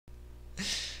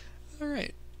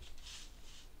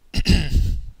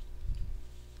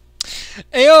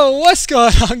Yo, what's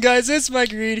going on, guys? It's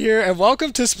Mike Reed here, and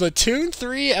welcome to Splatoon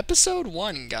 3 Episode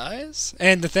 1, guys.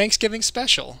 And the Thanksgiving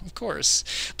special, of course.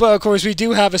 But, of course, we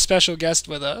do have a special guest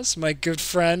with us, my good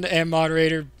friend and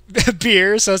moderator,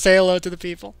 Beer, so say hello to the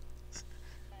people.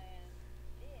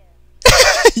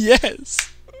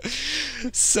 Yes.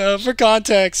 So, for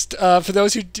context, for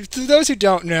those who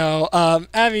don't know,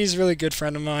 Abby's a really good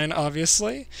friend of mine,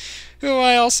 obviously, who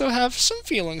I also have some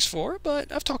feelings for,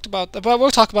 but we'll talk about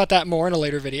that more in a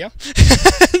later video.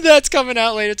 That's coming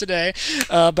out later today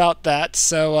about that,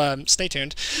 so stay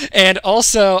tuned. And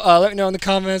also, let me know in the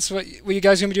comments what you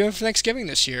guys are going to be doing for Thanksgiving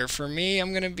this year. For me,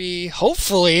 I'm going to be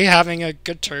hopefully having a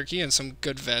good turkey and some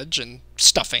good veg and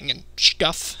stuffing and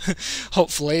stuff.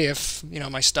 Hopefully, if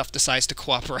my stuff decides to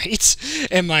cooperate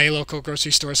and my local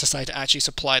grocery stores decide to actually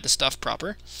supply the stuff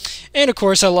proper. And of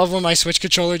course, I love when my Switch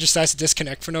controller just decides to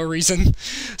disconnect for no reason.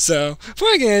 So before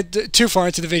I get too far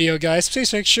into the video, guys,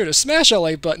 please make sure to smash that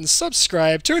like button,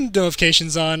 subscribe, turn the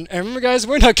notifications on, and remember, guys,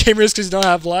 we're not gamers because we don't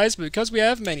have lives, but because we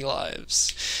have many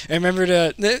lives. And remember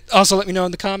to also let me know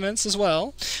in the comments as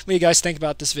well what you guys think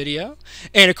about this video,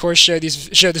 and of course share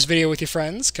this video with your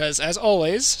friends, because as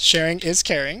always, sharing is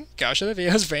caring. Gotta share the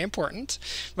video is very important.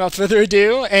 Without further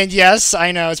ado, and yes,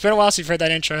 I know, it's been a while since you've heard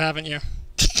that intro, haven't you?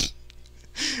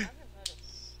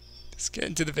 Let's get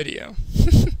into the video.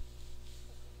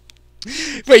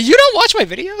 Wait, you don't watch my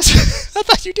videos? I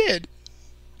thought you did.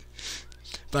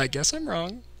 But I guess I'm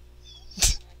wrong.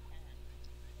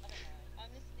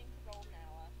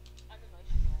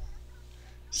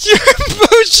 You're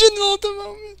emotional at the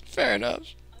moment? Fair enough.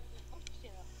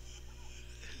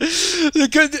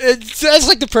 That's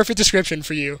like the perfect description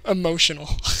for you. Emotional.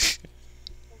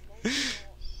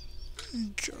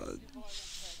 God.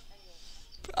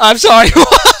 I'm sorry.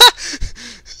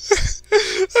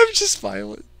 I'm just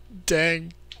violent.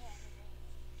 Dang.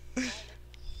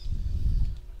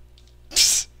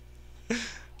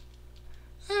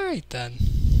 Alright then.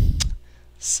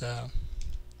 So,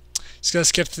 just gonna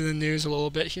skip through the news a little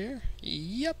bit here.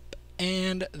 Yep.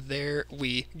 And there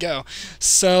we go.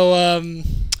 So,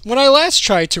 when I last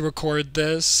tried to record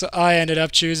this, I ended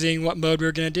up choosing what mode we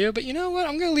were going to do. But you know what?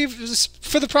 I'm going to leave this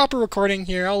for the proper recording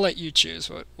here. I'll let you choose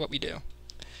what we do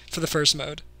for the first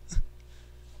mode.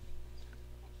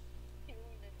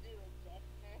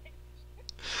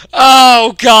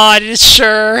 Oh, God,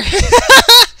 sure.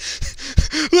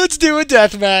 Let's do a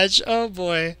deathmatch. Oh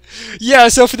boy. Yeah,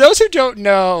 so for those who don't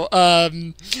know,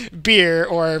 Beer,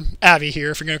 or Abby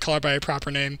here, if we're going to call her by a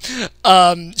proper name,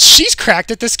 she's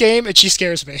cracked at this game and she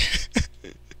scares me.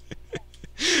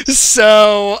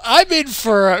 So I'm in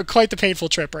for quite the painful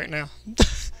trip right now.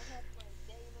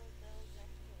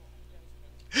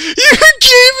 You're a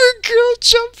gamer girl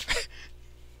jumper.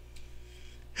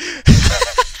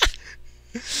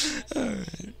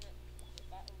 Alright.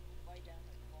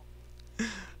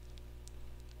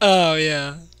 Oh,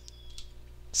 yeah.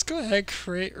 Let's go ahead,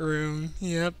 create room.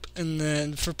 Yep, and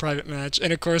then for private match.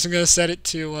 And of course, I'm going to set it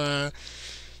to,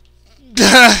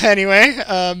 anyway,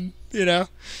 I'm going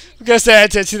to set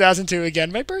it to 2002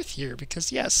 again, my birth year,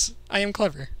 because yes, I am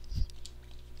clever.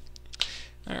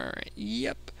 Alright,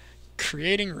 yep.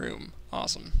 Creating room.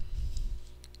 Awesome.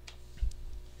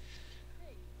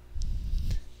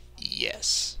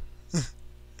 Yes.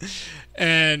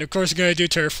 And of course, I'm going to do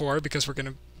Turf 4 because we're going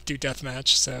to do deathmatch,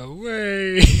 so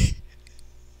way.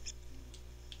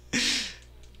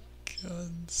 God,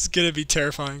 this is gonna be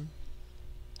terrifying.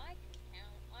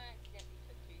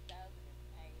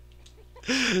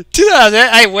 2000,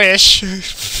 I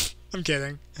wish. I'm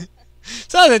kidding.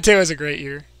 2002 was a great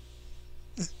year.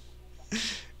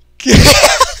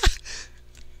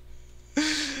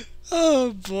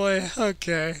 Oh boy.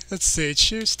 Okay, let's see.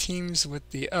 Choose teams with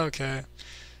the. Okay,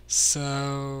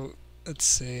 so let's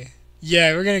see.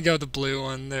 Yeah, we're gonna go with the blue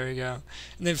one. There we go.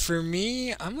 And then for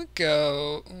me, I'm gonna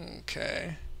go.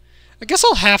 Okay. I guess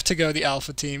I'll have to go the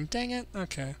alpha team. Dang it.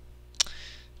 Okay.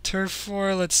 Turf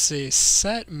 4, let's see.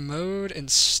 Set mode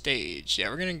and stage. Yeah,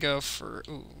 we're gonna go for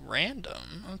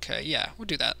random. Okay, yeah, we'll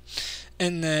do that.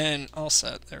 And then all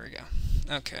set. There we go.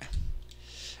 Okay.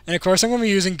 And of course, I'm gonna be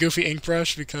using Goofy Ink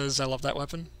Brush because I love that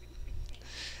weapon.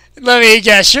 Let me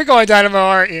guess, you're going Dynamo,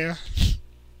 aren't you?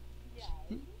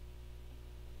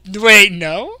 Wait,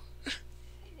 no?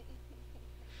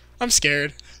 I'm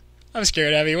scared. I'm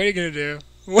scared, Abby. What are you gonna do?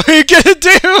 What are you gonna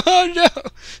do? Oh no!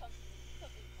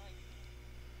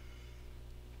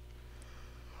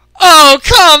 Oh,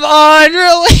 come on,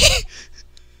 really?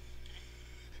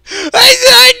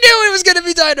 I knew it was gonna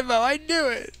be Dynamo. I knew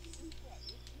it.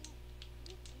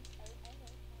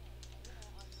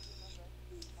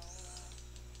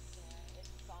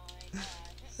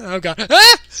 Oh god.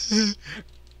 Ah!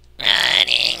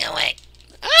 Running away.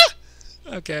 Ah!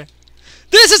 Okay.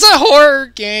 This is a horror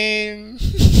game.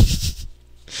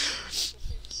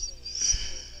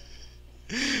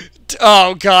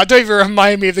 Oh god, don't even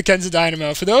remind me of the Ken's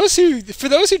Dynamo. For those who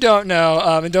don't know,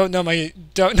 and don't know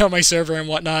my server and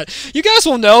whatnot, you guys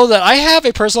will know that I have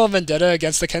a personal vendetta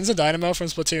against the Ken's Dynamo from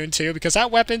Splatoon 2 because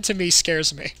that weapon to me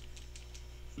scares me.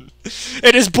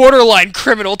 It is borderline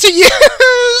criminal to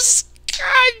use.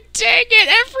 God dang it,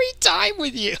 every time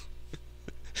with you.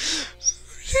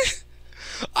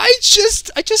 I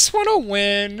just want to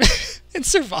win and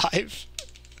survive.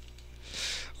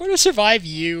 I want to survive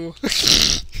you.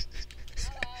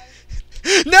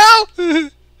 No!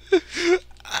 I'm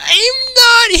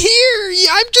not here!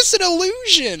 I'm just an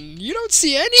illusion! You don't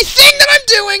see anything that I'm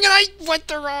doing and I went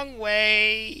the wrong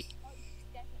way!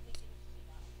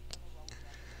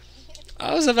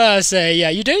 I was about to say, yeah,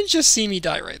 you didn't just see me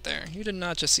die right there. You did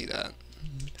not just see that.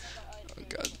 Oh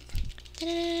god.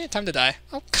 Time to die.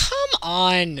 Oh, come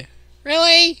on!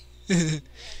 Really?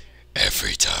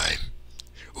 Every time.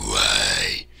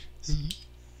 Why?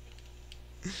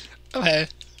 Okay.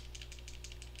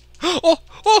 Oh,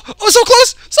 so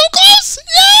close! So close!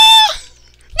 Yeah!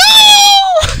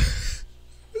 No!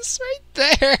 It's right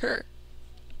there.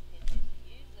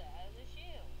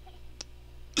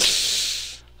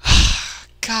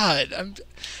 God,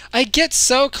 I get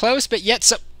so close, but yet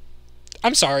so...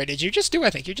 I'm sorry, did you just do what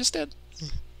I think you just did?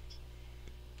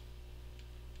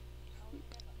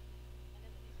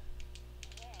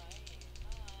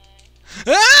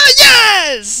 Ah,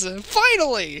 yes!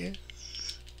 Finally!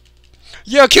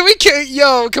 Yo, can we get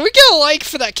a like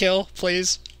for that kill,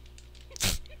 please?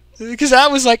 Because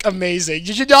that was like amazing.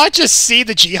 Did you not just see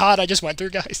the jihad I just went through,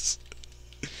 guys?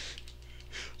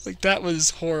 Like that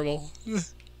was horrible.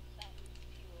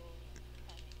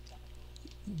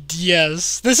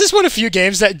 Yes, this is one of the few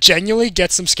games that genuinely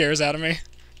gets some scares out of me.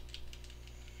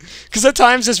 Because at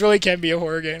times this really can be a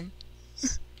horror game.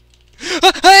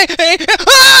 Hey!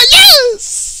 Ah,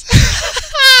 yes!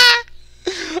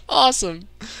 Awesome.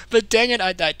 But dang it,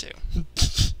 I died too.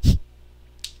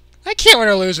 I can't win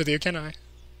or lose with you, can I?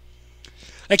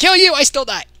 I kill you, I still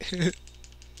die.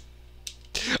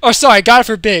 Oh, sorry, God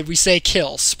forbid we say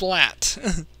kill. Splat.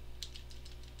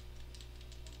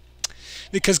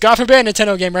 Because God forbid a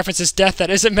Nintendo game references death that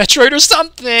isn't Metroid or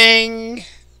something.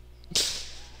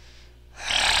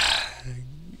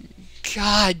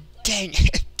 God dang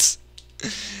it.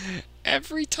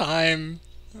 Every time.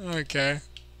 Okay.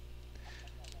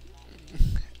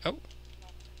 Oh.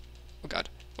 Oh god.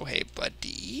 Oh hey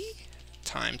buddy.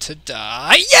 Time to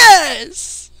die.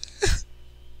 Yes!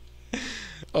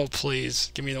 Oh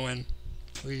please. Give me the win.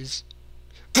 Please.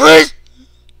 Please!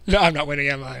 No, I'm not winning,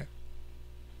 am I?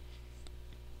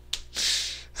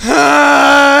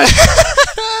 I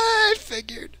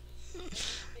figured.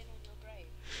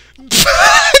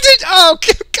 Oh,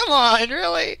 come on,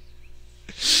 really?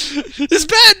 It's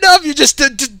bad enough you just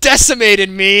decimated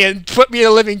me and put me in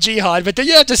a living jihad, but then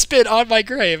you have to spit on my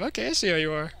grave. Okay, I see how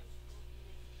you are.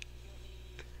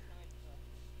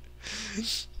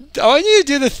 I want you to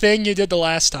do the thing you did the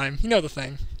last time. You know the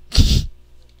thing.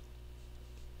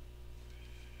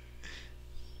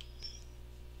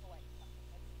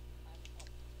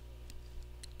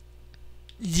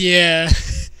 Yeah.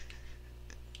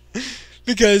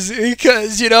 because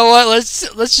you know what?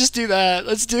 Let's just do that.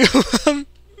 Let's do.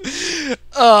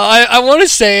 I want to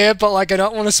say it, but like I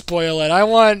don't want to spoil it. I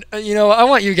want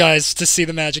you guys to see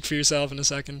the magic for yourself in a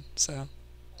second. So.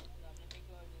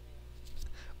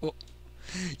 Well,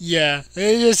 yeah.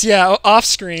 Off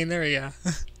screen. There we go.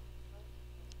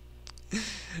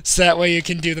 So that way you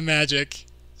can do the magic.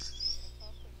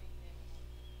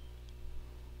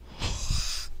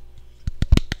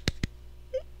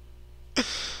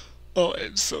 Oh,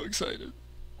 I'm so excited.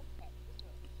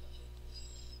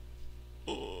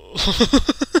 Oh.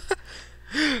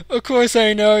 Of course,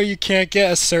 I know you can't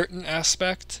get a certain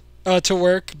aspect to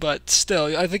work, but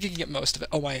still, I think you can get most of it.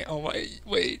 Oh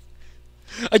wait.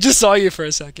 I just saw you for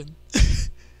a second.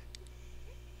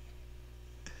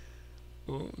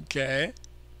 Okay.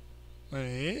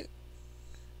 Wait.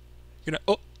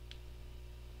 Oh.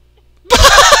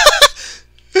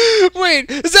 Wait,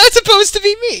 is that supposed to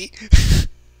be me?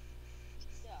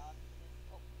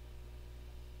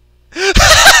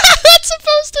 That's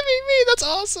supposed to be me. That's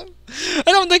awesome. I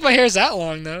don't think my hair's that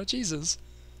long though. Jesus.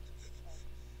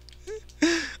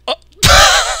 Oh,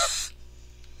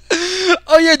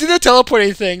 oh yeah, do the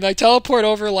teleporting thing. Like teleport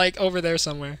over, like over there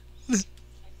somewhere.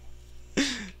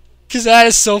 Cause that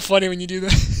is so funny when you do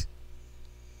that.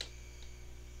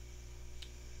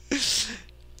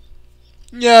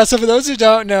 Yeah, so for those who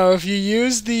don't know, if you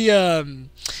use the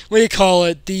what do you call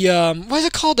it? The what is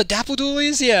it called? The dapple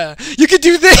doolies? Yeah. You could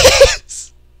do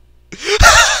this! You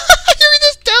can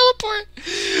just teleport!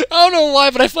 I don't know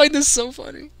why, but I find this so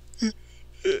funny.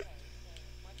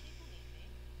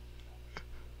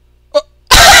 Oh.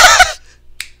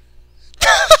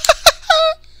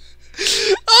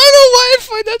 I don't know why I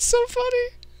find that so funny.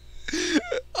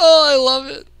 Oh, I love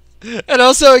it. And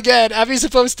also, again, Abby's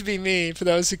supposed to be me. For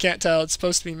those who can't tell, it's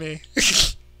supposed to be me.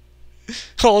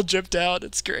 All dripped out.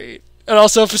 It's great. And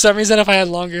also, for some reason, if I had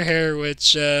longer hair,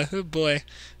 which, oh boy.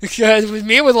 With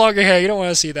me with longer hair, you don't want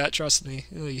to see that, trust me.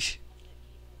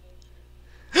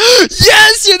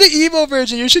 Yes! You're the emo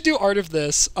version! You should do art of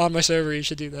this on my server. You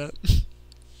should do that.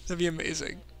 That'd be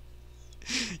amazing.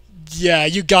 Yeah,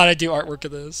 you gotta do artwork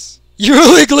of this.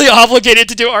 You're legally obligated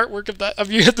to do artwork of that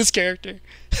of you this character.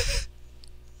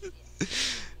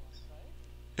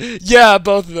 Yeah,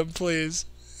 both of them, please.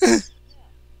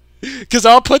 Because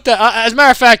I'll put that. As a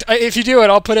matter of fact, if you do it,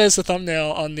 I'll put it as the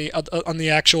thumbnail on the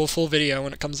actual full video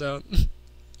when it comes out.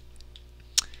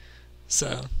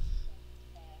 So.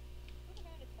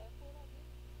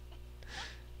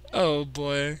 Oh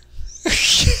boy.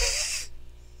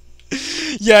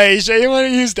 Yeah, Asia, you want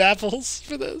to use dapples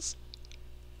for this?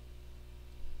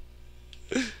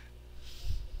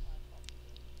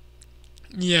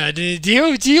 Yeah, do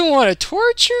you want to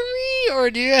torture me, or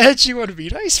do you actually want to be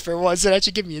nice for once and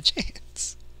actually give me a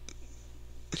chance?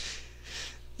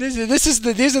 These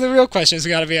are the real questions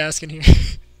we gotta be asking here.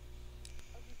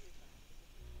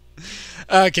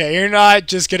 Okay, you're not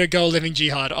just gonna go living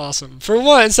jihad. Awesome. For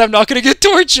once, I'm not gonna get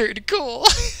tortured. Cool.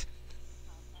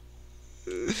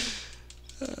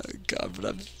 Oh, God, but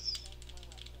I'm.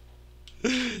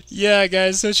 Yeah,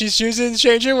 guys, so she's choosing to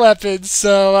change her weapons,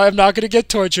 so I'm not gonna get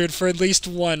tortured for at least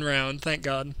one round, thank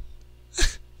God.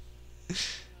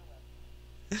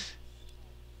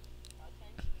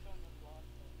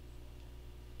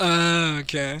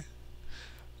 Okay.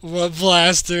 What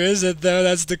blaster is it, though?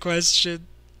 That's the question.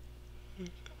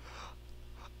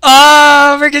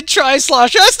 Ah, freaking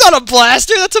Tri-Slosher! That's not a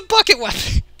blaster, that's a bucket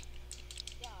weapon!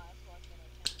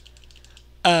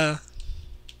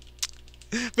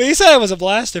 But you said it was a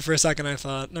blaster for a second, I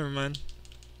thought. Never mind.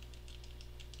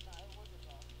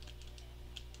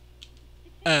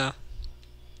 Oh.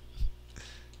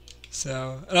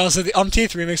 So, and also the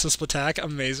umpteenth remix of Splatoon,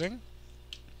 amazing.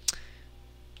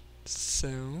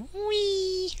 So,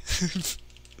 wee.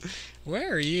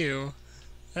 Where are you?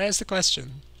 That is the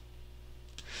question.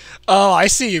 Oh, I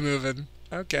see you moving.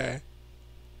 Okay.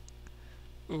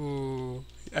 Ooh,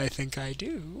 I think I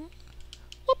do.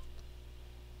 Whoop.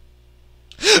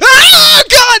 Ah,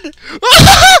 God!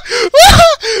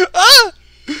 Ah!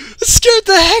 It scared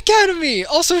the heck out of me.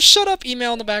 Also, shut up,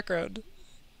 email in the background.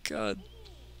 God.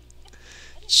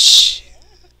 Shh.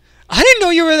 I didn't know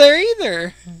you were there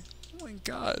either. Oh my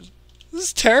God. This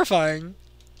is terrifying.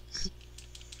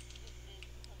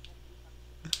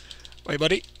 Wait,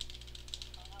 buddy.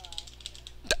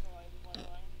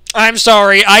 I'm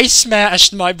sorry, I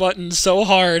smashed my button so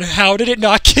hard. How did it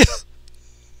not kill?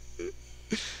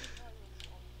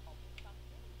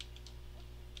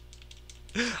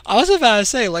 I was about to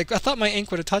say, like, I thought my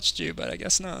ink would have touched you, but I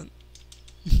guess not.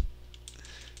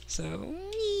 So,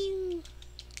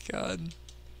 God.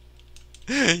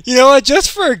 You know what?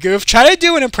 Just for a goof, try to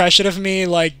do an impression of me,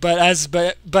 like, but as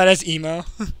emo.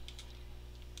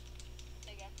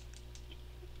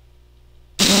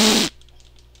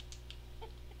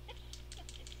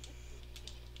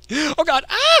 Oh God!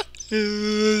 Ah!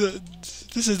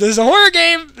 This is a horror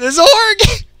game. This is a horror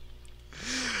game.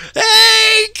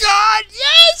 Hey God!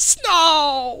 Yes!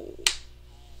 No!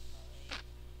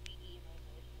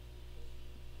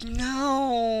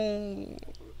 No.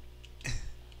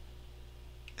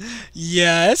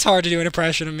 Yeah, it's hard to do an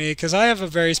impression of me because I have a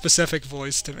very specific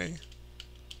voice to me.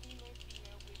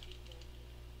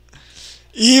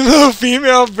 Emo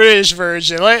female British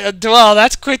version. Like, well,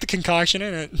 that's quite the concoction,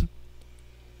 isn't it?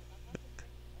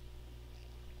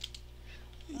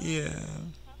 Yeah.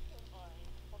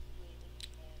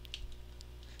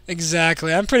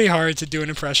 Exactly. I'm pretty hard to do an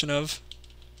impression of.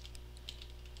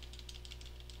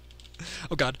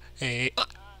 Oh God. Hey. Oh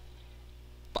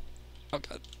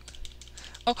God.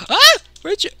 Oh. Ah!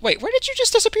 Where did you? Wait. Where did you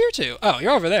just disappear to? Oh,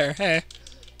 you're over there. Hey.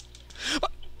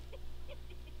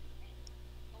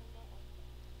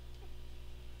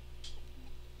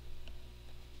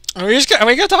 Are we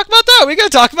gonna talk about that? Are we gonna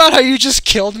talk about how you just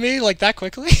killed me like that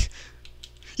quickly?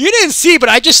 You didn't see, but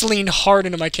I just leaned hard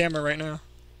into my camera right now.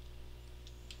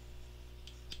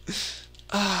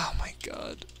 Oh my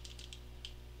God.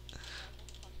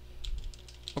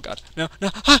 Oh God. No, no.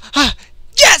 Ah, ah.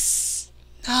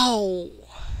 No!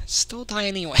 Still die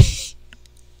anyway.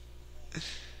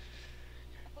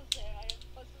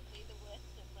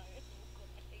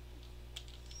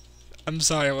 I'm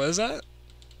sorry, what is that?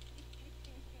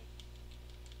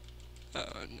 Oh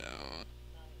no.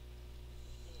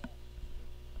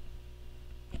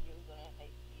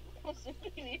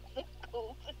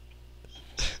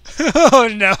 Oh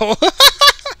no.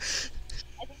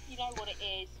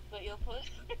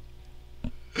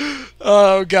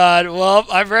 Oh god, well,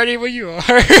 I'm ready when you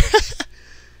are.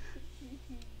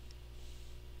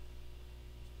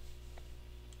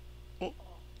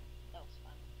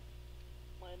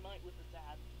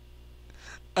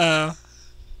 uh.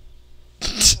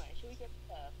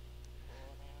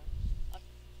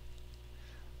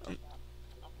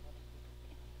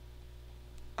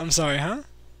 I'm sorry, huh?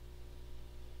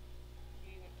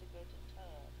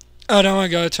 Oh, don't want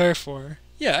to go to Turf War.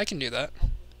 Yeah, I can do that.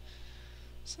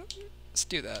 So, let's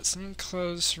do that. Some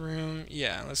close room.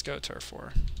 Yeah, let's go to Turf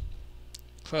War.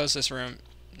 Close this room.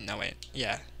 No, wait.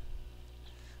 Yeah.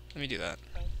 Let me do that.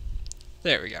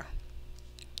 There we go.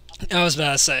 I was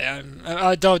about to say,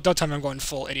 don't tell me I'm going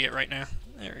full idiot right now.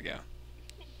 There we go.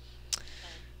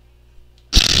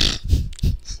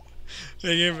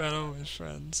 Thinking about all my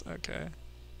friends. Okay.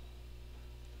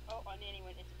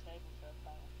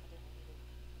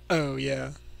 Oh,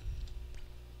 yeah.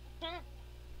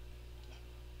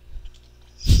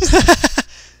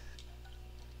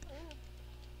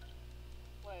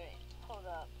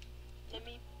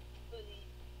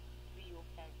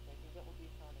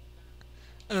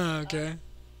 Oh, okay.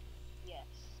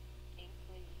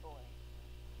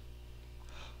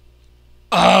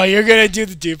 Oh, you're gonna do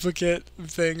the duplicate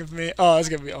thing of me? Oh, that's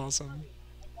gonna be awesome.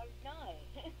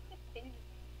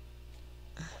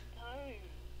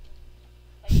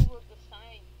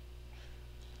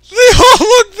 They all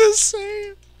look the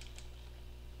same!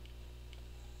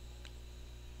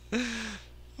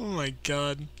 Oh my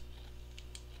god.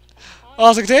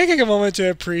 Also, taking a moment to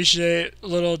appreciate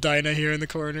little Dinah here in the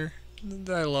corner.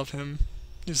 I love him.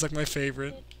 He's like my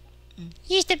favorite.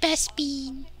 He's the best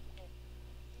bean.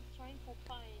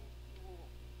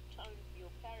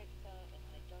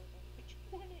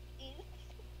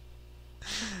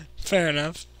 Fair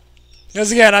enough.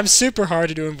 Because again, I'm super hard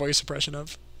to do a voice impression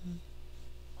of.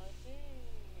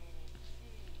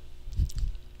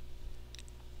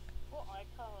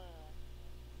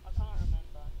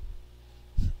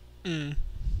 Mm.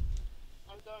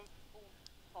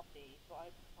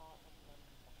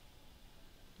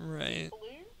 Right.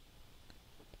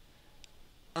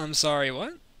 I'm sorry,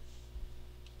 what?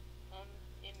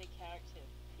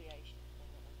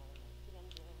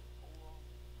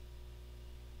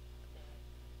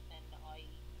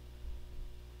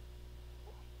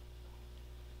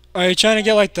 Are you trying to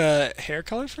get like the hair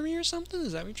color for me or something?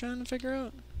 Is that what you're trying to figure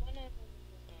out?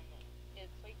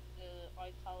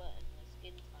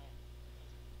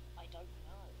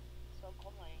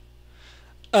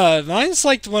 Mine's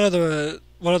like one of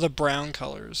the brown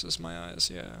colors is my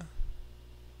eyes, yeah.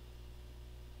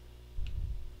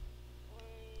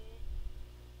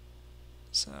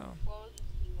 So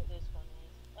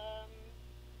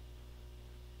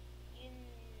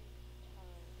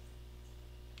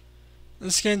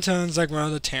the skin tone's like one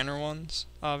of the tanner ones,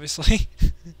 obviously.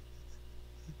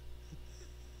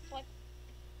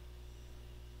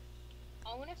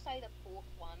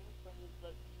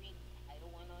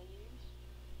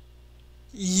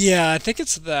 Yeah, I think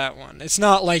it's that one. It's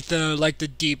not like the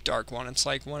deep dark one. It's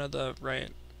like one of the right.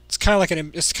 It's kind of like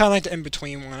it's kind of like the in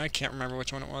between one. I can't remember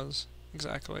which one it was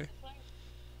exactly.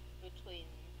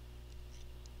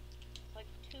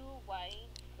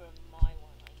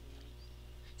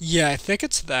 Yeah, I think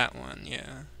it's that one.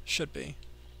 Yeah, should be.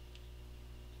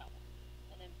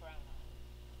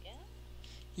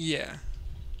 Yeah.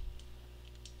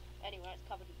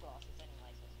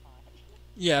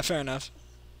 Yeah, fair enough.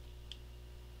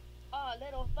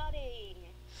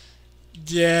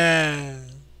 Yeah.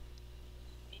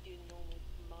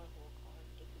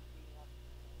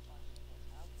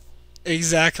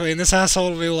 Exactly. In this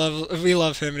household, we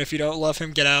love him, and if you don't love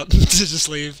him, get out. Just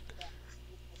leave.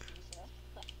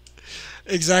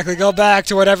 Exactly. Go back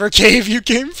to whatever cave you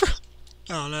came from.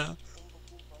 Oh no.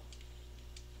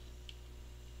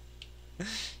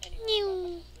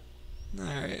 Mew. All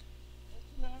right.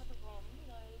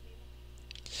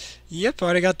 Yep,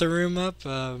 already got the room up.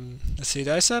 Let's see.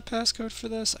 Did I set a passcode for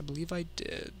this? I believe I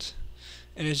did.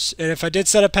 And if I did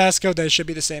set a passcode, then it should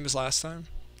be the same as last time.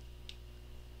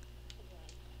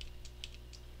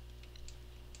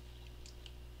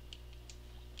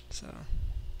 So.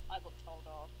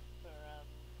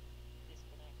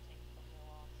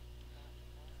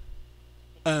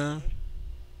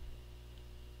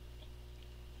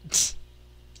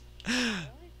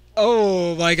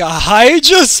 my god,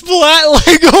 Hydra splat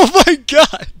like oh my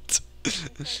god.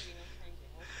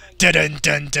 Dun dun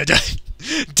dun dun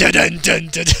dun dun dun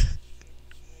dun.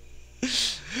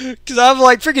 Cause I'm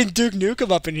like freaking Duke Nukem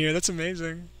up in here. That's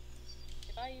amazing.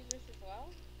 If I use this as well?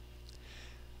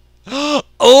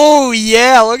 Oh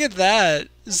yeah, look at that.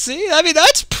 See, I mean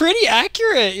that's pretty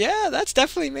accurate. Yeah, that's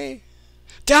definitely me.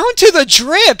 Down to the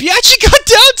drip. You actually got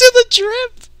down to the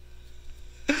drip.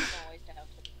 I'm always down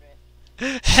to the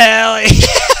drip. Hell yeah.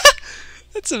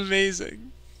 That's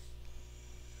amazing.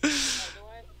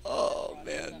 Oh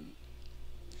man.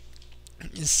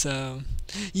 So,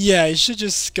 yeah, you should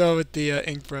just go with the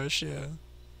ink brush. Yeah. What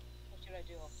should I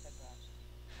do off the brush?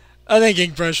 I think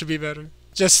ink brush would be better.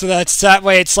 Just so that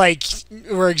way it's like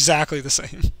we're exactly the same.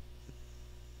 Who knows?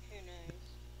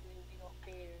 Maybe not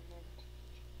beer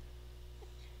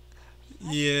and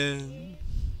then... Yeah.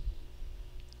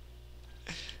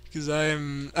 Because I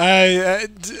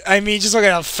mean, just look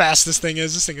at how fast this thing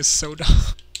is. This thing is so dumb.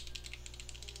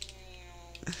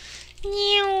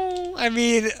 I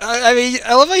mean,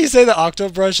 I love how you say the Octo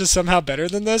Brush is somehow better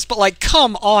than this, but like,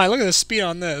 come on, look at the speed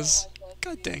on this.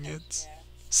 God dang it.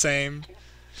 Same.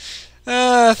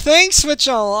 Thanks, Switch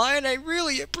Online. I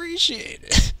really appreciate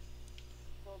it.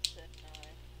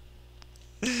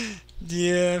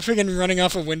 Yeah, freaking running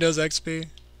off of Windows XP.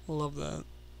 Love that.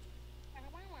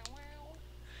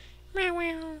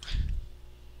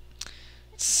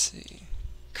 Let's see.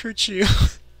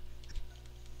 Kerchew.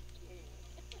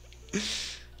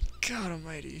 God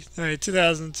almighty. Alright,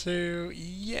 2002.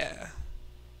 Yeah.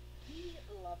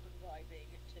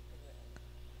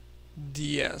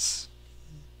 DS.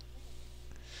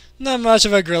 Not much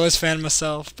of a Gorillaz fan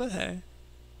myself, but hey.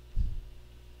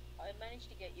 I managed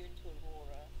to get you into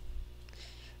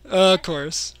Aurora. Of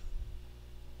course.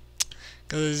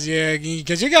 Cause yeah,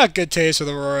 cause you got good taste with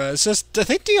Aurora. It's just I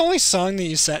think the only song that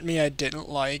you sent me I didn't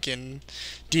like in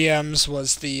DMs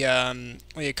was the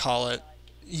what do you call it?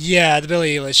 Yeah, the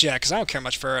Billie Eilish. Yeah, cause I don't care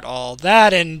much for her at all.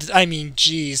 That and I mean,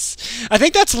 jeez, I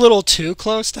think that's a little too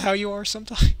close to how you are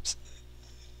sometimes.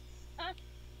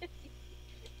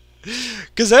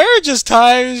 Cause there are just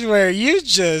times where you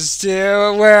just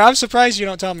where I'm surprised you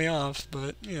don't tell me off,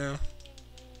 but you know.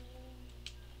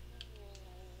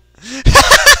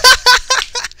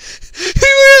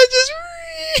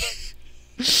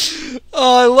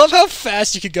 Oh, I love how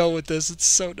fast you could go with this. It's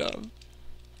so dumb.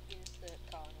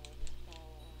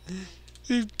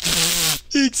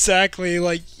 Exactly,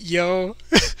 like, yo.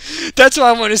 That's what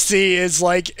I want to see is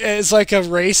like a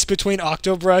race between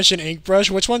Octobrush and Ink Brush.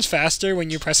 Which one's faster when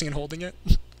you're pressing and holding it?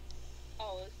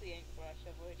 Oh, it's the Ink Brush.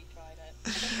 I've already tried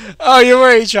it. Oh, you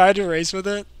already tried to race with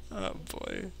it? Oh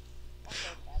boy.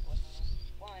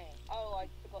 Why? Oh, I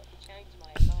forgot to change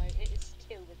mine. No, it is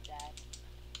still with Dad.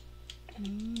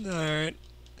 Alright.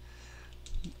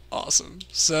 Awesome.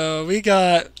 So we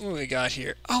got what we got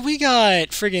here. Oh, we got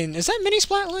friggin' is that mini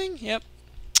Splatling? Yep.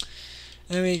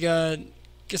 And we got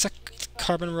it's a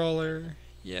carbon roller.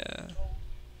 Yeah.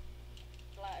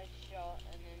 Splatter shot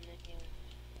and then the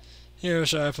Hero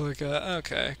shot replica.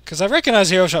 Okay. Because I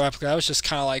recognize hero shot replica. I was just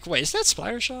kind of like, wait, is that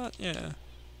splatter shot? Yeah.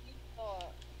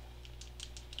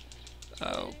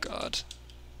 Oh god.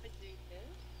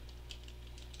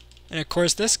 And of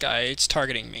course this guy, it's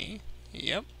targeting me.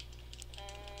 Yep.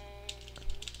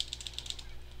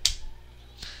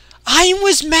 I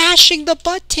was mashing the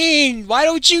button! Why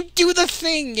don't you do the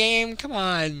thing, game? Come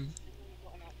on.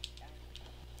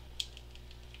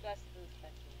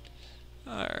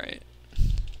 Alright.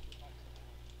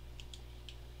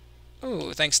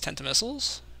 Ooh, thanks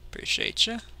Tentamissiles. Appreciate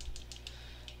ya.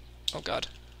 Oh god.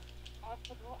 I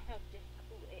forgot how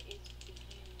difficult it is to use.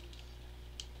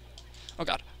 Oh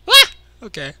god. Ah!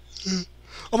 Okay.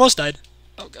 Almost died.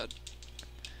 Oh god.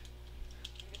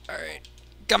 Alright.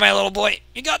 Got my little boy.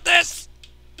 You got this?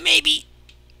 Maybe.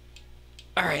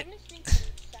 Alright. I'm listening to the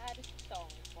saddest song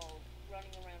while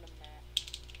running around a map.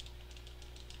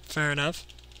 Fair enough.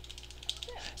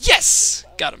 Yes!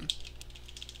 Got him.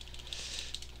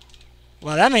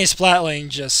 Wow, that many Splatling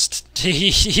just...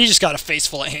 he just got a face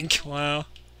full of ink. Wow.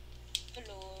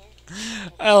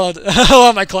 Hello.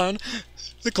 Hello, my clone.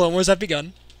 The Clone Wars have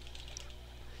begun.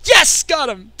 Yes! Got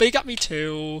him! But he got me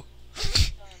too.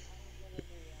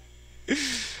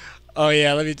 Oh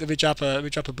yeah, let me drop a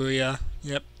booyah.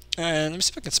 Yep. And let me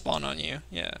see if I can spawn on you.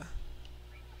 Yeah.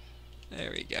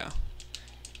 There we go.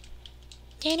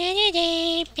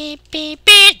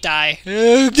 Die.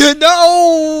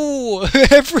 No!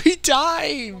 Every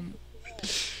time!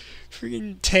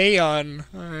 Freaking Taeon.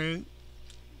 Alright.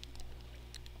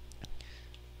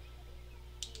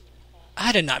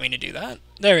 I did not mean to do that.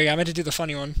 There we go. I meant to do the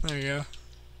funny one. There you go.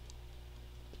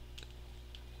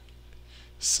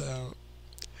 So,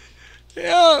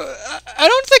 I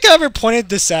don't think I ever pointed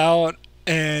this out,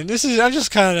 and this is I'm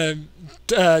just kind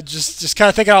of just kind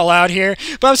of thinking out loud here.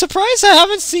 But I'm surprised I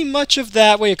haven't seen much of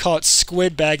that, what you call it,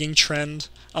 squid bagging trend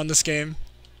on this game.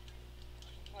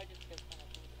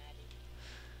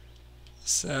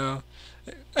 So,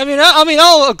 I mean,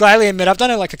 I'll gladly admit I've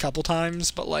done it like a couple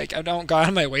times, but like I don't go out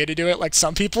of my way to do it like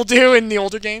some people do in the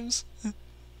older games.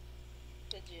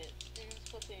 Legit. In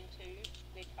Splatoon 2,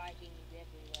 squid fighting is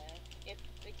everywhere.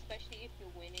 Especially if you're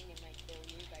winning and they kill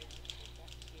you, they will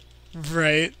distract you.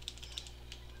 Right.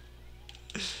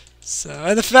 So,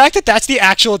 and the fact that that's the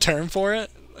actual term for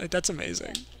it, like, that's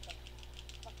amazing.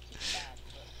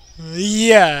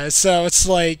 Yeah, so it's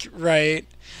like, right.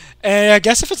 And I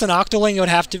guess if it's an octoling, it would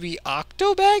have to be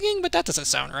octobagging, but that doesn't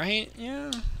sound right. Yeah.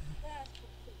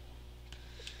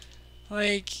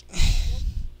 Like...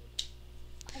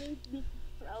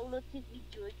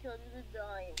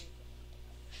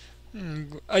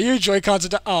 Are your Joy-Cons...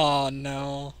 Oh,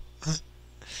 no.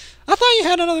 I thought you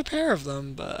had another pair of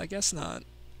them, but I guess not.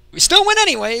 We still win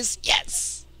anyways!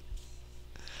 Yes!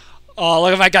 Oh,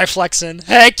 look at that guy flexing.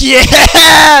 Heck yeah!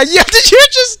 Yeah, did you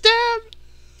just dab?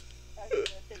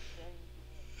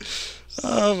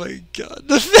 Oh my god.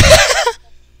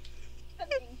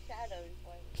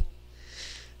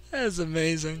 That is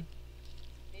amazing.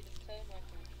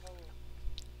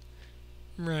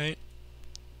 Right.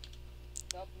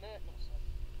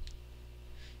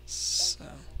 So.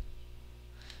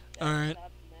 Alright.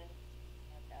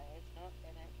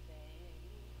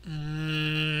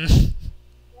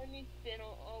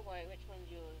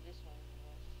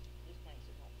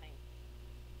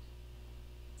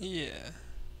 Yeah.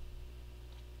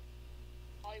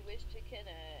 I wish to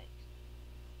connect.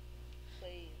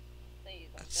 Please. Please.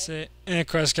 That's it. And of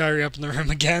course, got re up in the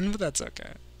room again, but that's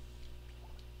okay.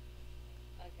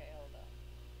 Okay, hold on.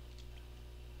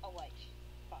 Oh wait.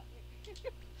 Fuck.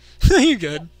 You're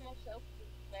good. Myself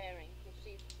swearing.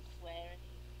 Proceeds to swear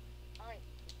and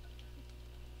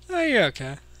Oh, you're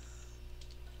okay.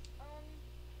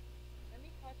 Let me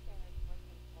type on my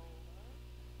controller.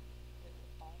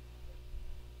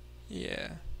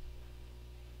 Yeah.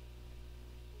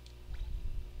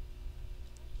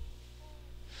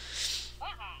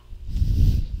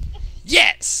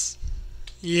 Yes!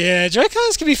 Yeah,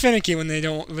 Joy-Cons can be finicky when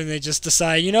they just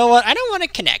decide, you know what, I don't want to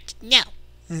connect. No.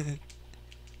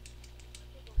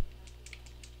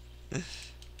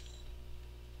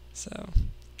 So,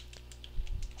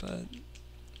 but,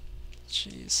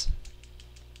 jeez.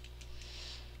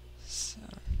 So,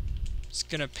 just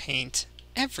gonna paint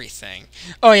everything.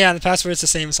 Oh yeah, the password's the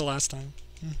same as the last time.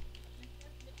 I'm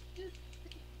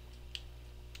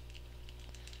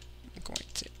going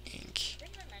to ink.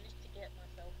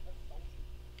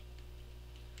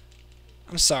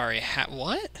 I'm sorry,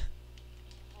 what?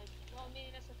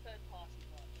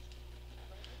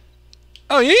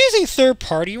 Oh, you're using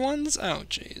third-party ones? Oh,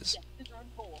 jeez.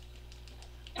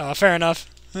 Oh, fair enough.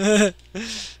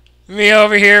 Me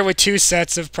over here with 2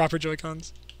 sets of proper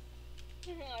Joy-Cons. I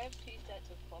have 2 sets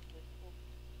of proper.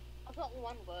 I've got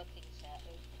 1 working set.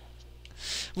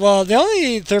 Well, the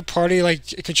only third-party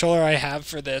like controller I have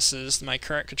for this is my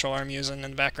current controller I'm using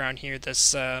in the background here.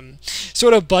 This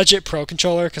sort of budget pro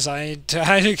controller, because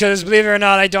because believe it or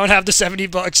not, I don't have the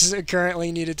 $70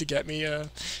 currently needed to get me a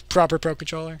proper pro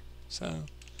controller. So,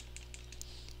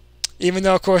 even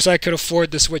though of course I could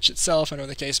afford the Switch itself, I know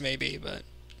the case may be, but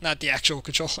not the actual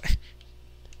controller,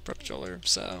 pro controller.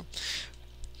 So,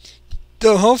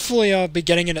 though hopefully I'll be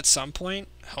getting it at some point.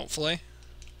 Hopefully.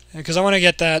 Because I want to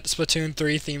get that Splatoon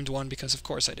 3 themed one, because of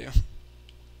course I do.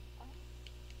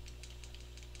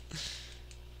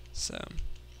 So,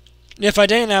 if I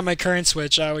didn't have my current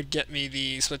Switch, I would get me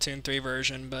the Splatoon 3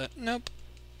 version, but nope.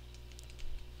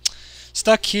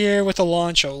 Stuck here with a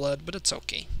launch OLED, but it's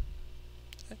okay.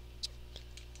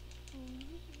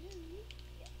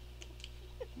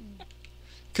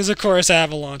 Because of course I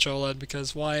have a launch OLED,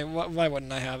 because why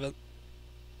wouldn't I have it?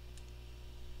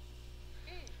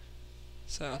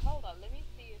 So. Hold on, let me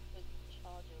see if the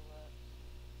charger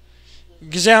works.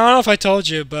 Because yeah, I don't know if I told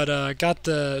you, but I got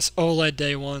the OLED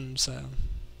day 1, so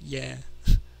yeah.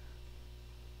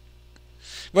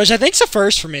 Which I think's a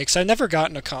first for me, because I've never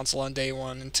gotten a console on day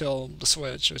 1 until the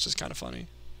Switch, which is kind of funny.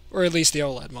 Or at least the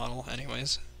OLED model,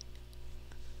 anyways.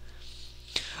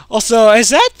 Also, is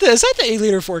that the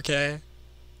 8-liter 4K?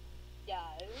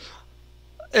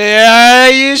 Yeah,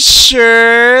 are you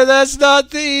sure that's not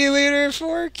the 8-liter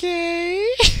 4K?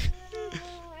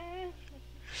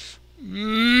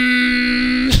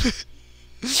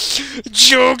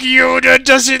 Joke Yoda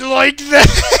doesn't like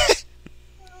that.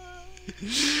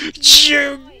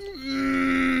 Joke.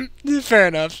 Fair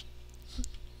enough.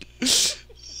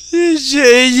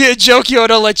 Joke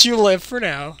Yoda let you live for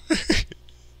now.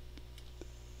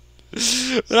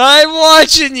 But I'm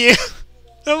watching you.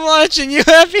 I'm watching you,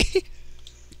 Happy.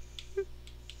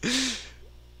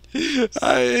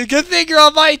 Good thing you're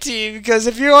on my team, because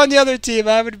if you're on the other team,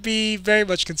 I would be very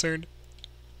much concerned.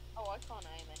 Oh, I can't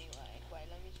aim anyway. Wait,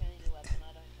 let me change the weapon.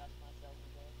 I don't trust myself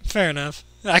with this. Fair enough.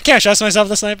 I can't trust myself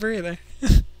with the sniper either. I'll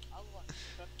trust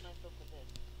myself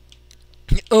with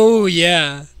this. Oh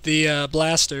yeah, the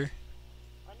blaster.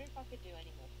 I wonder if I could do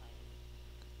any more timing.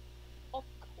 Of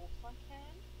course I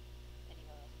can.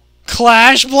 Anyway, that's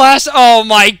Clash Blaster. Oh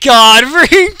my God,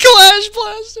 freaking Clash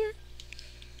Blaster.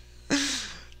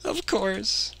 Of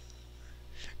course.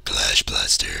 Clash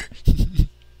Blaster.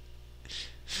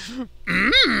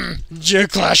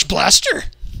 Clash Blaster.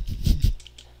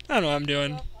 I don't know what I'm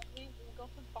doing. fine. We got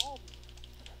some bombs.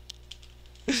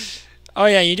 Oh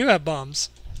yeah, you do have bombs.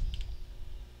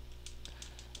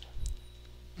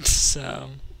 So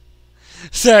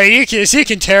you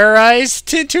can terrorize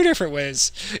two different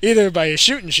ways, either by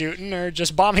shooting or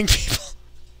just bombing people.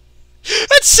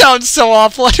 That sounds so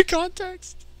awful out of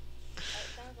context. It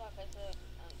sounds like I said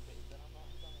country, but I'm not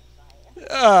gonna say it.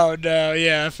 Oh no,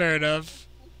 yeah, fair enough.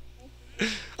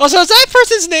 Also, is that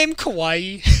person's name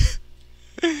Kawaii?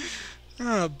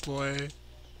 Oh boy.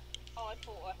 Oh, I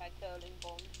thought I had curling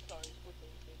bombs.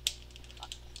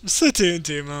 Sorry, Splatoon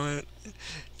 2 moment.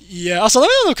 Yeah, also let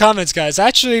me know in the comments, guys. That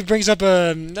actually brings up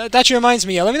a... That actually reminds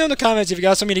me, let me know in the comments if you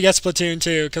guys want me to get Splatoon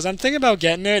 2, because I'm thinking about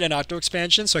getting it in Octo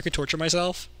Expansion so I could torture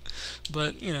myself.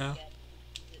 But, you know.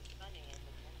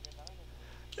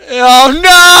 Oh no! No!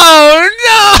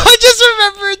 I just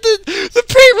remembered the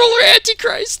pre-roller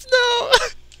Antichrist! No!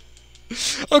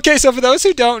 Okay, so for those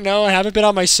who don't know, I haven't been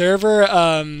on my server.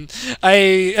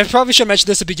 I probably should mention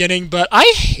this at the beginning, but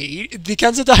I hate the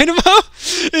Kenza Dynamo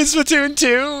in Splatoon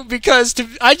 2 because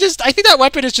I think that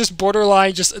weapon is just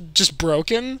borderline just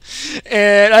broken,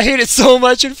 and I hate it so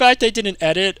much. In fact, I did an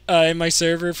edit in my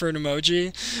server for an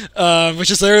emoji,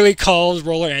 which is literally called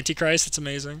Roller Antichrist. It's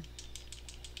amazing.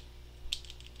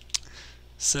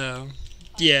 So,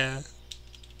 yeah.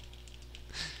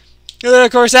 And then,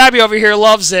 of course, Abby over here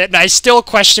loves it, and I still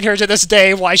question her to this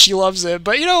day why she loves it.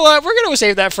 But you know what? We're going to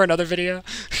save that for another video.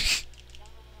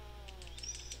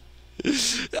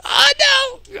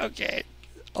 No! Okay.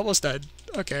 Almost done.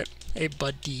 Okay. Hey,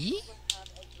 buddy.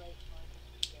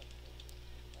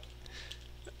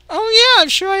 Oh, yeah, I'm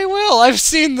sure I will. I've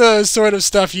seen the sort of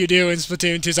stuff you do in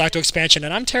Splatoon 2's Octo Expansion,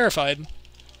 and I'm terrified.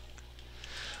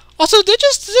 Also, did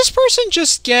this person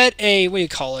just get a, what do you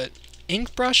call it,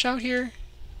 ink brush out here?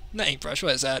 Not ink brush,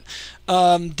 what is that?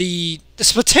 The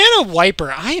Splatoon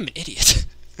wiper. I am an idiot.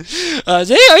 They are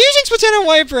using Splatoon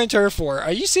wiper in Turf 4.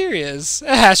 Are you serious? It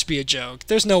has to be a joke.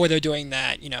 There's no way they're doing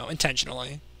that, you know,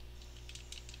 intentionally.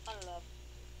 I don't know.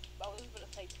 I was gonna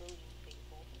say brilliant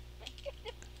people.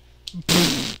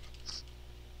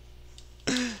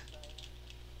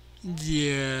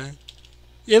 Yeah.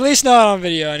 At least not on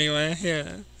video, anyway.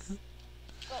 Yeah.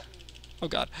 Oh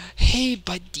god. Hey,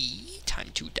 buddy.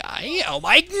 Time to die. Oh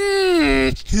my.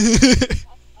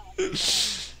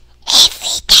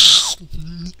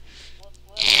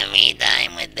 Every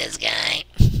time with this guy.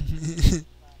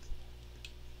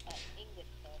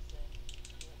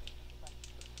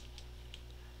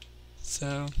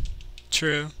 So,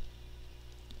 true.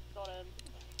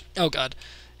 Oh god.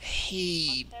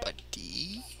 Hey,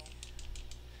 buddy.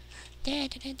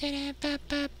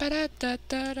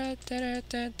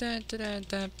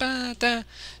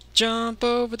 Jump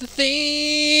over the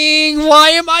thing. Why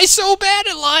am I so bad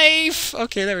at life?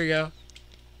 Okay, there we go.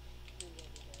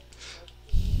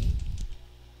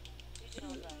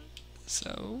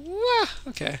 So,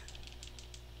 okay.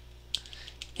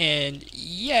 And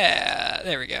yeah,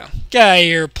 there we go. Guy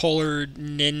here, Polar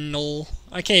Ninnel.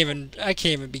 I can't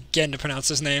even begin to pronounce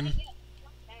his name.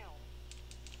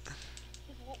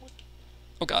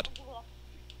 Oh god.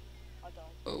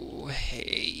 Oh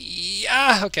hey.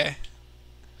 Okay.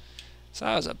 So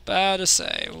I was about to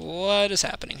say, what is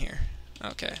happening here?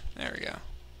 Okay, there we go.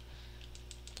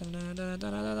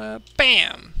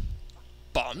 Bam!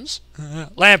 Bums.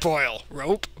 Lamp oil.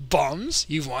 Rope. Bums.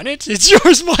 You want it? It's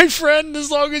yours, my friend, as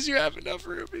long as you have enough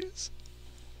rubies.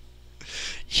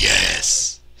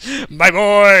 Yes! My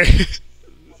boy!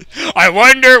 I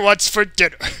wonder what's for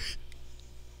dinner.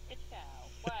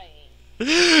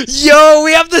 Yo,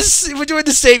 we have this. We're doing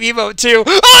the same emote too.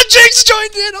 Oh, Jinx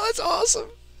joined in. Oh, that's awesome.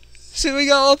 So we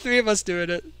got all three of us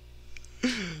doing it.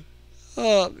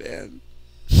 Oh man.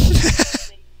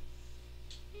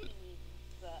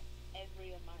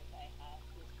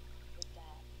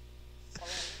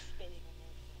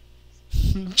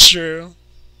 True.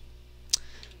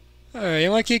 Alright,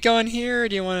 you want to keep going here, or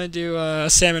do you want to do a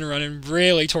salmon run and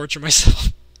really torture myself?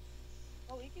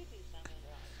 Oh, we could do salmon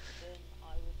run, but then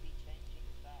I would be changing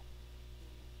back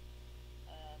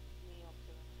to me up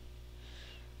to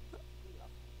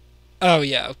Oh,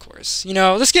 yeah, of course. You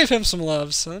know, let's give him some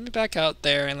love. So let me back out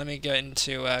there and let me get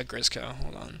into Grisco.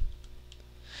 Hold on.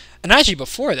 And actually,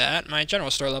 before that, my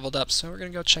general store leveled up, so we're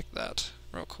going to go check that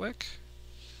real quick.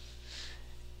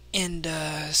 And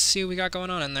see what we got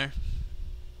going on in there.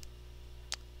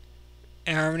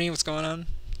 Hey, Harmony, what's going on?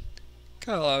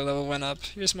 Catalog level went up.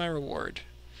 Here's my reward.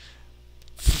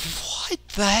 What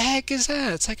the heck is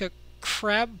that? It's like a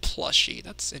crab plushie.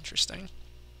 That's interesting.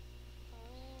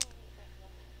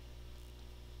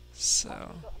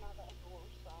 So,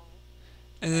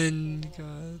 and then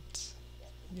got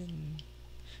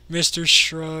Mr.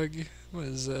 Shrug. What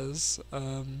is this?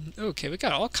 Okay, we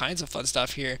got all kinds of fun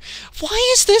stuff here.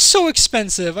 Why is this so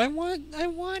expensive? I want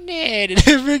it. A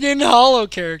friggin' holo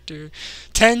character.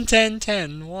 10, 10,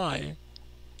 10. Why?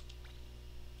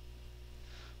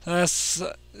 Is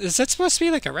that supposed to be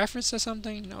like a reference to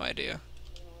something? No idea.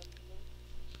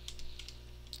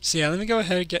 So yeah, let me go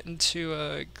ahead and get into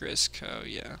Grisco.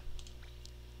 Yeah.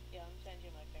 Yeah, I'm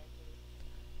changing my character.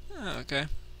 Oh, okay.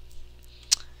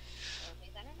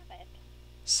 Okay, then I'm a bed.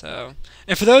 So,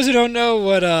 and for those who don't know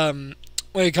what do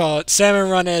you call it, Salmon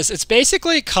Run is, it's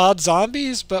basically COD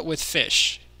Zombies, but with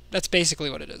fish. That's basically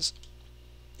what it is.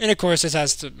 And of course, it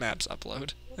has the maps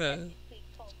upload.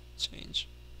 Change.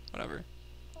 Whatever.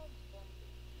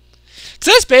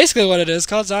 Because that's basically what it is,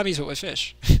 COD Zombies, but with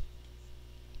fish. COD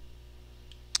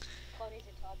is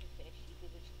a type of fish. You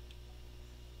could just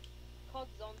COD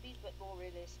zombies, but more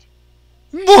realistic.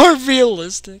 More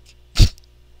realistic.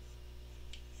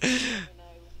 I don't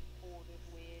know, horde of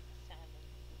weird salmon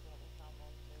that will come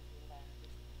onto the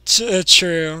land. True.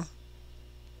 You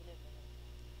never know.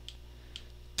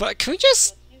 But can we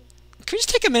just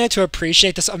take a minute to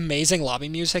appreciate this amazing lobby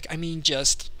music? I mean,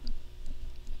 just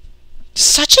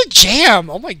such a jam!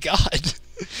 Oh my god.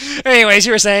 Anyways,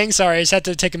 you were saying? Sorry, I just had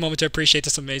to take a moment to appreciate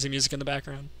this amazing music in the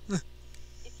background. If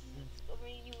you, I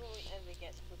mean, you won't ever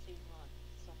get Splatoon 1,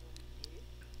 some of you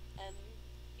do.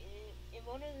 In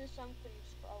one of the sunken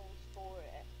scrolls for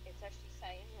it, it's actually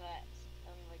saying that,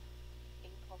 like,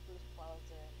 Incopolis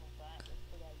Plaza and all that was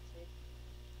created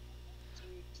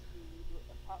due to,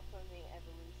 apart from the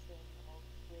evolution of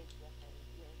grids and then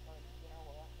you're going, you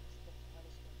know what, I'm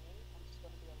just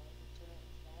going to be allergic to it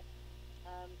instead.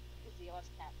 Because the ice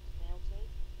cap melted.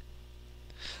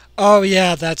 Oh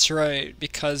yeah, that's right.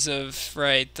 Because of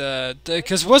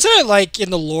because wasn't it like in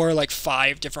the lore like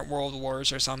 5 different world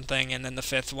wars or something, and then the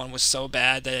 5th one was so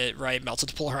bad that it melted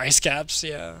the polar ice caps.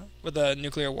 Yeah, with a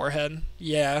nuclear warhead.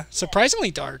 Yeah,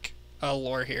 surprisingly dark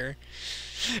lore here.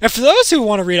 And for those who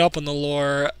want to read up on the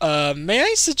lore, may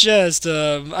I suggest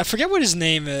I forget what his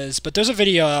name is, but there's a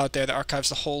video out there that archives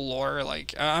the whole lore.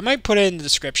 Like I might put it in the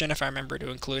description if I remember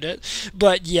to include it.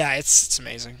 But yeah, it's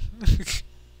amazing.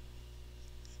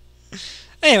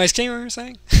 Anyways, can you remember what you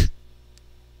were saying?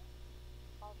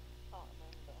 I can't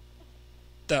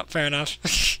remember. No, fair enough.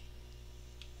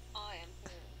 I am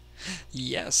here.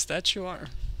 Yes, that you are.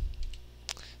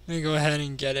 Let me go ahead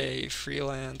and get a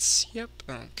freelance. Yep,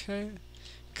 okay.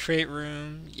 Create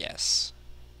room, yes.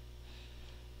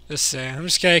 Just say, I'm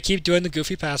just gonna keep doing the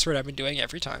goofy password I've been doing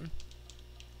every time.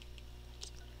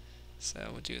 So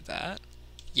we'll do that.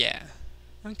 Yeah.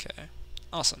 Okay.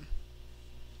 Awesome.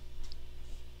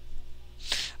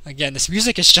 Again, this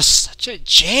music is just such a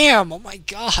jam. Oh my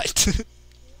god.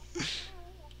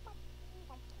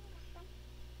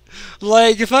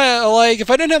 if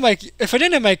I didn't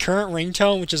have my current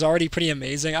ringtone, which is already pretty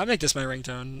amazing, I'd make this my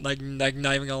ringtone. Like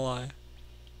not even gonna lie.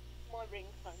 My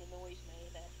ringtone annoys me,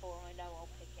 therefore I know I'll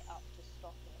pick it up to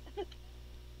stop it.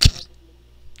 I just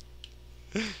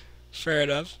leave it. Fair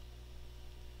enough.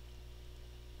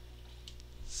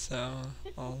 So,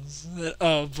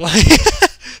 oh boy.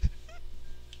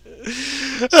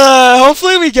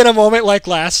 Hopefully we get a moment like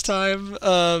last time.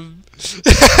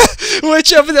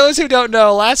 Which, for those who don't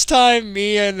know, last time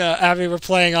me and Abby were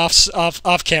playing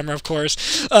off camera, of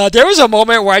course. There was a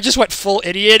moment where I just went full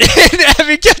idiot, and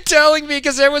Abby kept telling me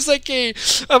because there was like a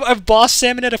boss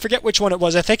salmonette. I forget which one it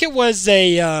was. I think it was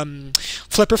a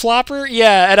flipper flopper.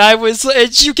 Yeah,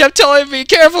 and she kept telling me,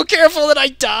 "Careful, careful!" and I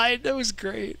died. That was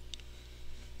great.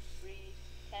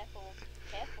 Careful,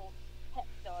 pet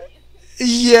died.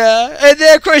 Yeah, and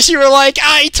then of course you were like,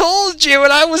 "I told you,"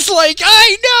 and I was like,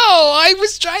 "I know, I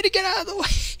was trying to get out of the way."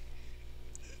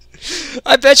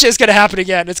 I bet you it's gonna happen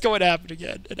again. It's going to happen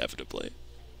again, inevitably.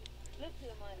 Look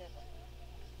at my level.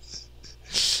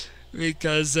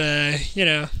 Because, you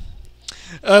know,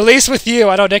 at least with you,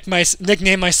 I don't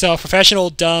nickname myself Professional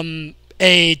Dumb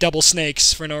A Double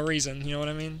Snakes for no reason. You know what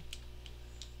I mean?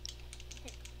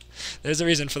 There's a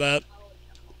reason for that.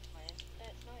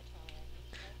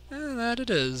 That it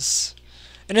is.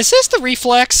 And is this the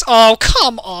reflex? Oh,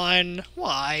 come on.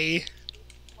 Why?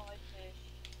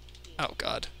 Oh,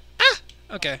 God. Ah!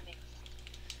 Okay.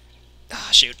 Ah,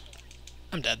 shoot.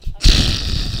 I'm dead.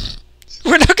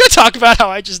 We're not gonna talk about how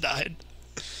I just died.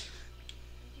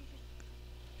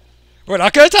 We're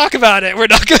not gonna talk about it. We're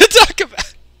not gonna talk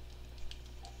about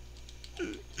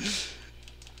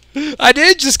it. I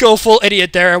did just go full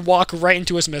idiot there and walk right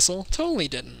into his missile. Totally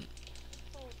didn't.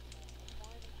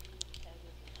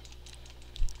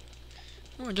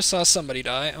 Oh, I just saw somebody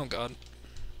die. Oh, God.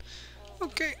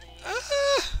 Okay.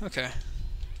 Okay.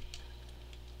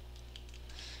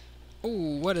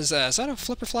 Ooh, what is that? Is that a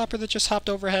flipper flopper that just hopped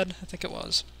overhead? I think it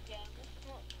was.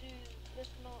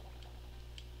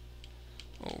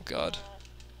 Oh, God.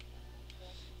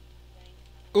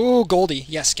 Ooh, Goldie.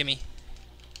 Yes, gimme.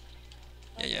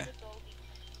 Yeah, yeah.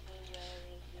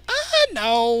 Ah,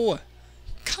 no!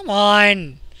 Come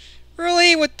on!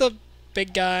 Really? With the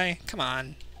big guy? Come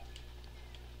on.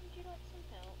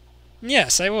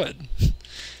 Yes, I would.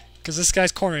 Because this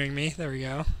guy's cornering me. There we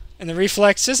go. And the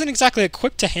reflex isn't exactly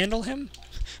equipped to handle him.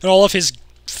 And all of his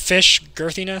fish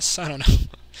girthiness. I don't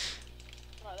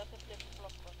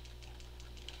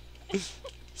know.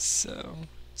 So,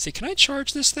 see, can I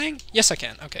charge this thing? Yes, I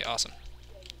can. Okay, awesome.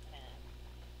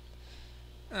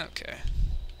 Okay.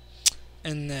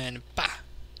 And then, bah!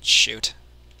 Shoot.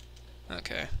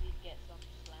 Okay.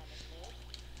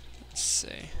 Let's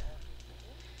see.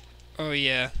 Oh,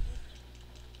 yeah.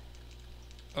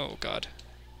 Oh, God.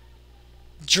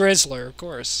 Drizzler, of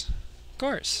course. Of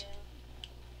course.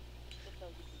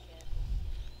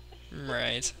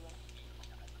 Right.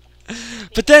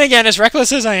 But then again, as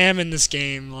reckless as I am in this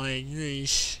game, like...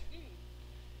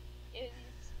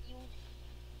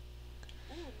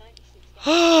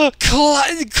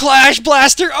 Clash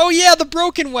Blaster! Oh yeah, the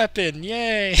broken weapon!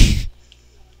 Yay!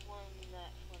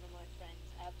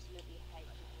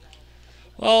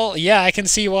 Well, yeah, I can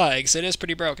see why, because it is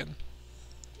pretty broken.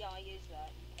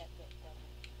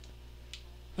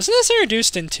 Wasn't this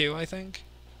introduced in 2, I think?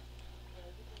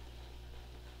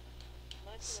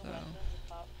 So.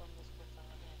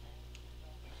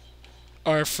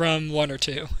 Or from 1 or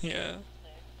 2, yeah.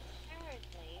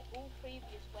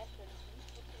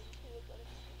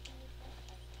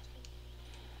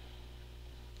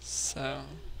 So.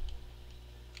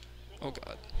 Oh,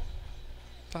 God.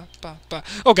 Ba, ba, ba.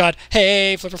 Oh, God.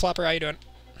 Hey, Flipper Flopper, how you doing?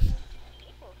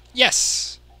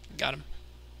 Yes! Got him.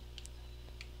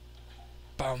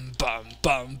 Bum, bum,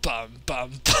 bum, bum,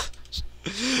 bum, bum.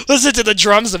 Listen to the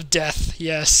drums of death,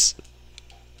 yes.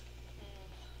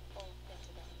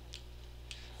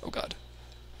 Oh, God.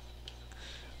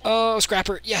 Oh,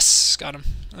 Scrapper, yes! Got him.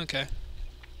 Okay.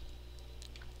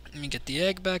 Let me get the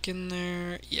egg back in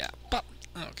there. Yeah, bop.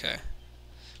 Okay.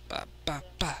 Ba, ba,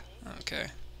 ba. Okay.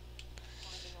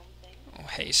 Oh,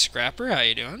 hey, Scrapper, how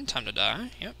you doing? Time to die.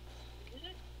 Yep.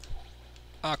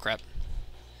 Oh, crap.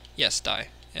 Yes, die.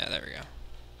 Yeah, there we go.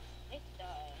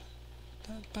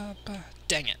 Ba, ba, ba.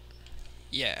 Dang it.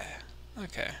 Yeah.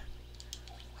 Okay.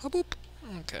 Boop.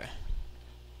 Okay.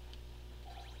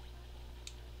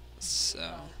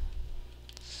 So.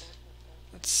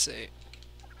 Let's see.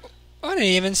 Oh, I didn't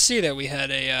even see that we had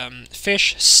a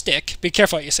fish stick. Be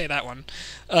careful how you say that one.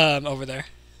 Over there.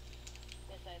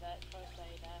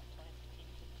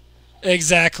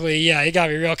 Exactly. Yeah, you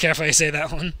gotta be real careful how you say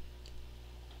that one.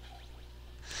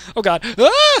 Oh, God.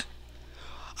 Ah!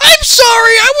 I'm sorry!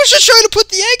 I was just trying to put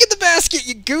the egg in the basket,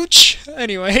 you gooch!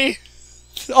 Anyway.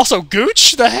 Also,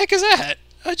 gooch? The heck is that?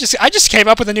 I just came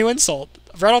up with a new insult.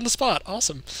 Right on the spot.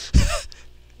 Awesome.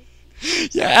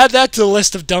 Yeah, add that to the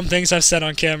list of dumb things I've said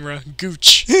on camera.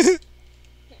 Gooch. I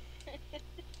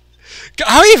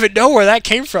don't even know where that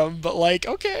came from, but like,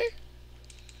 okay.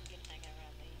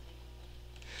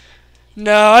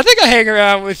 No, I think I hang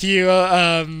around with you,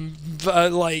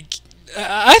 like...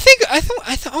 I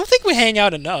don't think we hang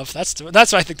out enough. That's what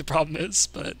I think the problem is,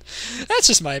 but that's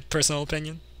just my personal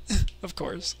opinion, of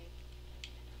course.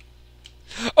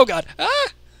 Oh, God! Ah!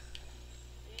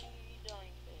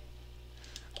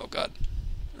 Oh, God.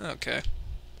 Okay.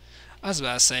 I was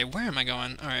about to say, where am I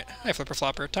going? All right, hi, Flipper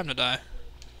Flopper. Time to die.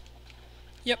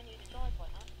 Yep.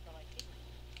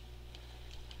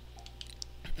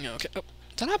 Okay. Oh,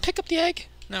 did I not pick up the egg?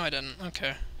 No, I didn't.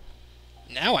 Okay.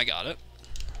 Now I got it.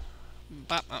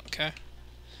 Bop. Okay.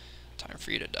 Time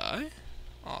for you to die.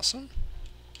 Awesome.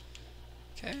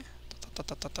 Okay.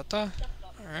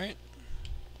 Alright.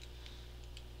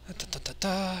 Da, da, da,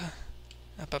 da.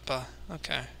 Up, up,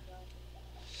 okay.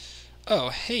 Oh,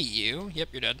 hey you. Yep,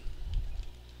 you're dead.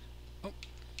 Oh,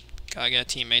 gotta get a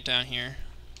teammate down here.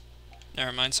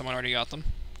 Never mind, someone already got them.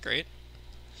 Great.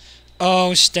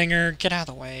 Oh, Stinger, get out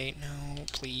of the way. No,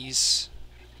 please.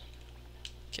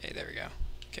 Okay, there we go.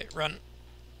 Okay, run.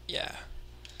 Yeah.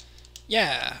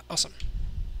 Yeah, awesome.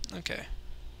 Okay.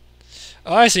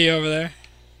 Oh, I see you over there.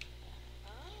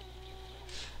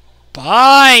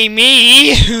 Bye,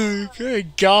 me!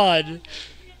 Good God.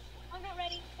 I'm not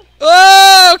ready.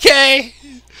 Oh, okay.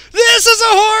 This is a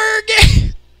horror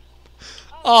game.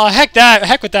 Oh, heck that.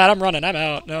 Heck with that. I'm running. I'm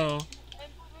out. No. I'm behind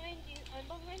you. I'm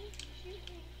behind you. Shoot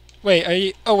me. Wait, are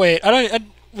you... Oh, wait.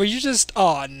 Were you just...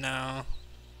 Oh, no.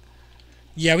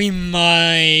 Yeah, we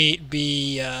might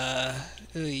be,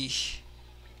 eesh.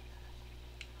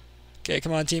 Okay,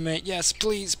 come on, teammate. Yes,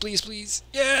 please, please, please.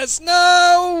 Yes,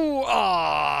 no!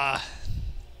 Ah,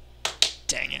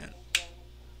 dang it.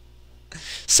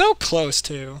 So close,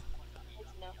 too. It's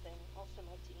nothing. Also,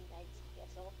 my teammates.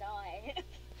 Guess I'll die.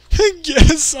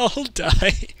 Guess I'll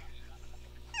die.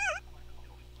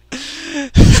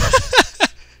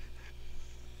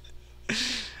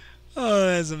 Oh,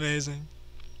 that's amazing.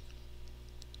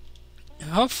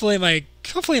 Hopefully my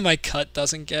cut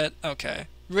doesn't get okay.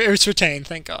 It's retained,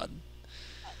 thank God.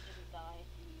 That didn't die.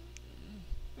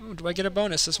 Ooh, do I get a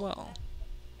bonus as well?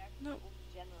 No.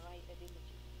 Generated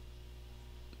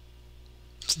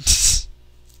images.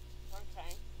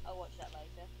 Okay, I'll watch that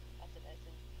later. After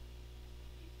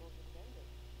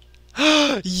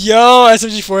that, Yo,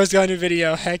 SMG4 has got a new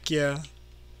video. Heck yeah.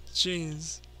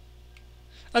 Jeez.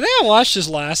 I think I watched his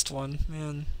last one,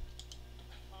 man.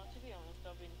 to be honest,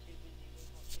 I've been too busy with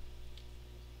watching.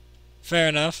 Fair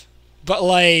enough. But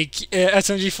like,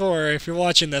 SMG4, if you're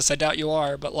watching this, I doubt you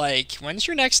are, but like, when's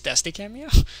your next Destiny cameo?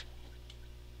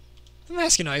 I'm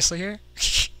asking nicely here.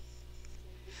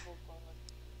 Before God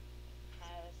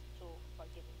has talk by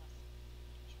giving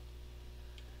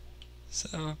us.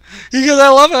 So, because I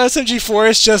love how SMG4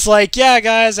 is just like, yeah,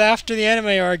 guys, after the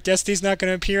anime arc, Destiny's not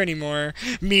going to appear anymore.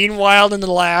 Meanwhile, in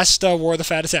the last War of the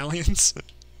Fat Italians.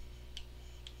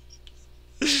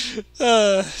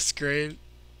 It's great.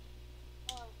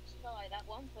 Oh, Sky, that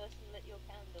one person lit your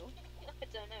candle. I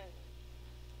don't know.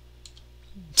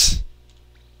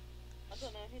 I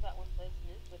don't know who that one person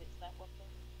is, but it's that one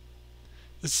person.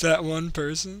 It's that one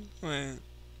person? Wait. Did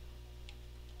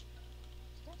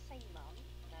I say mum?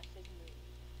 No, it says moon.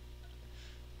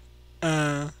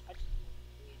 Uh, I just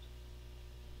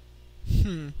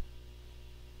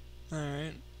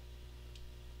Alright.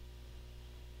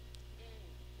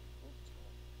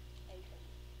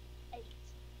 8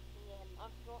 p.m. I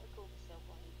forgot to call myself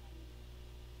one.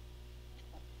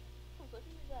 Look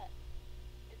at that.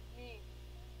 It's me.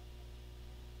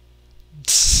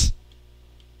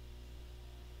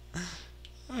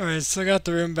 Alright, so I got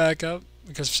the room back up,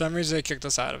 because for some reason they kicked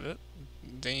us out of it.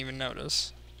 Didn't even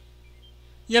notice.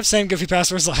 Yep, same goofy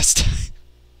passwords last time.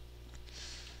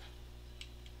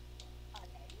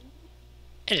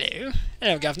 Hello.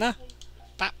 Hello, governor.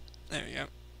 Bop. There we go.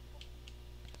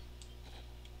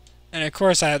 And of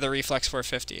course I had the reflex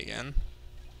 450 again.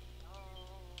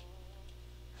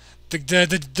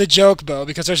 The joke bow,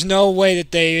 because there's no way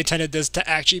that they intended this to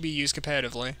actually be used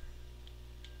competitively.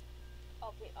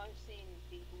 I've seen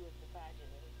people with the badge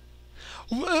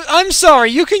in it. I'm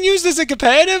sorry, you can use this in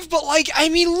competitive, but like, I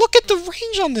mean, look at the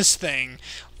range on this thing.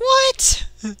 What?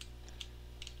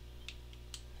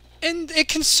 And it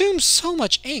consumes so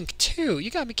much ink, too. You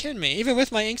gotta be kidding me, even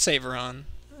with my ink saver on.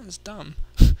 That's dumb.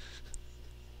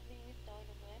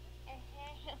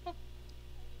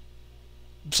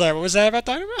 Sorry, what was that about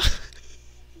Dynamo?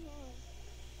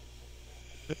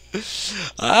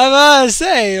 I must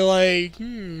say, like,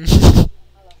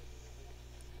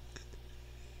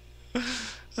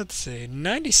 Let's see,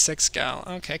 96 gal.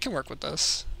 Okay, I can work with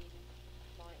this.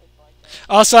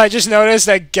 Also, I just noticed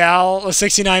that gal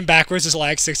 69 backwards is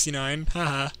lag 69.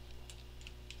 Haha.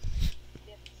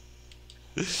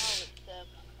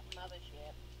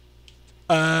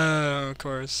 Of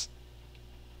course.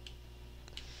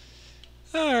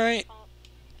 Alright.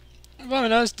 What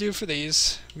do us do for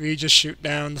these? We just shoot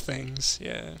down the things,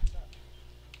 yeah.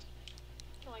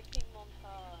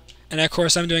 And of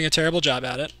course I'm doing a terrible job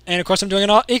at it. And of course I'm doing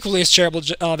an equally as terrible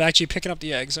job of actually picking up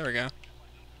the eggs. There we go.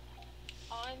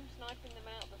 I'm sniping them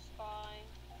out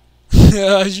the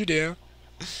sky. As you do.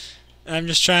 I'm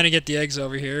just trying to get the eggs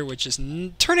over here, which is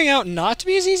turning out not to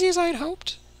be as easy as I had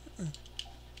hoped.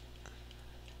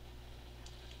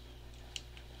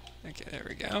 Okay, there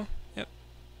we go. Yep.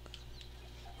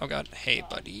 Oh god. Hey,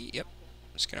 buddy. Yep.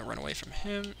 Just gonna run away from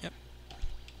him. Yep.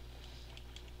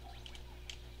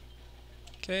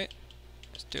 Okay.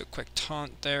 Let's do a quick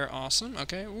taunt there. Awesome.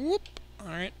 Okay. Whoop.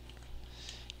 Alright.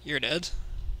 You're dead.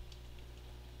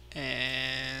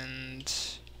 And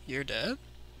you're dead.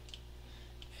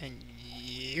 And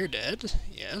you're dead.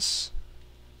 Yes.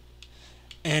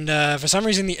 And for some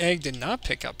reason the egg did not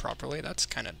pick up properly. That's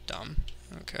kind of dumb.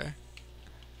 Okay.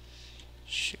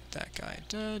 Shoot that guy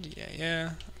dead. Yeah,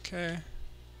 yeah. Okay.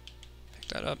 Pick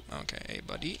that up. Okay, hey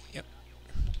buddy. Yep.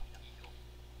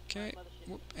 Okay.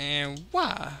 Whoop. And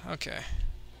wah. Okay.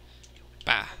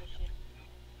 Bah.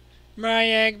 My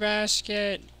egg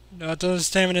basket. Not those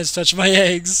stamina's touch my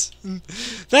eggs.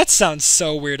 That sounds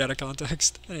so weird out of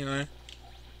context. Anyway.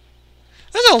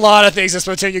 There's a lot of things in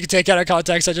Splatoon you can take out of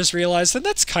context, I just realized, and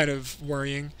that's kind of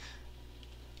worrying.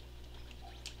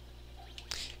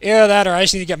 Either that or I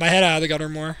just need to get my head out of the gutter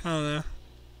more. I don't know.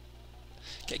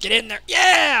 Okay, get in there.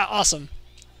 Yeah! Awesome.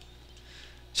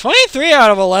 23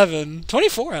 out of 11.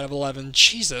 24 out of 11.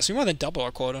 Jesus, we more than double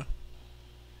our quota.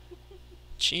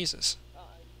 Jesus.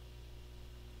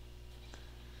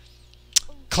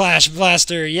 Clash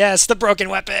Blaster. Yes, the broken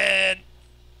weapon.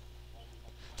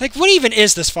 Like, what even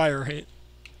is this fire rate?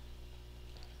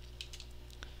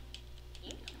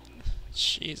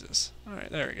 Jesus.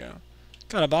 Alright, there we go.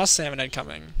 Got a boss salmon head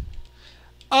coming.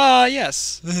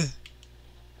 Yes.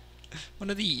 One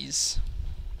of these.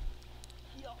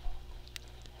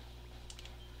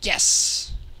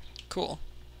 Yes! Cool.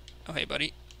 Oh, hey,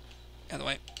 buddy. Out of the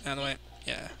way. Out of the way.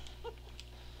 Yeah.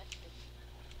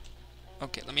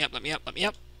 Okay, let me up, let me up, let me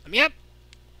up, let me up!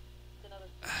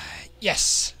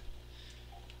 Yes!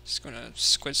 Just gonna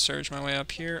squid surge my way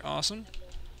up here. Awesome.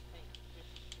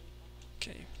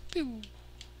 Okay. Pew.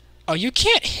 Oh, you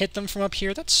can't hit them from up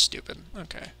here? That's stupid.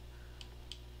 Okay.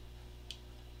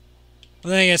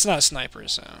 Well, then again, it's not a sniper,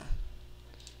 so...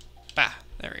 Bah!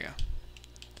 There we go.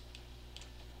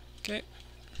 Okay.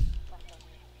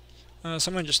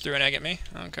 Someone just threw an egg at me.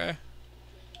 Okay.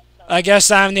 I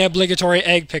guess I'm the obligatory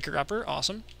egg picker-upper.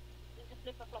 Awesome.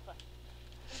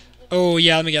 Oh,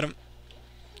 yeah, let me get him.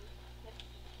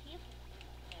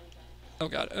 Oh,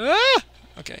 God. Ah!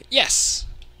 Okay, yes!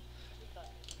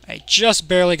 I just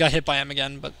barely got hit by him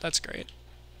again, but that's great.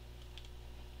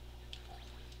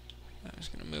 I'm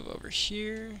just gonna move over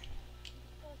here.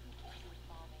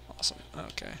 Awesome.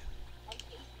 Okay.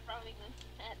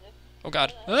 Oh,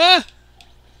 God. Ah!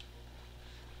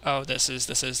 Oh, this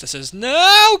is...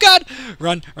 No, God!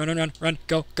 Run, run, run, run, run.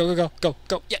 Go, go, go, go, go,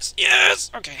 go. Yes, yes!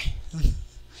 Okay.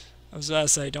 I was about to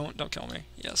say, don't kill me.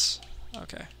 Yes.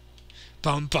 Okay.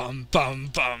 Bum, bum, bum,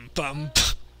 bum, bum.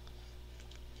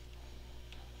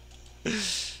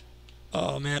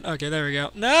 Oh, man. Okay, there we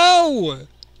go. No!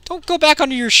 Don't go back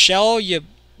under your shell, you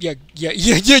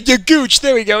gooch.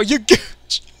 There we go, you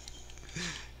gooch.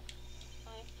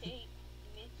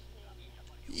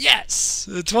 Yes!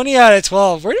 20 out of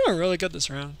 12. We're doing really good this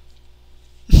round.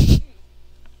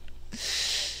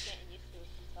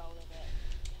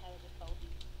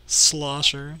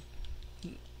 Slosher.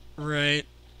 Right.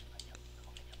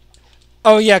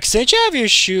 Oh, yeah, 'cause didn't you have your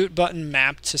shoot button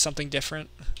mapped to something different?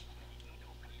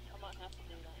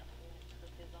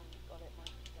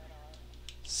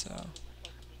 So.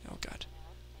 Oh, God.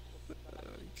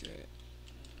 Okay.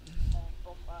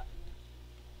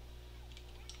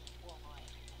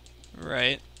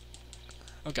 Right.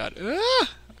 Oh, God.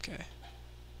 Ah! Okay.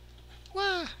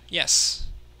 Wah! Yes.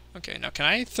 Okay, now can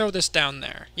I throw this down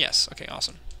there? Yes. Okay,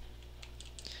 awesome.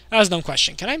 That was no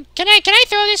question. Can I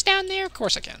throw this down there? Of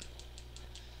course I can.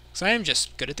 Because I am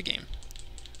just good at the game.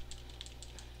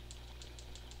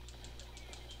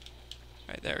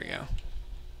 Alright, there we go.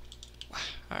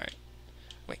 Alright.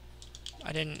 Wait.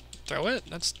 I didn't throw it?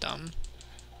 That's dumb.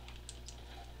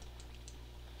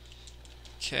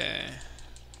 Okay.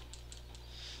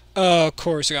 Oh, of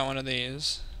course I got one of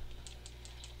these.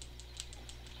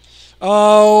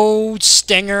 Oh,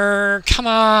 Stinger! Come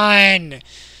on!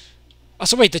 Oh,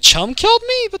 so wait, the chum killed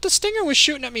me? But the Stinger was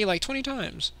shooting at me like 20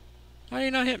 times. Why did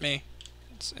he not hit me?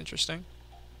 That's interesting.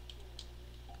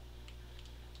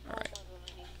 Alright.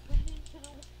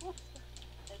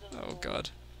 Oh, God.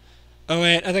 Oh,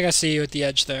 wait, I think I see you at the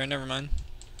edge there. Never mind.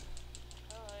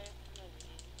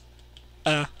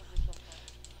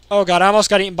 Oh, God, I almost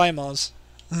got eaten by a mouse.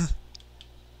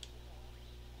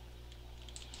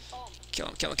 Kill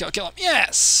him, kill him, kill him, kill him.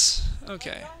 Yes!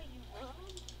 Okay.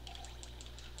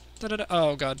 Da-da-da.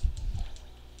 Oh, God.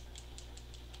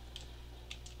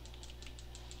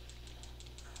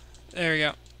 There we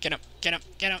go. Get him, get him,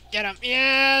 get him, get him.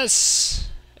 Yes!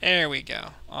 There we go.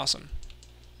 Awesome.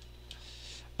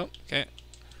 Oh, okay.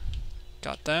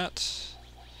 Got that.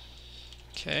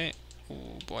 Okay.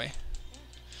 Oh, boy.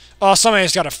 Oh,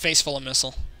 somebody's got a face full of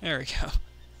missile. There we go.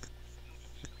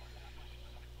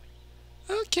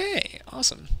 Okay,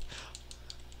 awesome.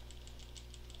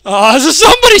 Oh, so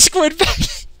somebody squid back.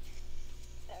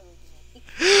 That was me.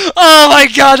 Oh my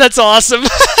god, that's awesome.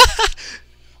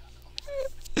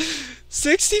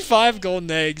 65 golden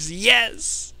eggs,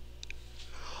 yes.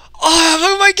 Oh,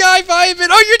 look at my guy vibing.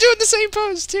 Oh, you're doing the same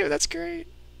pose too. That's great.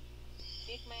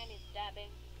 Big man is dabbing.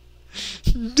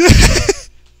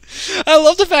 I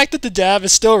love the fact that the dab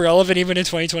is still relevant even in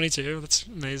 2022. That's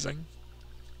amazing.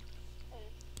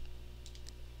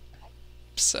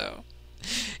 So,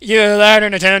 either that or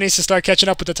Nintendo needs to start catching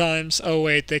up with the times. Oh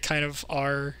wait, they kind of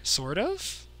are, sort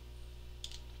of?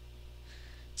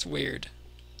 It's weird.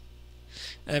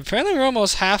 And apparently we're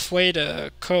almost halfway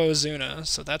to Koizuna,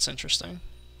 so that's interesting.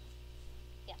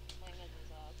 Yeah, mine is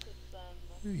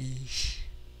cause Eesh.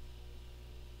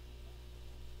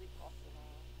 we talked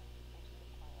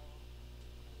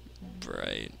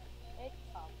Right.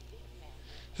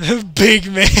 big man.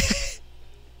 Big man.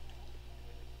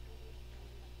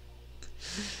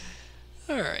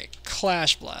 Alright,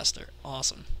 Clash Blaster.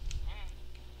 Awesome.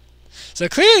 So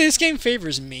clearly this game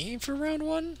favors me for round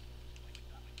 1.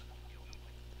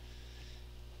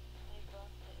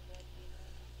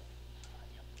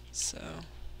 So,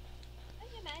 I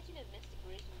can imagine if Mr.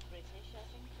 Grizz was British, I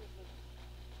think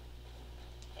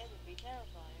it would be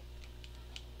terrifying.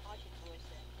 I should voice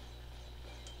it.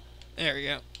 there we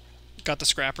go. Got the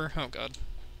scrapper. Oh god.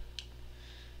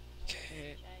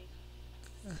 Okay.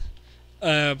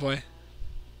 Oh boy.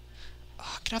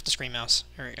 Oh, get off the screen mouse.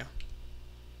 There we go.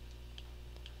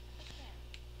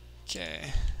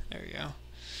 Okay. There we go.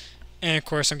 And of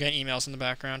course I'm getting emails in the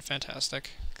background.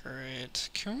 Fantastic. Great.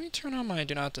 Can we turn on my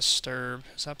Do Not Disturb?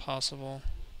 Is that possible?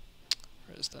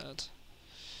 Where is that?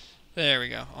 There we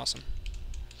go. Awesome.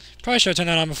 Probably should have turned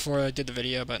that on before I did the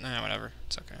video, but nah, whatever.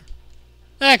 It's okay.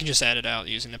 I can just add it out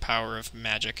using the power of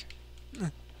magic.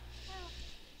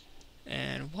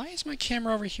 And why is my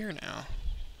camera over here now?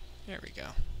 There we go.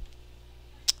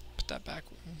 Put that back.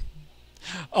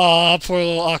 Aw, poor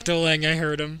little Octoling. I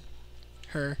heard him.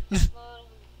 Her.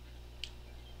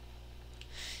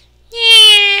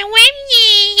 Yeah,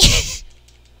 Wemmy.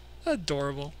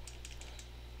 Adorable.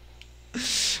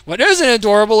 What isn't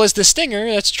adorable is the stinger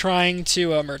that's trying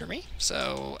to murder me.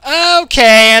 So,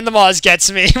 okay, and the Moz gets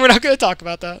me. We're not going to talk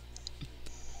about that.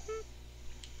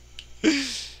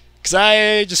 Because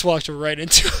I just walked right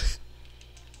into it.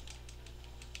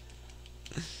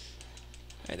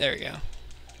 Alright, there we go.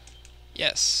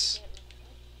 Yes.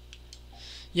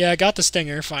 Yeah, I got the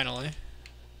stinger, finally.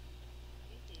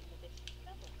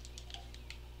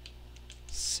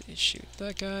 Let's see, shoot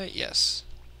that guy. Yes.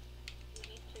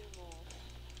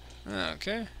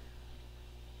 Okay.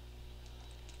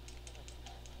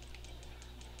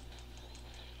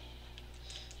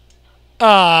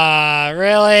 Ah,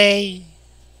 really?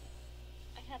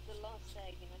 I had the last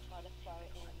egg and I tried to throw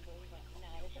it in, but he went,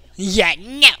 no. Yeah,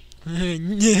 no.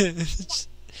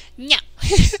 No.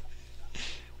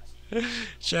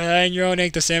 Shine your own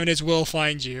egg, the salmonids will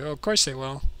find you. Oh, of course they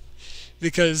will.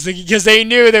 Because they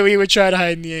knew that we would try to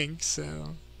hide in the ink,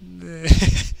 so...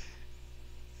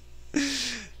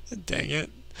 Dang it.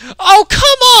 Oh,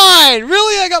 come on!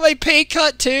 Really? I got my pay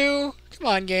cut, too? Come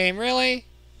on, game, really?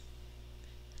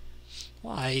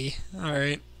 Why?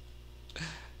 Alright.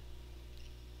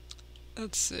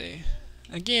 Let's see.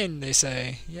 Again, they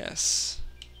say, yes.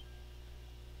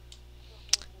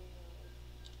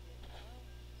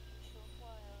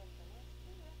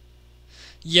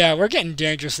 Yeah, we're getting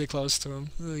dangerously close to him.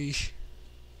 Ugh.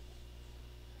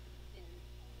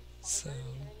 So...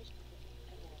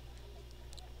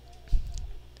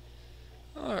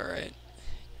 Alright.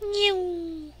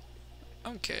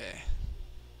 Okay.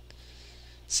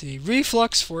 See,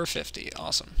 Reflux 450.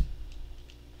 Awesome.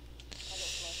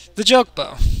 The joke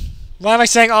bow. Why am I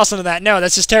saying awesome to that? No,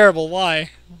 that's just terrible. Why?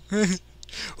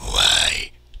 Why?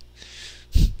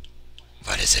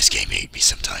 Why does this game hate me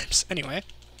sometimes? Anyway,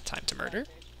 time to murder.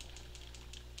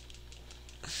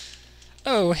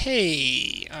 Oh,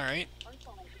 hey. Alright.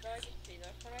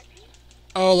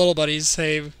 Oh, little buddies.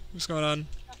 Hey, what's going on?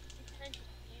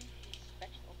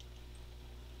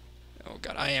 Oh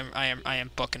god, I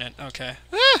am booking it. Okay.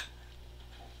 Ah!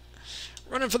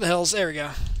 Running for the hills. There we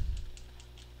go.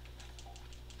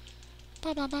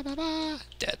 Ba ba ba ba ba.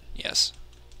 Dead. Yes.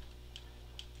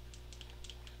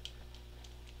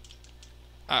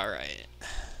 All right.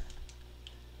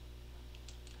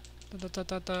 Da, da, da,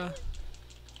 da, da.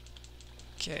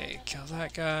 Okay, kill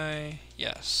that guy.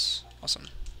 Yes. Awesome.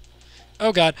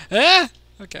 Oh god. Ah!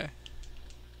 Okay.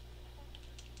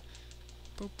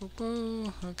 Boo boo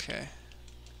boo. Okay.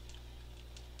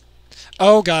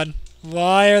 Oh god.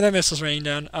 Why are there missiles raining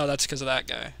down? Oh, that's because of that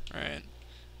guy. Right.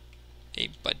 Hey,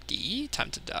 buddy.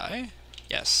 Time to die.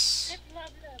 Yes.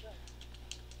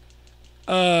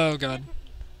 Oh, God.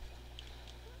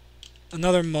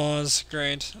 Another Moz.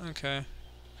 Great. Okay.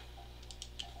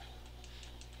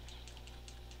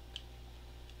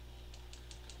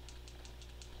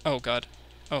 Oh, God.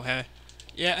 Oh, hey.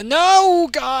 Yeah. No!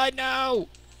 God, no!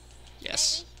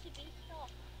 Yes.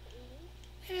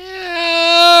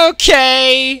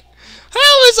 Okay.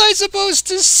 How was I supposed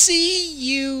to see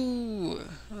you?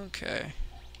 Okay.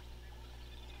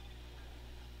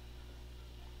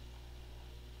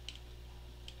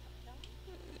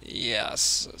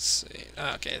 Yes. Let's see.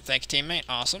 Okay. Thank you, teammate.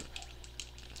 Awesome.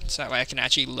 So that way I can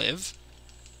actually live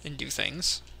and do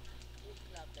things.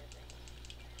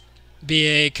 Be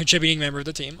a contributing member of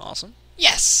the team. Awesome.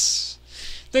 Yes!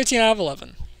 13 out of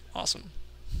 11. Awesome.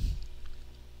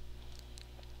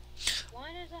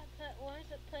 Why is that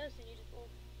person you just all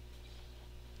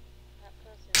that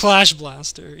person? Clash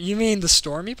Blaster. You mean the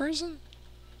Stormy person?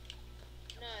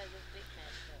 No, the big man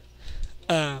person.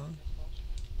 Oh.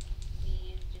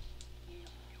 He is just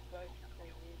used both for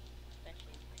his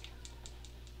special.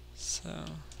 So.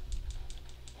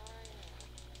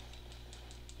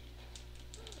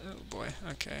 Oh boy.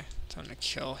 Okay. Time to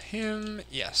kill him.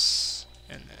 Yes.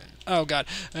 And then. Oh god.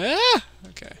 Ah!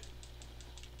 Okay.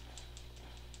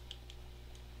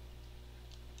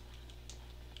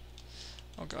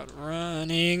 Oh god.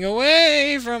 Running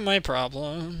away from my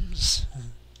problems.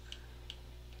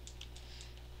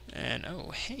 And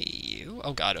oh hey you.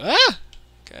 Oh god. Ah!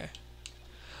 Okay.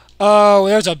 Oh,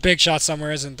 there's a big shot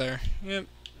somewhere, isn't there? Yep.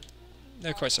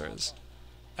 Of course there is.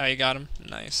 Oh, you got him?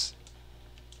 Nice.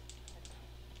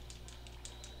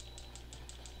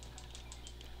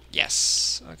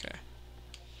 Yes. Okay.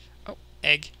 Oh,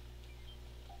 egg.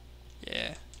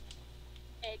 Yeah.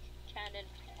 Egg cannon.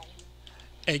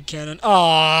 Egg cannon.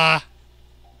 Ah.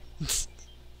 Of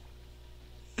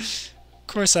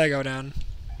course I go down.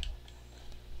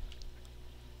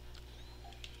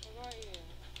 Where are you?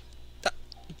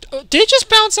 Oh, did it just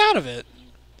bounce out of it?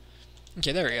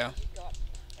 Okay, there we go. You got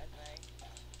okay.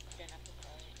 Don't have to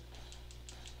tell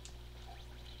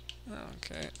you.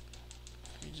 Okay.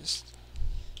 Let me just.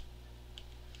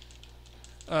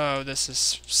 Oh, this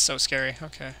is so scary.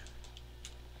 Okay.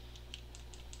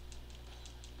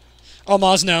 Oh,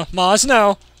 Moz, no. Moz,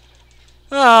 no.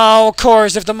 Oh, of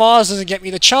course, if the Moz doesn't get me,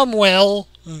 the Chum will.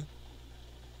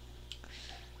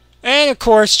 And, of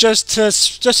course, just to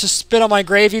spit on my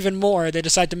grave even more, they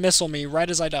decide to missile me right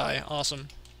as I die. Awesome.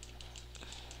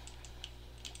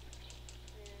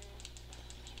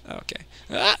 Okay.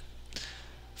 Ah!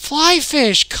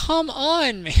 Flyfish, come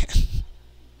on, man.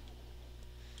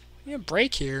 Give me a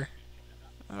break here.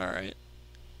 Alright.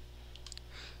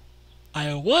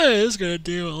 I was gonna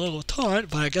do a little taunt,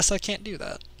 but I guess I can't do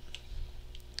that.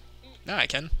 Now I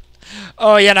can.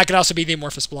 Oh yeah, and I can also be the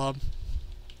amorphous blob.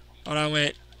 Oh no,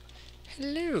 wait.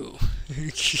 Hello.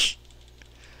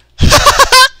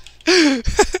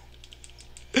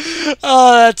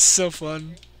 Oh, that's so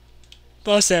fun.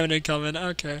 Boss salmon incoming.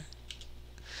 Okay.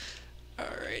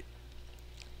 Alright.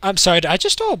 I'm sorry, did I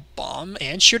just throw a bomb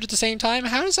and shoot at the same time?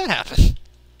 How does that happen?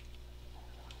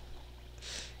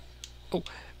 Oh,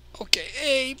 okay.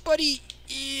 Hey, buddy.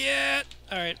 Yeah.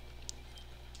 Alright.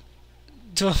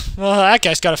 Well, that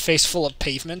guy's got a face full of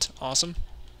pavement. Awesome.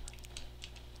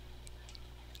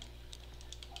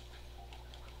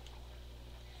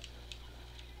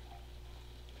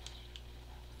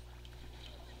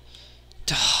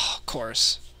 Of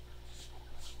course.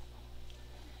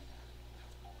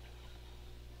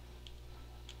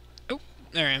 Oh,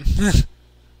 there I am.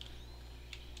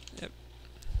 Yep.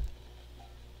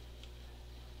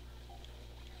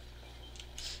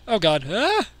 Oh god.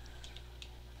 Ah!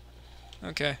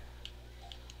 Okay.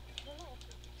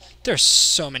 There's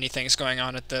so many things going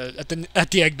on at the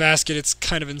egg basket. It's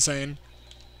kind of insane.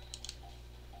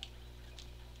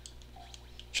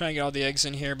 Trying to get all the eggs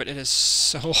in here, but it is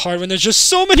so hard when there's just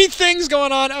so many things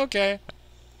going on. Okay.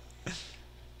 Okay.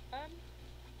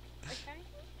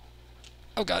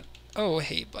 Oh god. Oh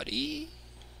hey buddy.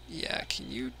 Yeah, can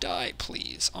you die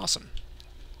please? Awesome.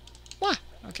 Wah.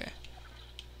 Okay.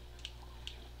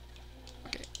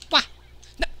 Okay. Wah.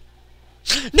 No.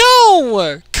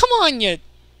 No! Come on, you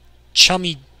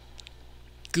chummy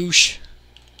goosh.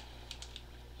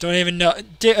 Don't even know.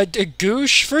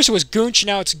 Goosh? First it was goonch,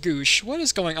 now it's goosh. What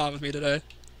is going on with me today?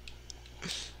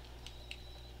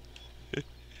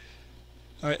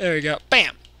 Alright, there we go.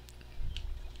 Bam!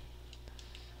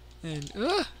 And,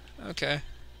 okay.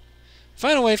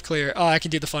 Final wave clear. Oh, I can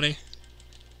do the funny.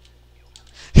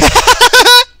 Now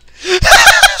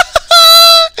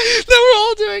we're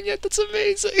all doing it. That's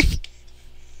amazing.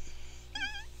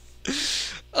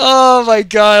 Oh my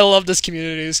god, I love this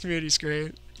community. This community's great.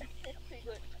 We got 25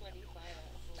 out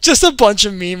of 40. Just a bunch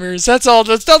of memers. That's all.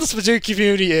 That's all this Splatoon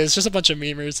community is. Just a bunch of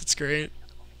memers. It's great.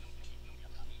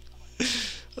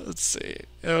 Let's see.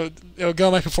 It'll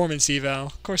go my performance eval.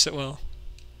 Of course it will.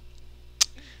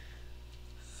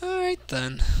 Alright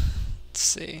then. Let's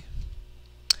see.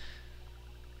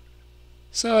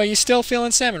 So, are you still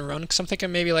feeling salmon run? Because I'm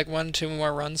thinking maybe like 1, 2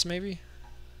 more runs, maybe.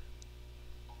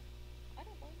 I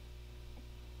don't know.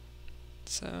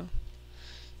 So,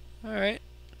 alright.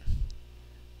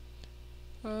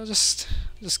 Well, just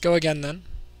go again then.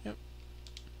 Yep.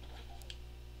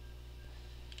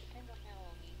 Depends on how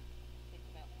long you think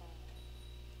about playing.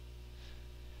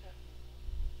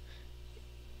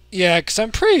 Yeah, because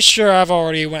I'm pretty sure I've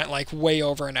already went like way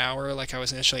over an hour like I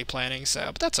was initially planning, so,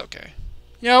 but that's okay.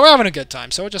 You know, we're having a good time,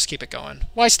 so we'll just keep it going.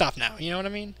 Why stop now? You know what I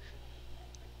mean?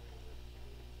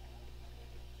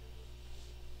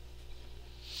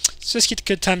 Let's just keep the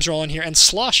good times rolling here. And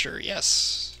Slosher,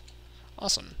 yes.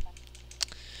 Awesome.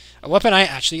 A weapon I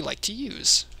actually like to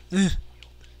use.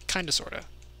 Kinda, sorta.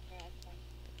 Yeah, it's fine.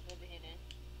 We'll be in it.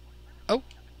 Oh.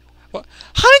 What?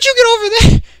 How did you get over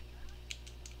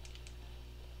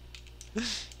there?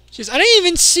 Jeez, I didn't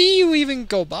even see you even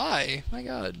go by. My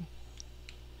god.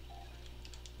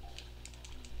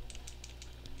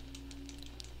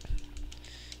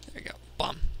 There we go.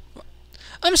 Bomb.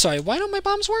 I'm sorry, why don't my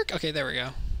bombs work? Okay, there we go.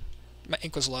 My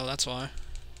ink was low, that's why.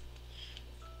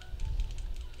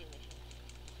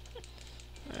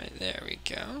 Alright, there we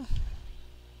go.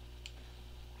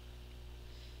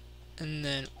 And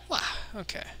then, wow,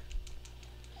 okay.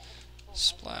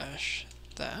 Splash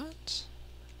that.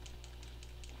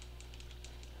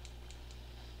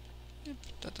 Yep,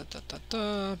 da da da da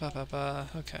da, ba ba ba,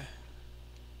 okay.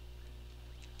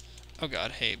 Oh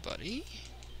god, hey buddy.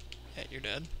 Yeah, you're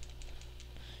dead.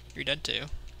 You're dead too.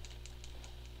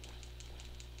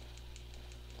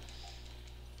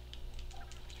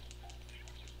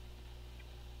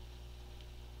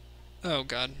 Oh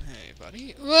god, hey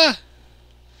buddy.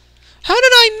 How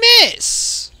did I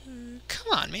miss?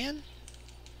 Come on, man.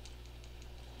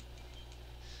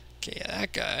 Okay, yeah,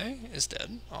 that guy is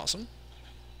dead. Awesome.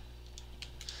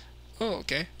 Oh,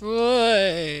 okay.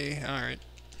 Alright.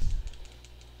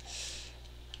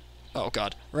 Oh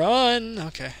god. Run!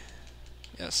 Okay.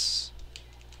 Yes.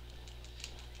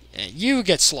 And you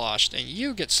get sloshed, and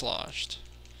you get sloshed.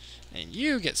 And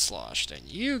you get sloshed, and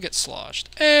you get sloshed.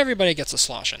 Everybody gets a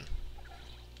sloshing.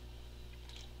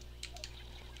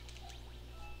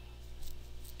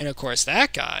 And of course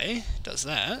that guy does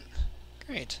that.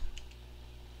 Great.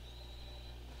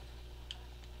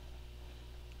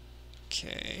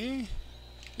 Okay.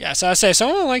 Yeah, so I say,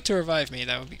 someone would like to revive me,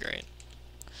 that would be great.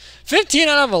 15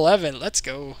 out of 11, let's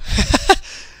go.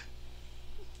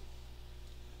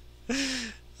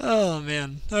 Oh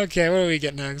man. Okay, what do we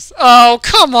get next? Oh,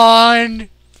 come on!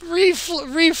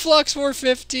 Reflux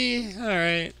 450.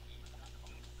 Alright.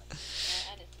 And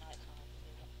it's night time.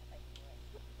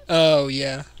 Oh,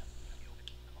 yeah.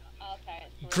 Okay,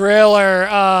 it's Griller.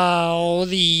 Oh,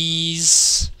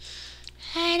 these.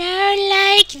 I don't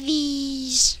like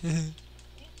these. You can do is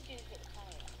get the carry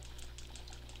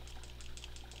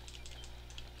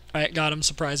out. Alright, got him,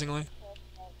 surprisingly.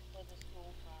 With a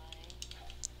small fry.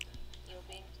 You're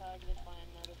being targeted by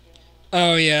another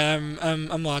driller. Oh yeah,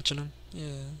 I'm watching him.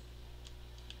 Yeah.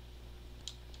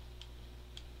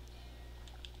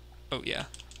 Oh yeah.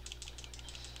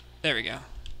 There we go.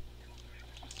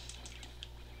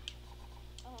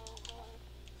 Oh,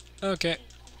 no. Okay.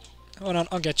 Hold on,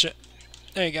 I'll get you.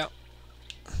 There you go.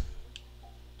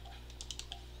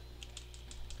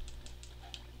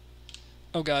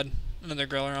 Oh god, another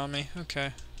griller on me.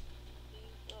 Okay.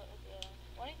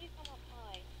 Why don't you come up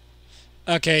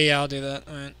high? Okay, yeah, I'll do that.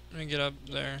 Alright, let me get up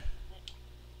there.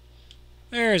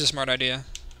 There's a smart idea.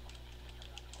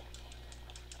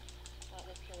 Right,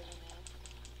 let's kill him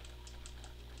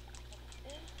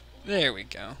now. There we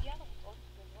go. The other boss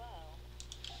as well.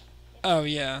 Oh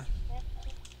yeah.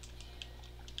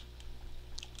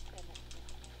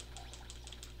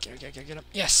 Get up.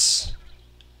 Yes!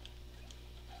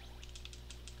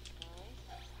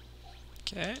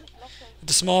 Okay. If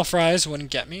the small fries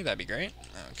wouldn't get me, that'd be great.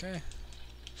 Okay.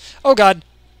 Oh god!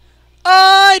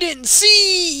 I didn't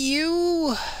see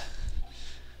you!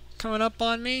 Coming up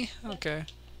on me? Okay.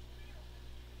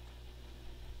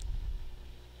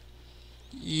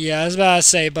 Yeah, I was about to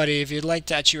say, buddy, if you'd like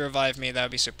to actually revive me, that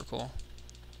would be super cool.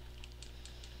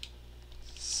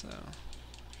 So.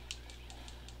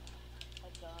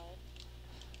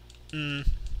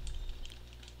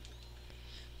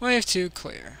 Wave 2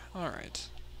 clear. Alright.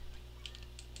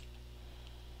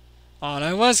 Oh, and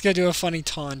I was gonna do a funny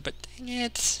taunt, but dang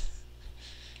it.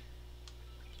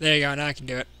 There you go, now I can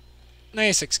do it.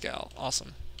 Nice scale.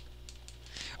 Awesome.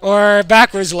 Or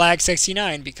backwards lag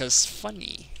 69 because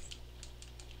funny.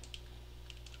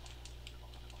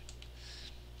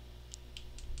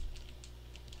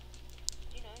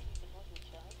 You know, you can also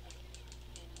charge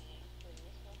in the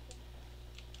previous weapon.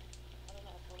 I don't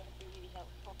know, I thought that'd be really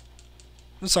helpful.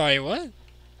 I'm sorry, what? You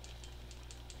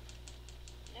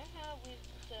know how with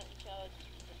certain charges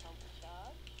you can hold the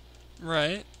charge?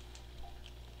 Right.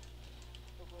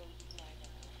 The world is no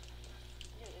now.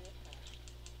 Do it with this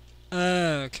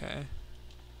one. Okay.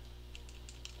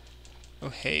 Oh,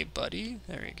 hey, buddy.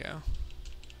 There we go.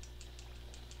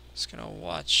 Just gonna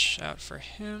watch out for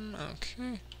him.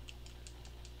 Okay.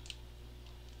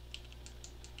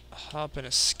 Hop and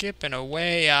a skip and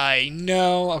away. I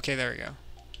know. Okay, there we go.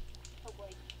 Oh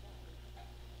wait,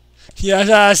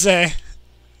 Yeah, I say.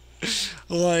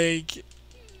 Like,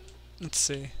 let's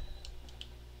see.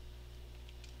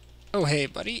 Oh, hey,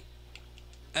 buddy.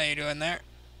 How you doing there?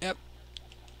 Yep.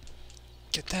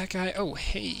 Get that guy. Oh,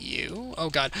 hey, you. Oh,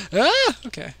 God. Ah!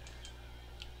 Okay.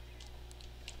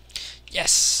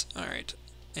 Yes. All right.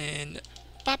 And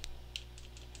pop.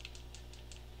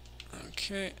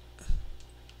 Okay.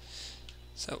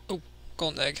 So, oh,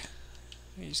 golden egg.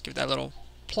 You just give that little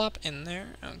plop in there.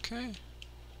 Okay.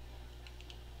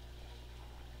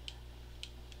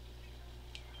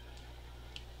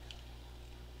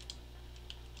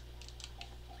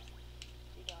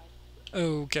 you died.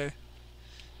 Okay.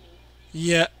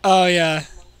 Yeah. Oh, yeah.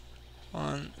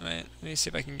 On. Wait. Let me see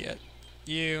if I can get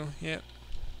you. Yep.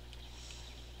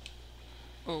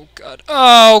 Oh, God.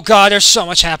 Oh, God. There's so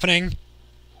much happening.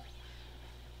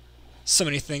 So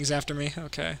many things after me.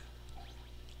 Okay.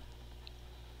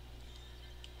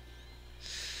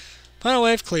 Final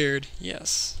wave cleared.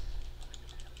 Yes.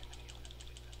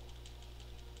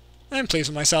 I'm pleased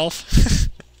with myself.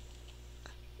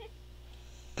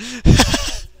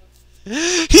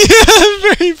 Yeah, I'm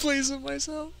very pleased with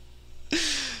myself.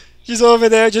 She's over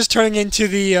there just turning into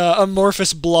the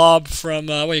amorphous blob from,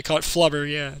 what do you call it? Flubber,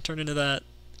 yeah. Turn into that.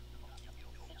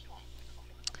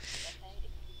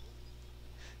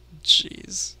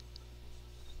 Jeez.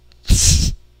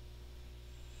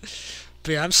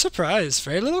 But yeah, I'm surprised.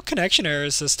 Very little connection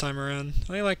errors this time around.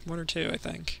 Only like 1 or 2, I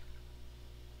think.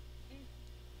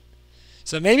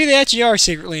 So maybe they actually are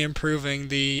secretly improving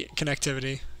the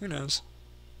connectivity. Who knows?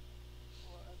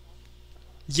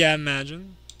 Yeah,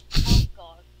 imagine. Oh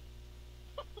god.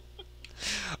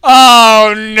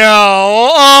 Oh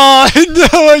no! Oh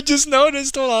no! I just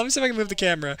noticed. Hold on, let me see if I can move the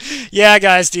camera. Yeah,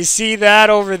 guys, do you see that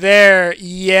over there?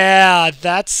 Yeah,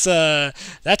 that's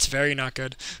very not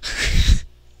good.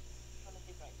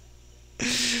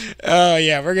 Oh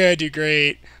yeah, we're gonna do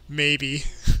great. Maybe.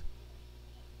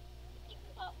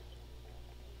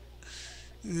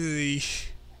 Ugh.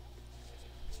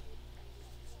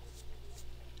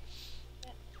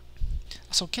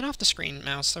 So get off the screen,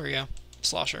 mouse. There we go.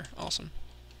 Slosher. Awesome.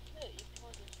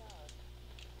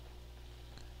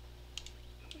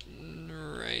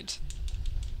 Right.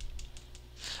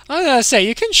 I was gonna say,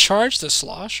 you can charge the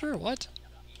slosher? What?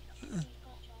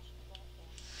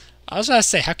 I was gonna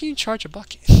say, how can you charge a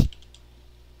bucket?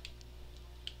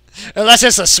 Unless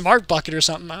it's a smart bucket or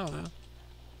something, I don't know.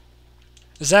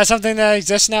 Is that something that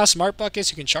exists now? Smart buckets?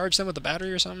 You can charge them with a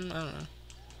battery or something? I don't know.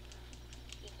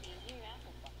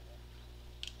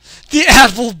 The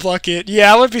apple bucket.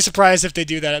 Yeah, I wouldn't be surprised if they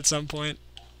do that at some point.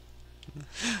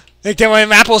 Like then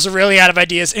when Apple's really out of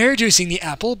ideas, introducing the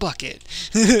apple bucket.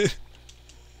 The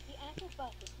apple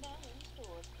bucket now in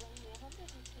stores for only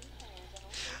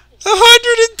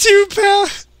 102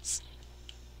 pounds.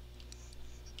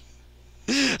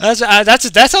 102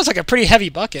 pounds. That sounds like a pretty heavy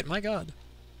bucket. My God.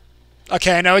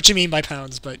 Okay, I know what you mean by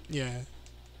pounds, but yeah.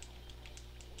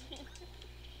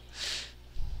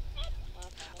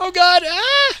 Oh God!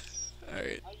 Ah! All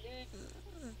right.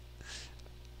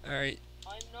 All right.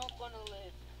 I'm not gonna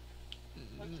live.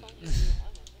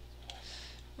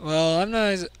 Well, I'm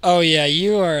not. Oh yeah,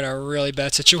 you are in a really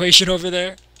bad situation over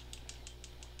there.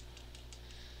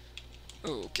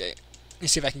 Okay. Let me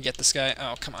see if I can get this guy.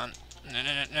 Oh, come on.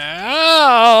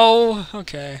 No.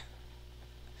 Okay.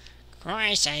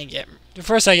 First I get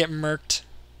murked.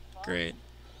 Great.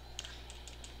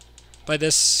 By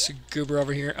this goober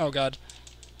over here. Oh God.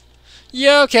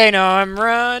 Yeah. Okay. No, I'm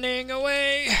running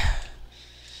away.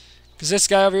 Cause this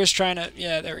guy over here is trying to.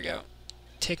 Yeah. There we go.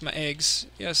 Take my eggs.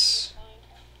 Yes.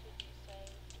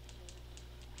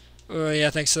 Oh yeah.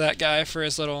 Thanks to that guy for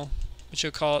his little. What you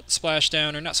call it?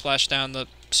 Splashdown or not splashdown? The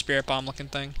spirit bomb looking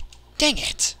thing. Dang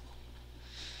it.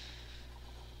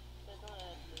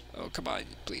 Oh, come on.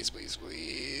 Please, please,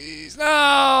 please.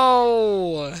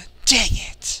 No! Dang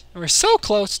it. We're so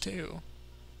close, too.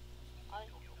 I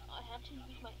had to use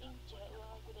my inkjet or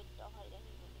I would have died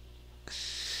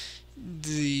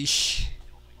anyway.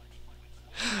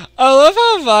 I love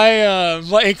how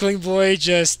my Inkling boy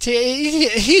just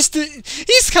he's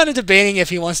kind of debating if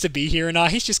he wants to be here or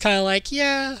not. He's just kind of like,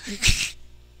 yeah.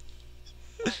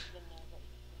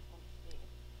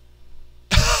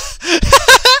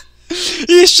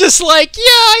 He's just like, yeah,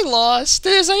 I lost.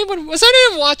 Was anyone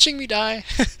watching me die?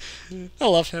 I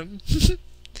love him.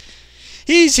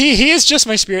 He is just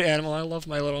my spirit animal. I love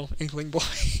my little Inkling boy.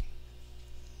 I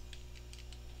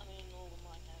mean, all of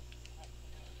mine have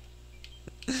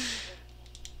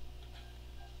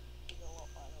he's a lot,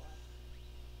 by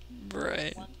the way.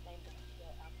 Right. One thing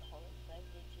that alcoholic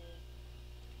beverages,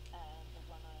 the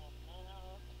one I am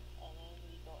now, and then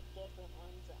we got different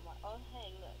ones. I'm like, oh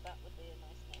hey, look, that would be a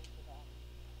nice name for that.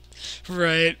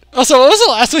 Right. Also, what was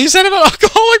the last one you said about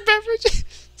alcoholic beverages?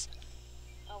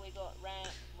 Oh, we got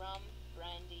rum,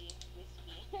 brandy,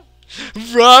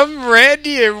 whiskey. Rum,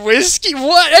 randy, and whiskey?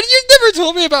 What? And you never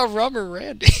told me about rum or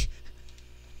randy.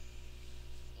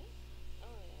 Oh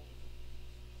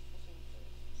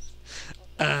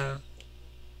yeah.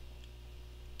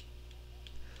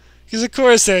 Because of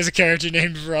course there's a character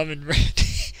named Rum and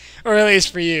Randy. Or at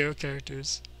least for you,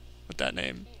 characters with that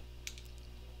name.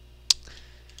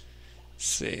 Let's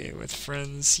see, with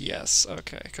friends, yes,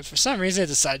 okay. Because for some reason it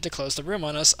decided to close the room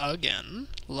on us again.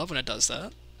 Love when it does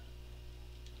that.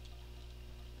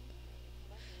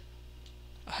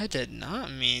 I did not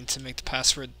mean to make the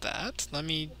password that. Let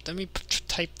me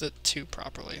type the 2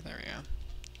 properly. There we go.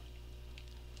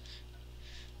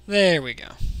 There we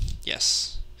go.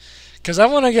 Yes. Because I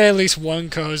want to get at least one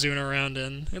Kozun around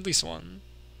in. At least one.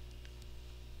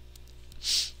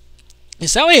 Is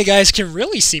that way you guys can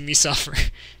really see me suffer.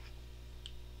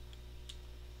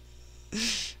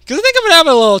 Because I think I'm going to have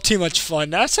a little too much fun.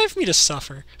 Now it's time for me to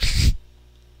suffer.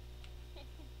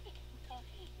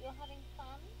 You're having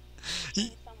fun?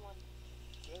 Someone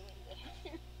ruined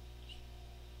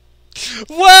it.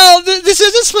 Well, this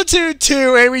is a Splatoon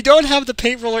 2, and we don't have the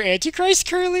Paint Roller Antichrist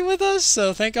currently with us,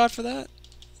 so thank God for that.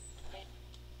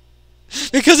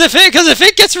 Because if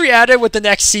it gets re-added with the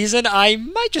next season, I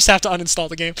might just have to uninstall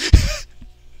the game.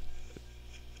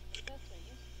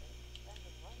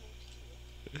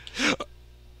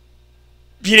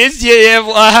 You did? Yeah,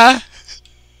 uh-huh.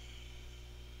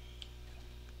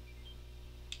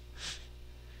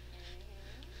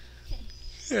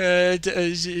 Hey.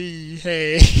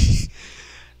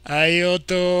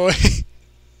 Ayoto.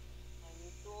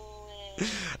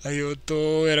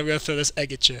 Ayoto. And I'm gonna throw this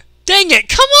egg at you. Dang it!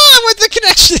 Come on with the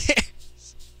connection!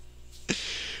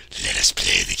 Let us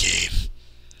play the game.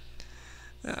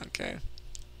 Okay.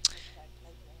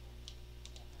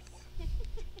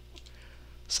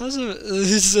 So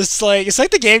it's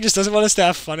like the game just doesn't want us to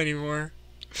have fun anymore.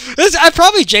 I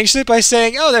probably jinxed it by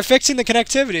saying, "Oh, they're fixing the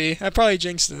connectivity." I probably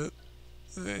jinxed it.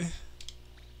 I'm gonna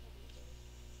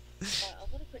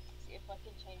quick see if I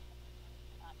can change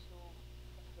actual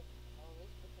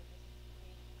controllers because this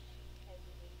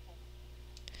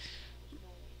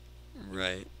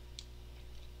Right.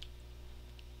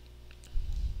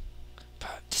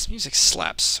 But this music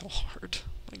slaps so hard.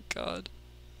 My God.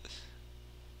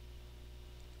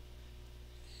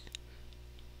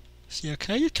 So yeah,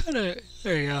 can I kind of...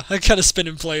 There you go. I kind of spin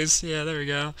in place. Yeah, there we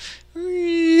go.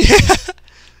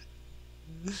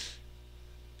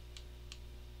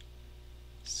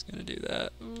 Just gonna do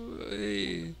that.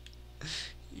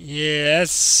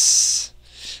 Yes.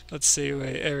 Let's see.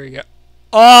 Wait, there we go.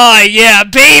 Oh, yeah,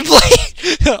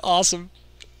 Beyblade! Awesome.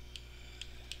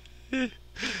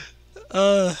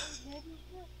 I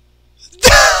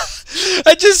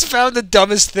just found the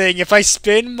dumbest thing. If I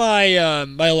spin my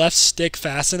my left stick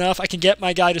fast enough, I can get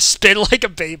my guy to spin like a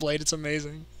Beyblade. It's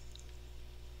amazing.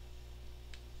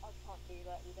 I can't do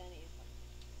that with any of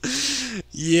them.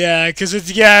 Yeah, because with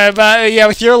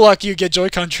with your luck, you get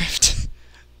Joy-Con drift.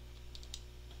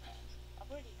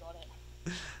 I've already got it.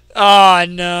 Oh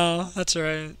no, that's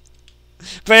right.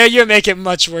 But you make it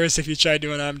much worse if you try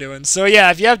doing what I'm doing. So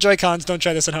yeah, if you have Joy-Cons, don't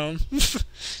try this at home.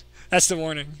 That's the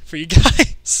warning for you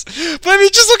guys. But I mean,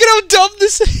 just look at how dumb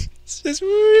this is. It's just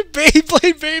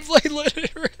Beyblade, let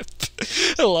it rip.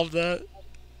 I love that.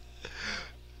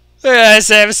 Yeah, I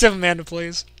say I'm a simple man to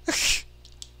please.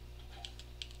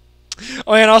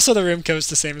 Oh, and also the room code's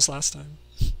the same as last time.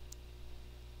 Okay,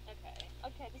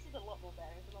 this is a lot more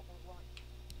better. It's a lot more light.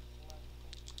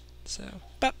 So,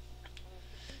 bop.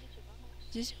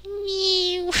 Just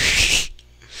meow.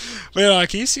 Wait,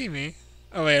 can you see me?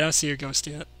 Oh wait, I don't see your ghost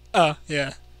yet. Oh,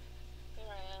 yeah. Here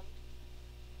I am.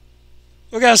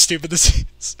 Look how stupid this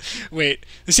is. Wait,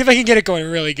 let's see if I can get it going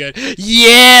really good.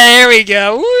 Yeah, there we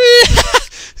go. Woo!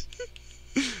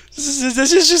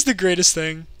 This is just the greatest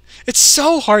thing. It's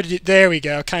so hard to do. There we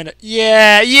go, kind of.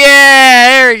 Yeah, yeah,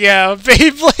 there we go.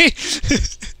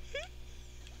 Beyblade.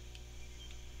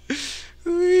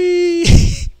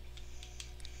 Whee!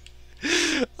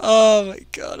 Oh my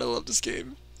god, I love this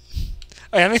game.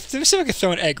 Alright, let me see if I can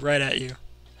throw an egg right at you.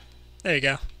 There you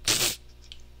go.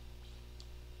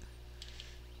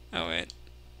 Oh, wait.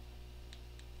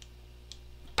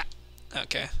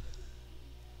 Okay.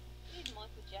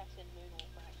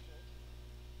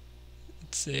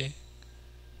 Let's see.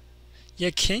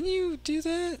 Yeah, can you do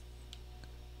that?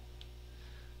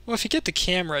 Well, if you get the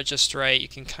camera just right, you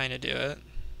can kind of do it.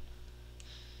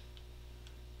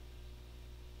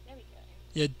 There we go.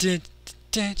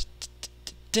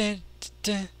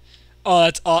 Yeah. Oh,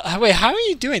 that's all. Wait, how are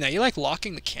you doing that? You like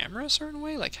locking the camera a certain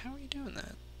way? Like, how are you doing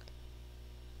that?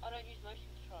 I don't use motion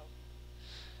control.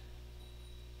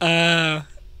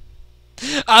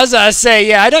 I was gonna say,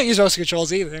 yeah, I don't use motion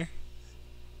controls either.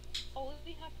 All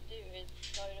we have to do is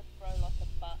go to throw like a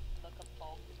bomb or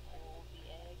the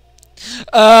egg.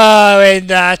 Oh, and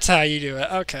that's how you do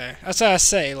it. Okay. That's what I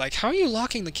say. Like, how are you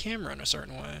locking the camera in a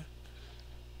certain way?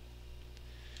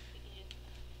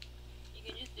 You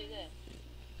can just do this.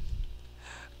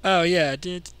 Oh, yeah.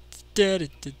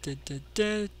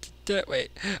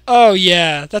 Wait. Oh,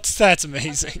 yeah. That's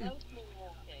amazing. That was me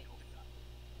walking.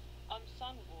 I'm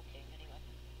sun walking anyway.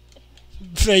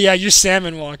 But yeah, you're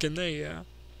salmon walking. There you go.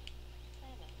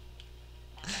 Salmon.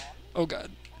 Oh, God.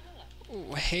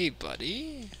 Oh, hey,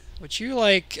 buddy. Would you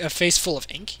like a face full of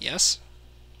ink? Yes.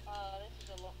 This is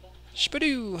a lot better.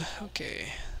 Spadoo.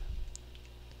 Okay.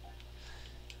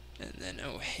 And then,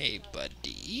 oh, hey,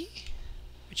 buddy.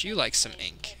 Would you like some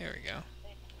ink? There we go.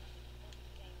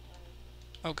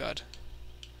 Oh, God.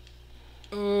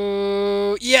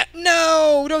 Oh, yeah.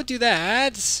 No, don't do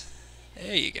that.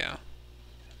 There you go.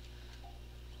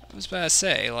 I was about to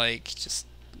say, like, just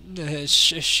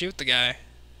shoot the guy.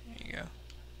 There you go.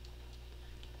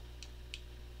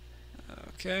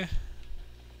 Okay.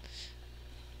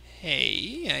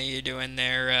 Hey, how you doing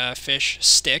there, fish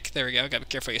stick? There we go. Gotta be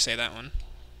careful you say that one.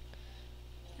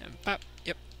 And pop.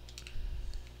 Yep.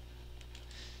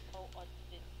 Oh, I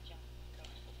did jump.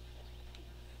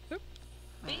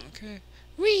 Okay.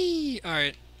 Whee!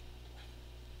 Alright.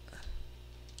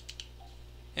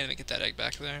 And let me get that egg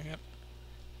back there. Yep.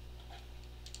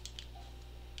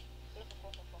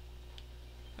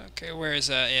 Okay, where is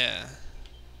that? Yeah.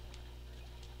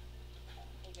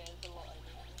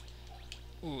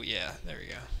 Ooh, yeah. There we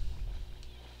go.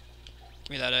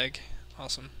 Give me that egg.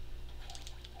 Awesome.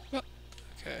 Well,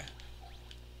 okay.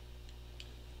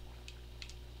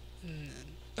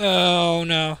 Oh,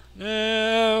 no.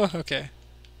 No! Okay.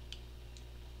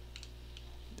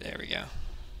 There we go.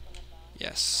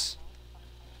 Yes.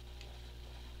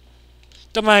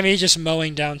 Don't mind me just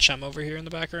mowing down Chum over here in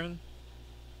the background.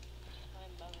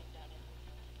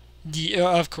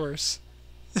 Yeah, of course.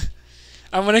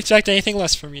 I wouldn't expect anything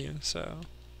less from you, so...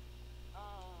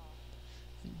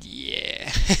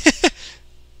 Yeah.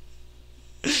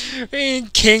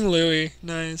 And King Louie.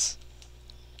 Nice.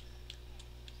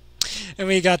 And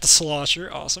we got the slosher.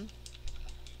 Awesome.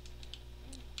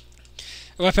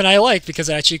 A weapon I like because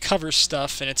it actually covers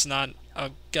stuff and it's not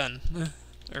a gun.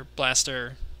 Or blaster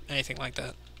or anything like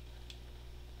that.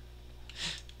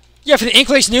 Yeah, for the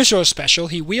Inklace News Show special,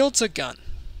 he wields a gun.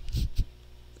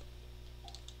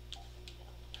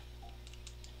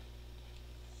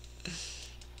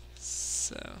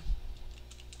 So.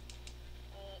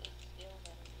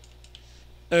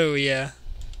 Oh, yeah.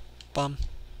 Bum.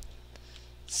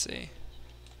 Let's see.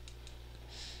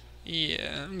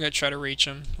 Yeah, I'm gonna try to reach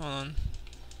him. Hold on.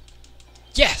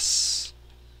 Yes!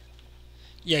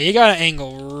 Yeah, you gotta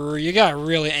angle. You gotta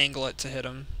really angle it to hit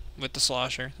him with the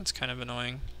slosher. That's kind of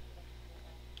annoying.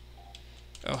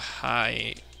 Oh,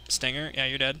 hi. Stinger? Yeah,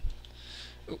 you're dead.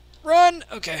 Ooh, run!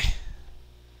 Okay.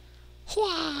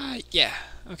 Why? Yeah,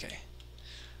 okay.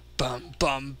 Bum,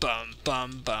 bum, bum,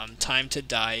 bum, bum. Time to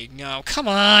die. No, come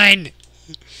on!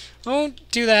 Don't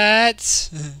do that.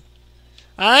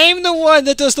 I'm the one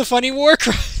that does the funny war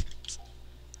crimes.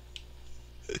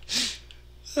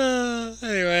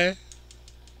 Anyway.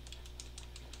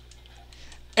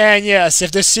 And yes,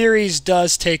 if the series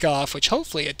does take off, which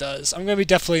hopefully it does, I'm gonna be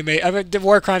definitely the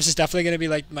war crimes is definitely gonna be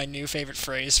like my new favorite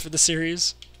phrase for the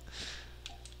series.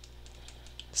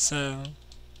 So.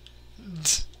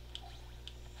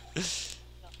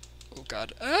 Oh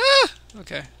God. Ah.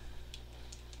 Okay.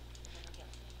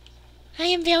 I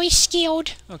am very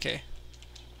scared. Okay.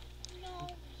 No.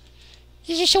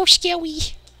 This is so scary.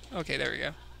 Okay, there we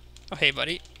go. Oh, hey,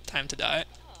 buddy. Time to die.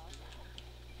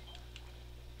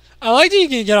 Oh, I like that you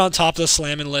can get on top of the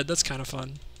slamming lid. That's kind of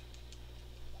fun.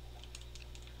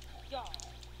 yeah.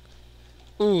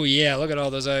 Ooh, yeah, look at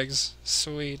all those eggs.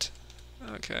 Sweet.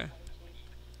 Okay.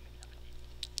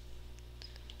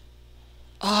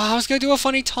 Oh, I was gonna do a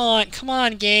funny taunt. Come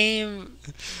on, game.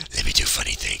 Let me do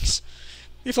funny things.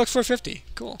 Reflex 450.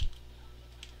 Cool.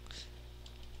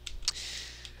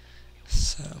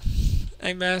 So,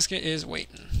 egg basket is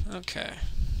waiting. Okay.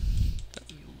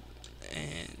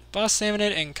 And boss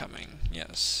salmonid incoming.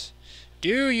 Yes.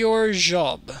 Do your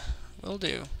job. Will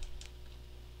do.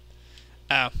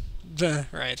 Ow.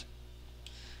 Right.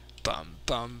 Bum,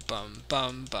 bum, bum,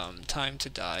 bum, bum. Time to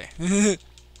die.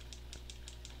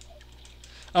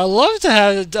 I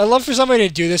love for somebody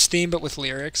to do this theme, but with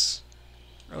lyrics.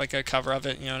 Or like a cover of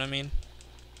it, you know what I mean?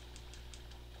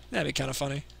 That'd be kind of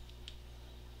funny.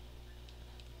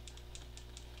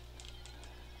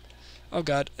 Oh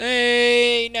god.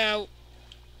 Hey, now.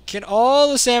 Can all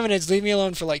the salmonids leave me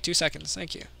alone for like 2 seconds?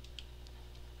 Thank you.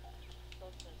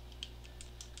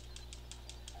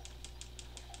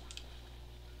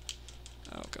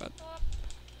 Oh god.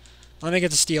 Let me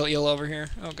get the steel eel over here.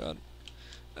 Oh god.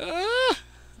 Ah!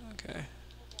 Okay.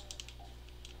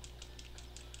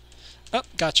 Oh,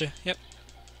 gotcha. Yep.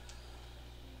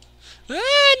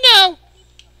 Ah, no!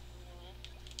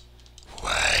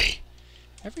 Why?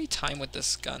 Every time with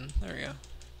this gun. There we go.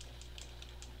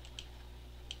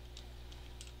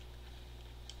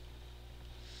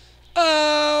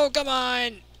 Oh, come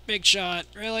on! Big shot.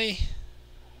 Really?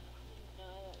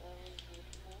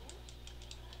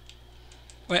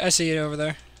 Wait, I see it over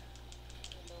there.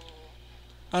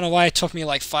 I don't know why it took me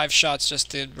like 5 shots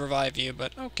just to revive you,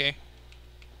 but okay.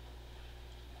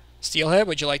 Steelhead,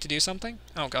 would you like to do something?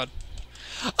 Oh god.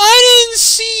 I didn't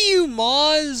see you,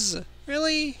 Moz!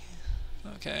 Really?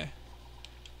 Okay.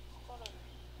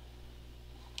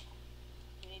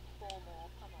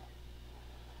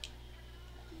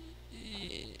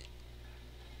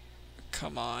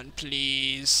 Come on,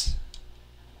 please.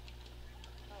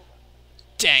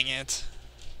 Dang it.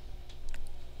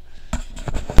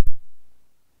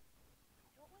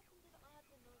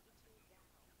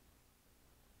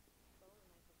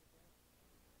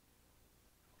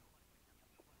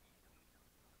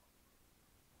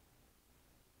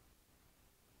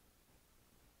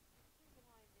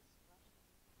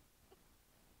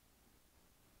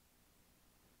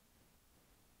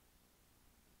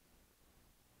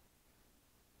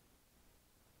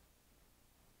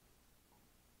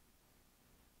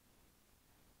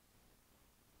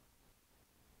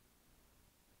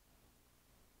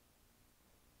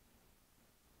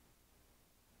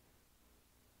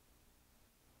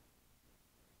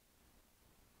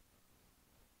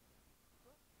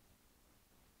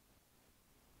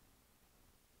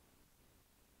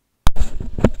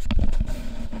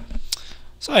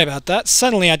 Sorry about that.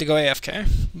 Suddenly I had to go AFK,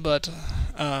 but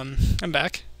I'm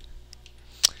back.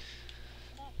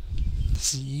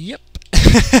 Yep.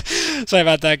 Sorry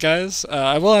about that, guys.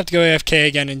 I will have to go AFK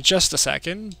again in just a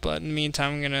second, but in the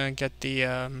meantime, I'm gonna get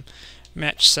the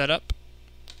match set up.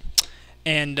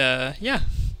 And yeah,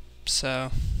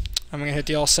 so I'm gonna hit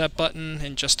the all set button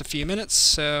in just a few minutes.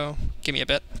 So give me a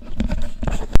bit.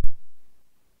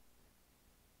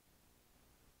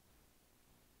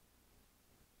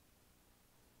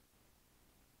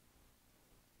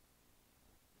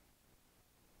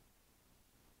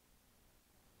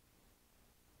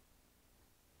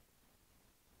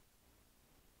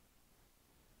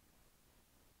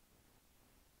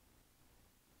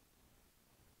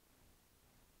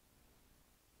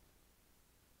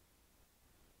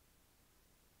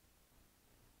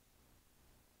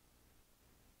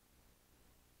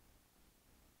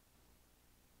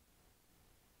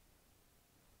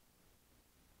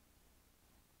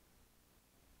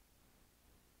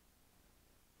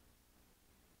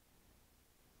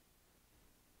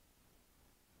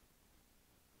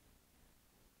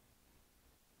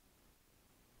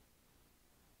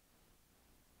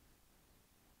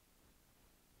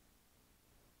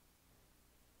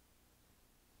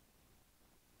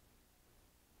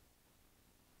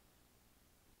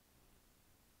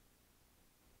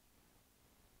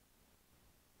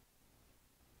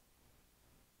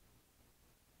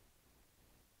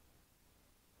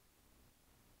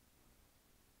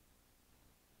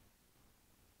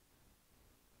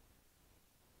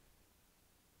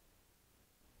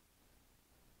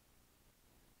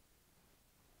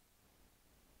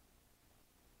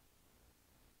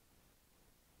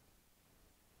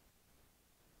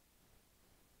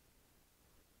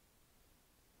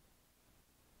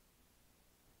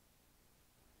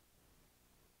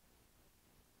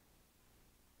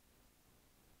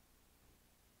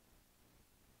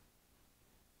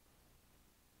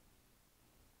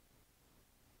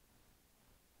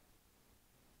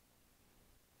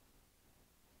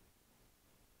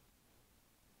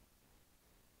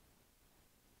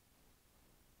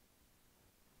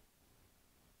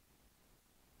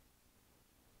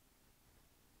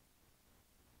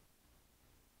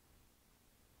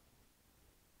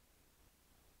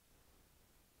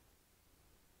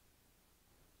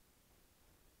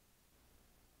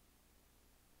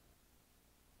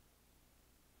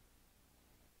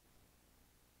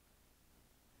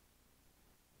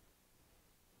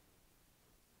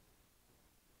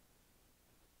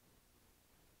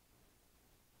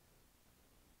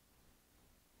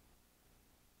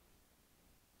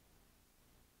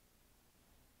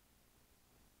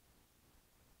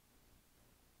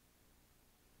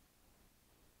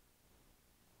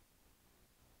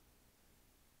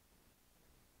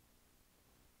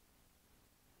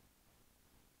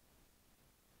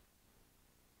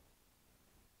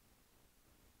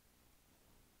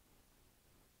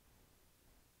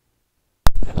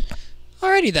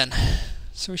 Alrighty then.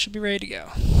 So we should be ready to go.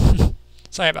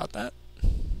 Sorry about that.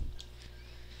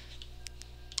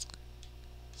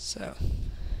 So,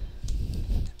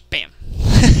 bam.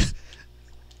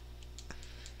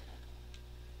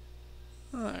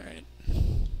 Alright.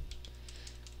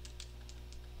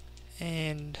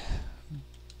 And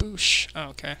boosh. Oh,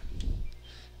 okay.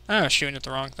 I was shooting at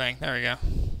the wrong thing. There we go.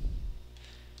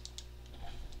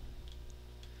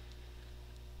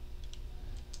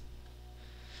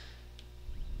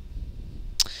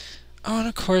 Oh, and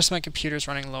of course my computer's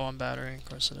running low on battery. Of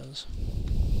course it is.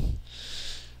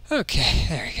 Okay,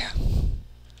 there we go.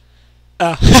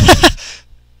 Oh.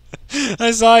 I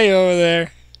saw you over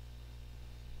there.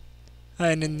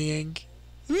 Hiding in the ink.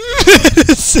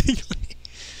 Menacingly.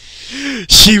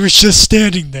 She was just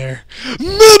standing there.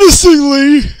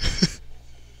 Menacingly!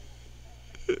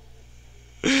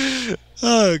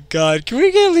 Oh god, can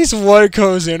we get at least one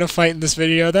Kozuna fight in this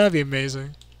video? That'd be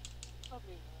amazing.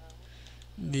 Probably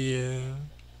not. Yeah.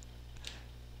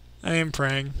 I am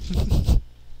praying.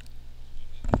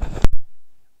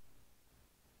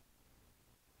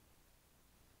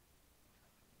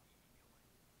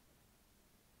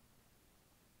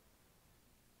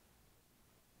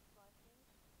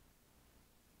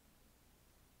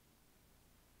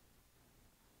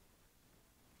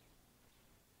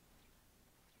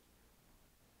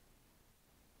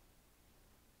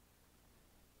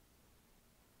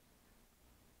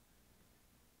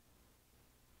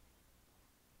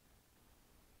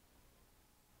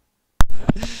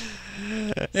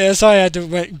 Yeah, so I had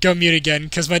to go mute again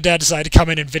because my dad decided to come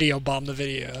in and video bomb the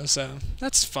video, so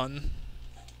that's fun.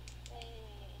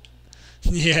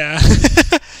 Yeah.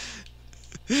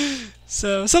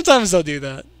 So sometimes they'll do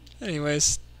that.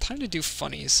 Anyways, time to do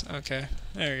funnies. Okay,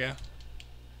 there we go.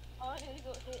 Oh, I nearly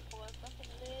got hit by a fucking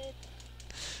lid.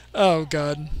 Oh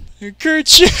god.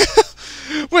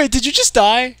 Kerchoo! Wait, did you just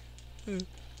die? No,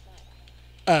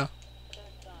 Oh, I don't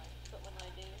die. But when I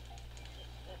do, it's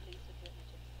at least a good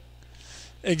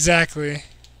chance. exactly.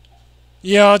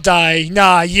 You'll die.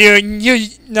 Nah, you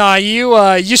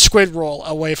squid roll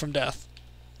away from death.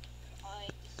 I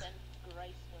descend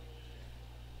gracefully.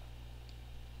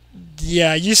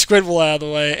 Yeah, you squid roll out of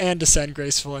the way and descend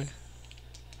gracefully.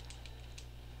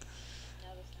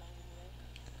 Now the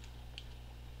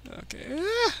slime away. Okay.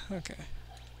 Okay.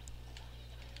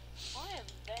 I am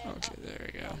there. Okay, there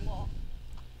we go. A lot.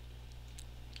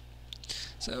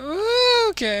 So,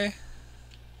 okay.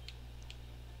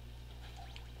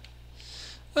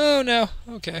 Oh no.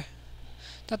 Okay.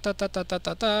 Da da da da da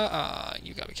da da. Ah,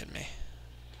 you gotta be kidding me.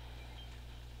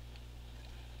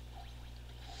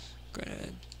 Gonna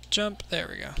jump. There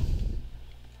we go.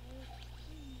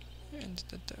 And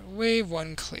wave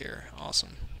one clear.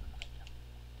 Awesome.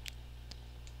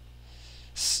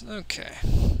 Okay.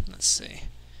 Let's see.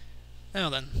 Now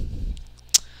then.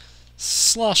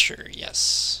 Slosher.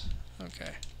 Yes.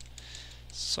 Okay.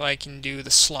 So I can do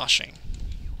the sloshing.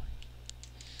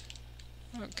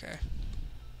 Okay.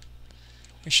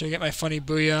 Make sure I get my funny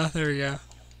booyah. There we go.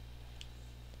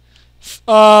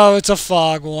 Oh, it's a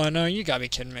fog one. Oh, you gotta be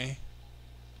kidding me.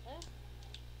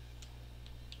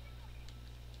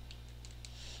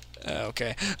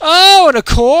 Okay. Oh, and of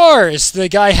course! The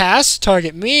guy has to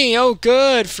target me. Oh,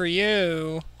 good for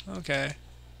you. Okay.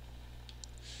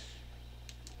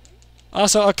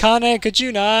 Also, Akane, could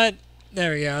you not?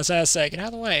 There we go. I was gonna say, get out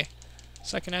of the way.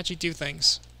 So I can actually do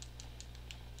things.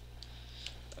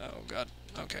 Oh, God.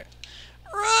 Okay.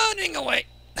 Running away!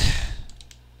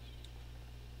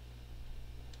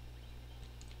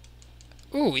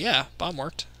 Ooh, yeah. Bomb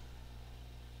worked.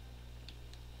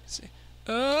 Let's see.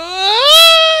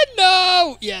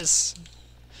 No! Yes!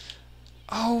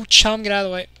 Oh, chum, get out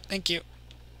of the way. Thank you.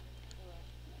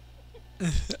 Oh,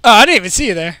 I didn't even see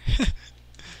you there.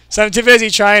 So I'm too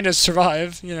busy trying to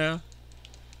survive, you know.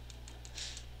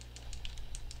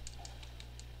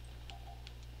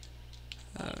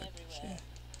 I'm everywhere.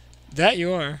 That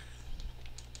you are.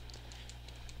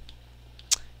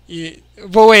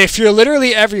 But wait, if you're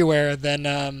literally everywhere, then,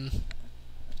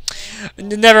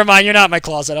 never mind, you're not in my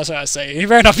closet, that's what I was saying. You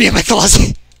better not be in my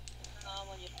closet. No, I'm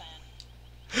on your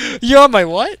fan. You're on my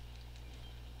what?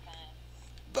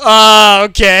 Fan.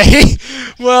 Okay.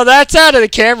 Well, that's out of the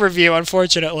camera view,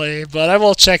 unfortunately, but I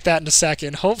will check that in a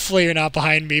second. Hopefully you're not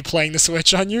behind me playing the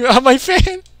Switch on my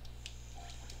fan.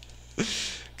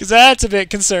 Because that's a bit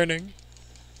concerning,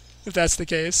 if that's the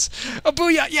case. Oh,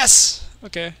 booyah! Yes!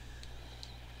 Okay.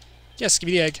 Yes, give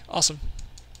me the egg. Awesome.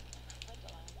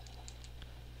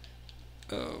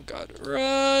 Oh, God.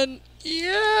 Run!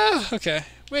 Yeah! Okay.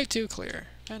 Wave 2 clear.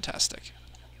 Fantastic.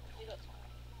 You got time.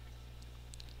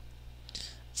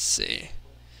 Let's see.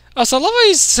 Also, I love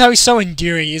how he's so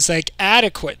endearing. He's like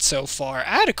adequate so far.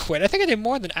 Adequate. I think I did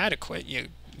more than adequate. You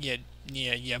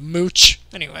mooch.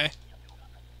 Anyway.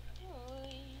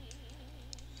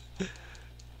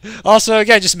 Also,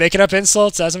 again, just making up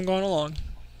insults as I'm going along.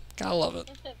 Gotta love it.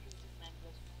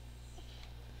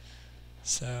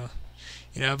 So,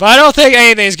 but I don't think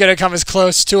anything's gonna come as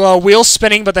close to a wheel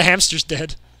spinning, but the hamster's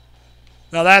dead.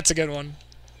 Now that's a good one.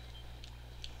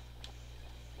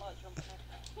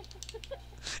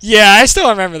 Yeah, I still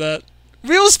remember that.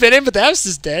 Wheel spinning, but the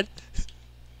hamster's dead.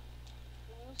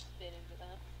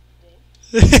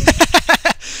 There's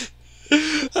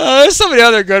so many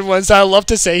other good ones I love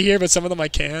to say here, but some of them I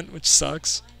can't, which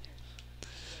sucks.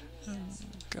 Oh,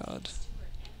 God.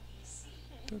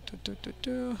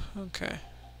 Okay.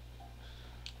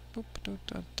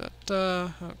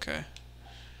 Okay.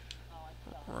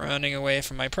 Running away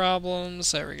from my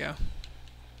problems. There we go.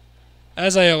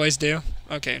 As I always do.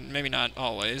 Okay, maybe not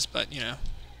always, but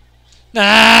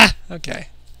Ah! Okay.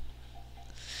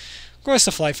 Of course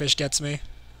the flyfish gets me.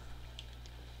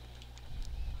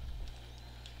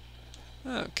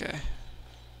 Okay.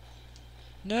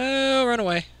 No, run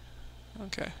away.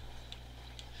 Okay.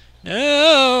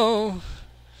 No!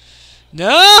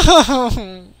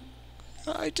 No!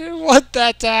 I didn't want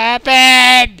that to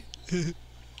happen!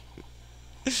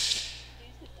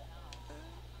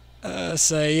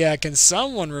 So yeah, can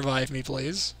someone revive me,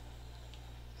 please?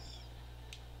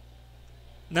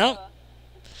 No?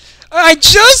 I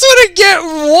just want to get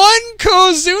one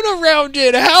Kozuna round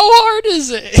in! How hard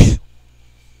is it?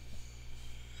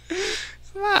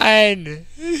 Come on!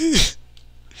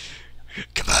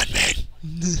 Come on, man!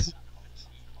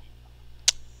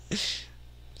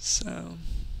 So...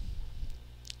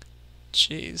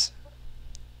 Jeez.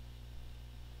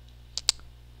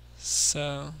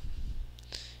 So...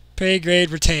 Pay grade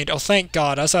retained. Oh, thank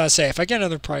God. I was about to say, if I get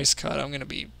another price cut, I'm going to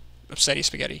be upsetty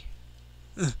spaghetti.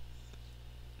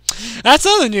 That's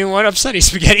not the new one, upsetty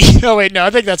spaghetti. Oh, wait, no,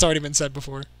 I think that's already been said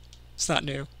before. It's not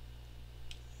new.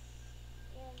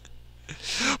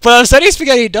 But upsetty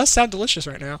spaghetti does sound delicious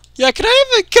right now. Yeah, can I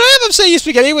have upsetty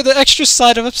spaghetti with an extra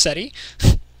side of upsetty?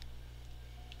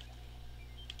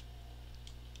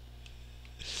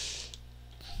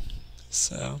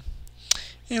 So...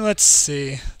 Hey, let's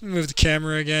see. Move the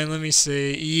camera again. Let me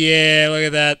see. Yeah, look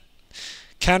at that.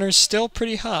 Counter's still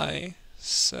pretty high.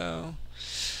 So,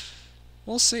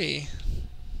 we'll see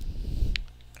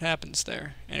what happens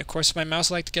there. And of course, if my mouse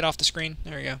would like to get off the screen.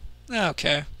 There we go.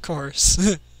 Okay, of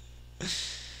course.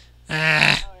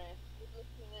 Ah.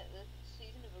 Looking at the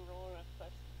season of Aurora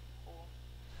question 4,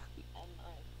 and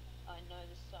I know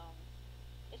this song.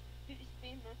 It's been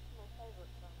my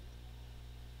favorite song.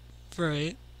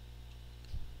 Right.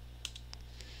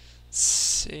 Let's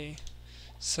see.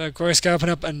 So of course, gotta open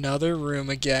up another room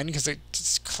again because I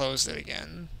just closed it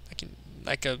again. I can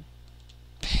like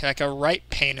a right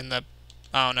pain in the,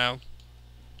 I don't know.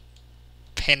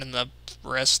 Pain in the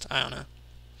wrist. I don't know.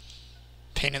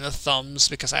 Pain in the thumbs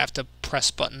because I have to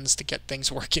press buttons to get things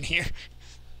working here.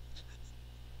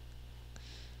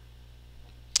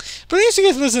 But at least you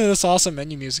get to listen to this awesome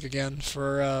menu music again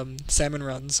for Salmon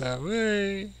Run. So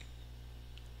hey.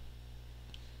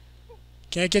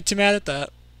 Can't get too mad at that.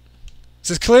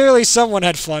 So clearly someone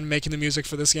had fun making the music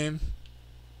for this game.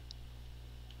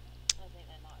 I think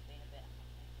that might have been a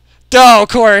bit. Oh, of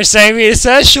course. I mean,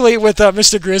 especially with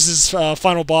Mr. Grizz's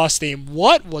final boss theme.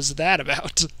 What was that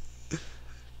about?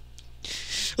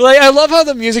 Like, I love how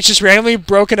the music's just randomly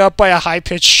broken up by a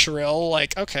high-pitched shrill.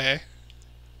 Like, okay.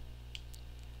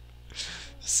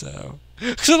 So...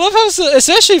 Because I love how,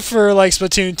 especially for, like,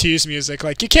 Splatoon 2's music,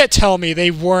 like, you can't tell me they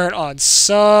weren't on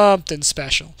something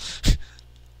special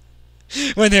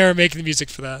when they were making the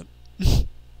music for that.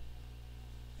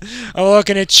 I'm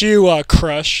looking at you,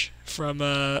 Crush, from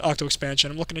Octo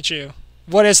Expansion. I'm looking at you.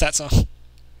 What is that song?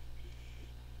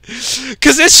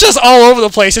 Because it's just all over the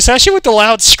place, especially with the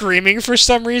loud screaming for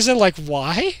some reason. Like,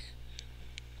 why?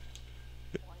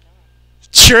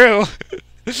 True.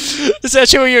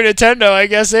 Especially when you're Nintendo, I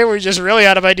guess they were just really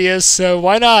out of ideas, so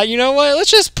why not? You know what? Let's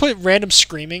just put random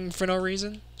screaming for no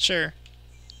reason. Sure.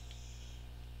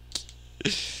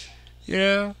 You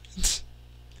know?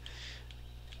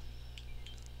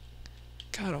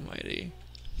 God almighty.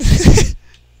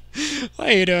 What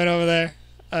are you doing over there?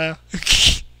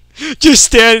 Just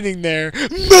standing there,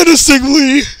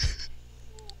 menacingly!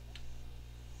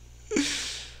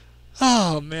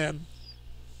 Oh, man.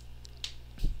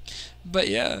 But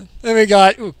yeah. Then we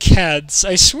got, ooh, Cads.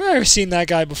 I swear I've seen that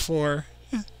guy before.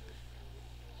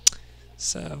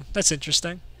 So, that's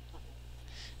interesting.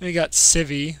 Then we got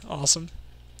Civvy. Awesome.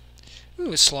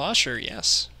 Ooh, Slosher,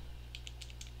 yes.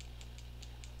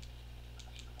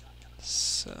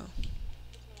 So,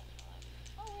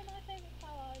 Oh, and my favorite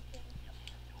power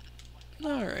item.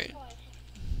 alright.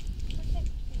 Protect me.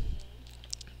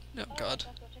 Oh, Oh, God.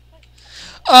 I've got to click.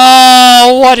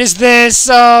 Oh, what is this?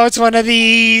 Oh, it's one of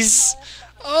these.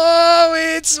 Oh,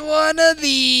 it's one of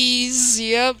these.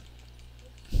 Yep.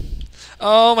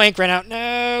 Oh, my ink ran out.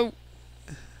 No.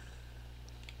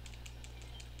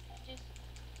 Just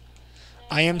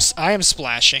I am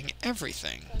splashing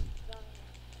everything.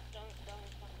 don't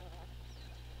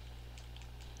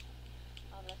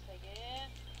unless they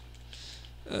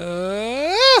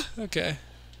get. Okay.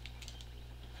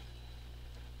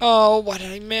 Oh, what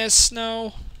did I miss?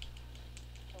 No.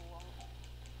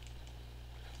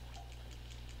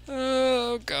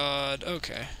 Oh, God.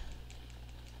 Okay.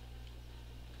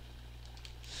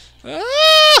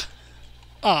 Ah!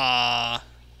 Ah.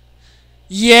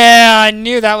 Yeah, I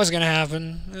knew that was gonna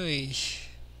happen. Oy.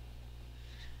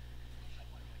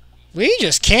 We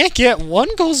just can't get one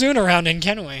Golzoon around in,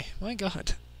 can we? My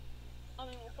God. I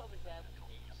mean, we'll probably be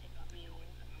able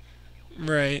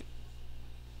to Right.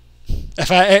 If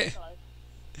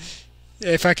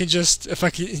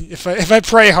I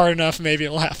pray hard enough, maybe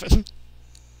it'll happen.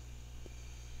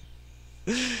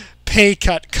 Pay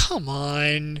cut. Come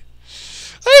on.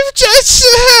 I've just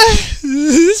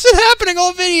this has been happening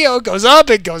all video. It goes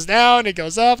up, it goes down, it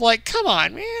goes up. Like, come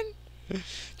on, man.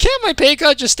 Can't my pay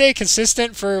cut just stay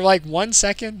consistent for like 1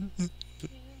 second?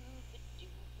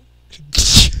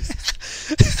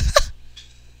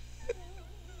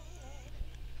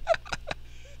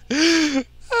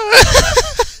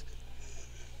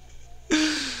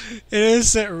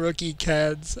 Innocent rookie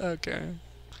cads. Okay.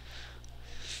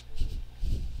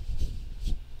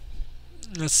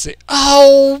 Let's see.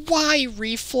 Oh, why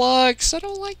reflux? I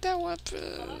don't like that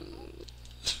weapon.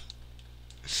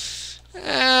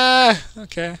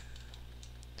 Okay.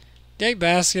 Dig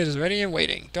basket is ready and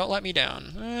waiting. Don't let me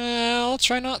down. I'll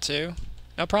try not to.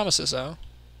 No promises, though.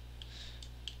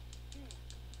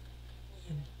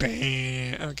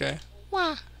 Bam. Okay.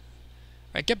 Wah.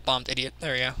 Alright, get bombed, idiot.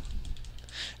 There we go.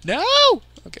 No!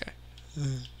 Okay.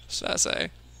 So I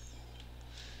say.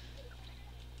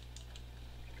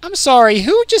 I'm sorry,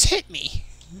 who just hit me?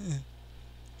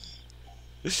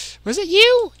 Was it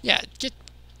you? Yeah, get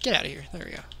out of here. There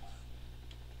we go.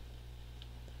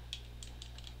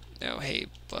 Oh, hey,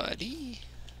 buddy.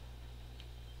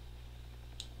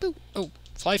 Boo. Oh,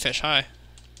 flyfish, hi.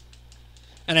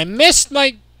 And I missed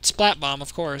my splat bomb,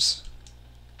 of course.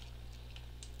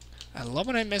 I love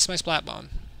when I miss my splat bomb.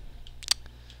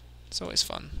 It's always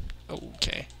fun.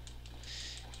 Okay.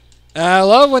 I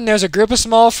love when there's a group of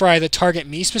small fry that target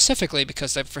me specifically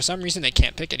because for some reason they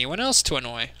can't pick anyone else to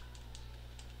annoy.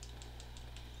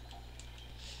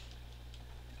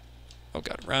 Oh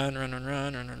God, run, run, run,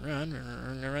 run, run, run, run,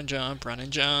 run, run, run,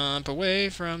 and jump away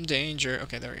from danger.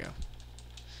 Okay, there we go.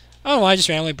 Oh, I just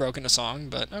randomly broke into song,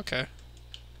 but okay.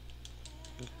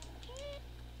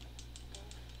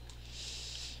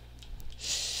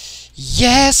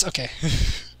 Yes! Okay.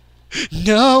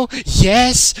 No!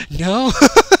 Yes! No!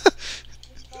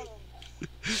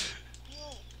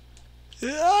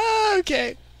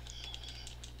 Okay.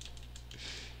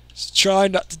 Just try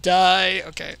not to die.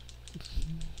 Okay.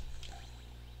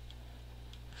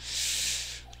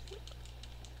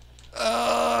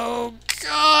 Oh,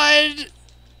 God!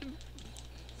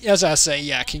 As I say,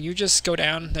 yeah, can you just go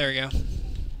down? There we go.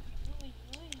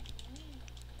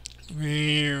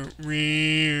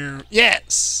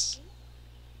 Yes!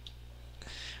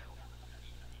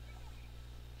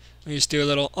 Let me just do a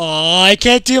little... Oh, I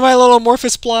can't do my little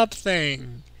Morphous Plop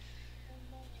thing.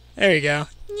 There you go.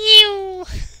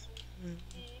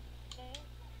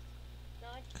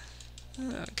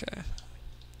 Okay.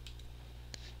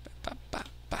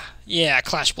 Yeah,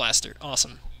 Clash Blaster.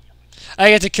 Awesome. I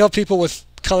get to kill people with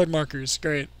colored markers.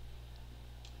 Great.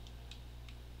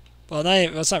 Well,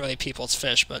 it's not really people, it's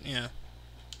fish, but, yeah.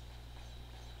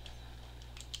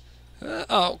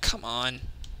 Oh, come on.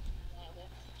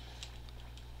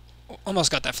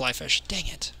 Almost got that fly fish. Dang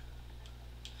it.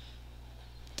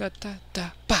 Da da da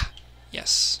ba.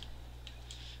 Yes.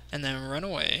 And then run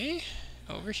away.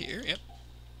 Over here.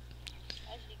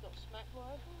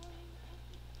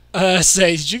 Yep.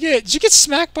 Say, did you get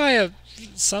smacked by a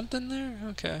something there?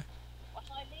 Okay.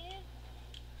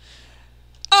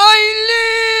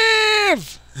 I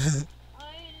live.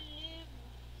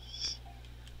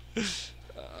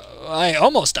 I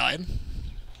almost died.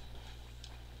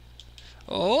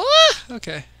 Oh,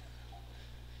 okay.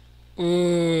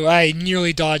 Ooh, I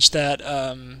nearly dodged that,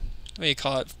 what do you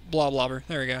call it? Blobber.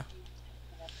 There we go.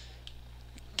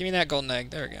 Give me that golden egg.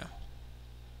 There we go.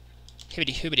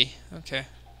 Hibbity hoobity. Okay.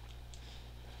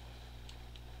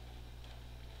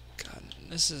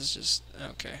 This is just...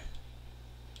 okay.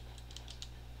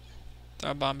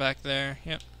 Throw a bomb back there.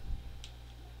 Yep.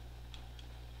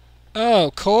 Oh,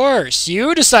 of course.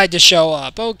 You decide to show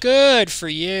up. Oh, good for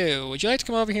you. Would you like to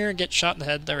come over here and get shot in the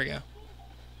head? There we go.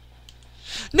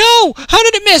 No! How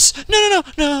did it miss? No, no,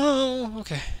 no, no.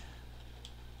 Okay.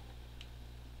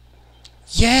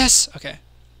 Yes! Okay.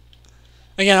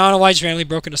 Again, I don't know why I just randomly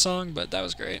broke into song, but that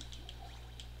was great.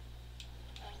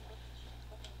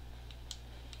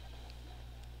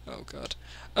 Oh, God.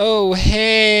 Oh,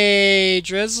 hey,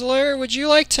 Drizzler, would you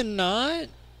like to not?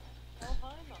 Oh,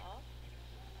 hi,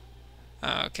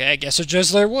 Mark. Okay, I guess a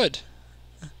Drizzler would.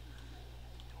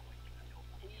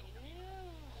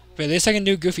 But at least I can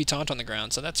do Goofy Taunt on the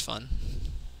ground, so that's fun.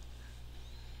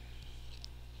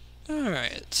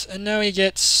 Alright, and now we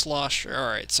get Slosher.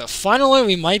 Alright, so finally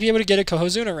we might be able to get a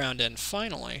Kohozuna round in.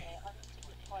 Finally.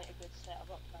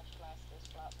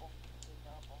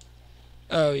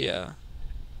 Oh, yeah.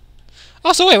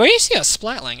 Also, wait, where do you see a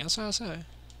Splatling? That's what I was saying.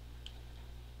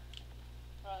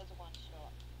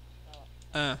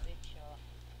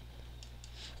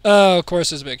 Oh, of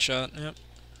course it's Big Shot. Yep.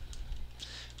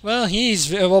 Well,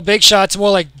 well, Big Shot's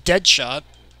more like Dead Shot.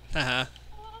 Haha.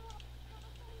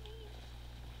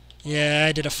 Yeah,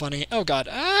 I did a funny... oh, God.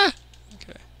 Ah!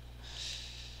 Okay.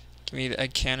 Give me the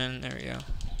egg cannon. There we go.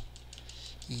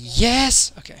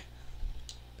 Yes! Okay.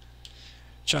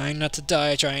 Trying not to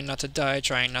die, trying not to die,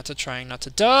 trying not to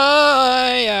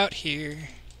die out here.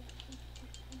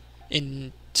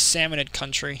 In salmonid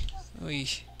country. Oy.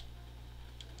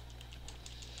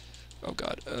 Oh,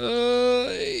 God.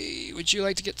 Would you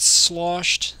like to get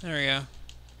sloshed? There we go.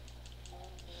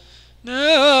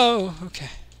 No! Okay.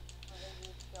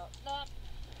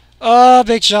 Oh,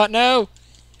 Big Shot, no!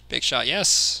 Big Shot,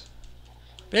 yes.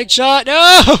 Big Shot,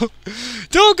 no!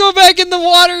 Don't go back in the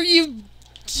water, you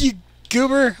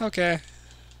goober. Okay.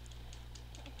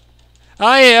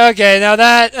 Okay, now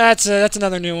that's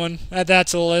another new one.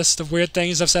 That's a list of weird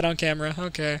things I've said on camera.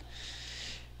 Okay.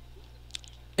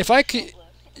 If I could...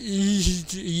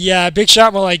 yeah, Big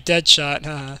Shot more like Dead Shot,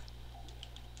 huh?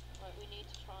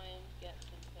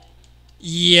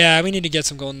 Yeah, we need to get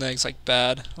some golden eggs, like,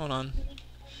 bad. Hold on.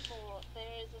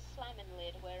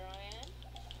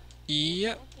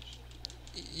 Yep.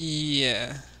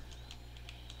 Yeah.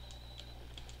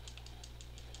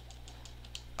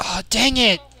 Oh, dang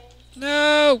it!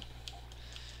 No!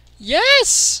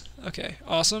 Yes! Okay,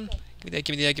 awesome. Give me the egg,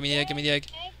 give me the egg, give me the egg, give me the egg.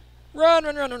 Run,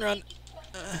 run, run, run, run.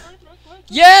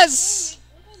 Yes!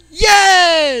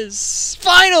 Yes!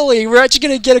 Finally! We're actually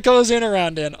gonna get a Kohozuna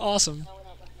round in. Awesome.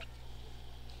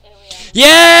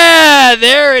 Yeah!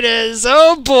 There it is!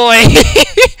 Oh boy!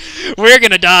 We're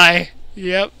gonna die.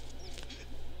 Yep.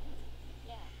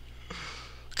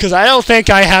 Because I don't think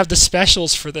I have the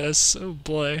specials for this. Oh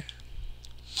boy.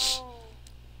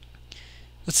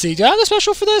 Let's see. Do I have the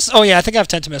special for this? Oh yeah, I think I have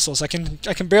Tenta missiles. I can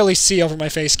barely see over my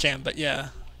face cam, but yeah.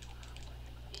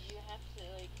 Did you have to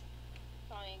like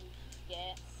try and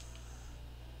get?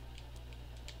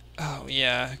 Oh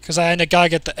yeah, because I gotta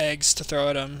get the eggs to throw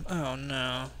at him. Oh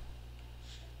no.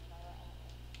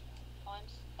 I'm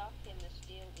stuck in the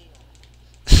steel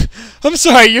eel. I'm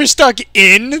sorry, you're stuck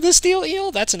in the steel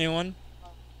eel? That's a new one.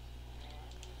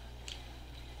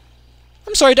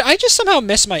 I'm sorry, did I just somehow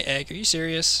miss my egg? Are you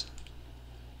serious?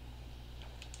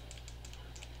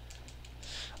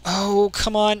 Oh,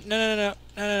 come on. No, no, no,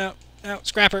 no, no, no, no.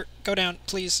 Scrapper, go down,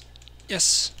 please.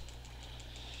 Yes.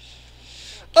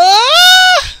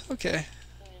 Ah! Okay.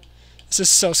 This is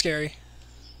so scary.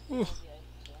 Ooh.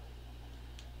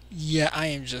 Yeah, I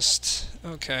am just...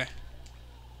 okay.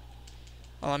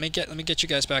 Well, let me get you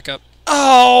guys back up.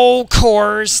 Oh, of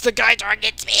course! The guy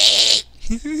targets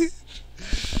me!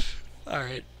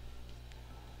 Alright.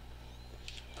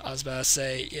 I was about to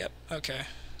say, yep, okay.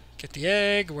 Get the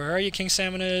egg. Where are you, King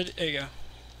Salmonid? There you go.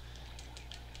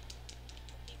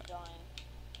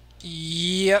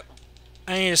 Yep.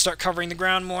 I need to start covering the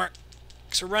ground more.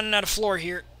 Because we're running out of floor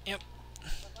here. Yep.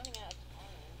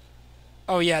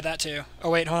 Oh, yeah, that too. Oh,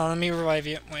 wait, hold on. Let me revive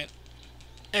you. Wait.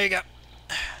 There you go.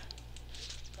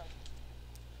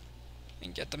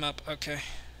 And get them up. Okay.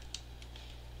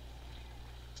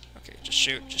 Okay, just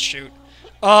shoot. Just shoot.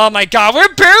 Oh, my God.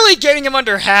 We're barely getting him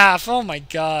under half. Oh, my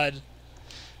God.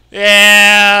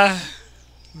 Yeah.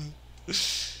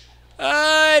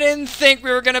 I didn't think we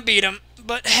were going to beat him.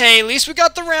 But, hey, at least we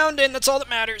got the round in. That's all that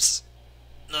matters.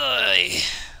 Ugh.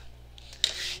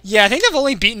 Yeah, I think I've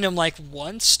only beaten him, like,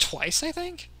 once, twice, I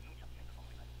think.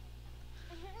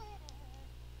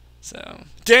 So,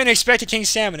 didn't expect a King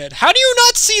Salmonid. How do you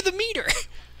not see the meter?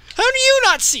 How do you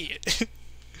not see it?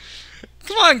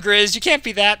 Come on, Grizz. You can't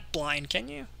be that blind, can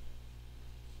you?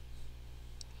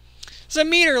 There's a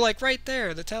meter, like, right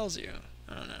there that tells you.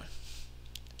 I don't know.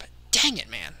 But dang it,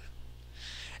 man.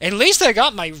 At least I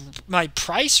got my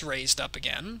price raised up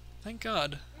again. Thank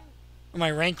God. Or my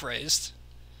rank raised.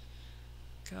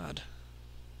 God.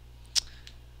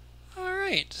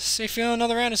 Alright. So you feel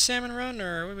another round of salmon run,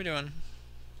 or what are we doing?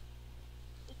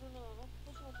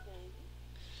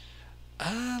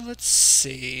 Let's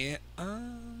see.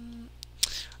 I'm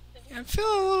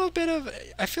feeling a little bit of...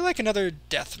 I feel like another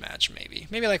death match, maybe.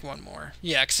 Maybe like one more.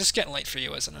 Yeah, because it's getting late for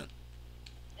you, isn't it?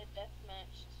 A death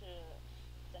match to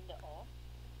send it off?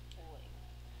 Or wait.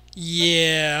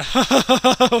 Yeah.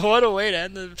 What a way to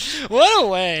end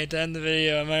the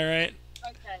video, am I right?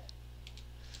 Okay.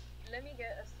 Let me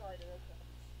get a cider.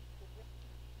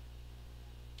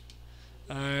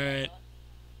 Alright.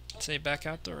 Say back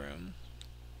out the room.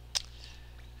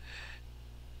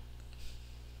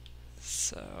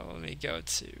 So let me go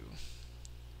to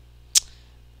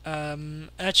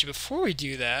actually before we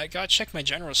do that, I gotta check my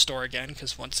general store again,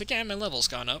 because once again my level's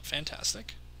gone up.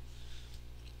 Fantastic.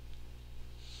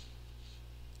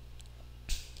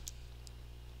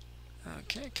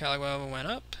 Okay, Caliwell went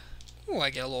up. Ooh, I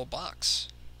get a little box.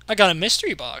 I got a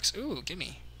mystery box. Ooh,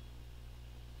 gimme.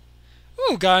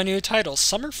 Ooh, got a new title.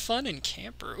 Summer Fun and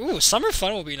Camper. Ooh, Summer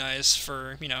Fun will be nice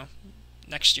for, you know,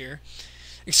 next year.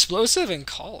 Explosive and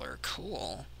Caller.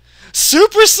 Cool.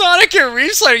 Supersonic and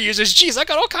Reef Slider users. Jeez, I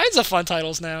got all kinds of fun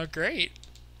titles now. Great.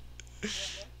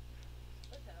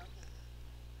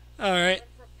 Alright.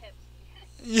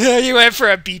 Yeah, you went for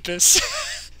a Beepus.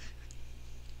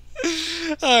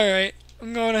 Alright.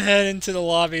 I'm going ahead into the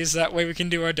lobbies. That way we can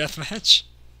do our deathmatch.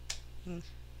 And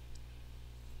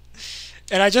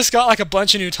I just got like a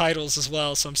bunch of new titles as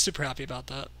well, so I'm super happy about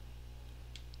that.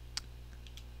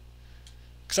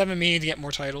 Because I've been meaning to get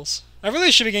more titles. I really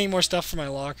should be getting more stuff for my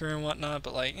locker and whatnot,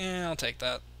 but like, I'll take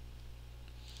that.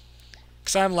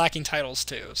 Because I'm lacking titles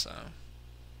too, so.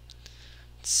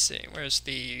 Let's see, where's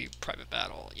the private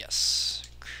battle? Yes.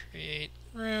 Create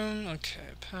room,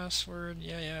 okay, password,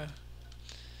 yeah.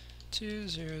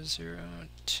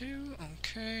 2002,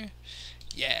 okay.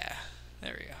 Yeah,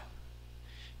 there we go.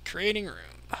 Creating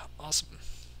room, awesome.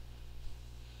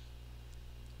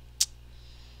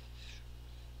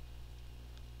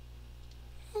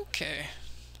 Okay.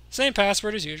 Same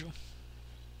password as usual.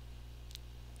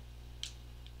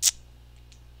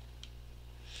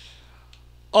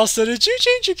 Also, did you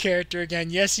change your character again?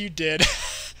 Yes, you did.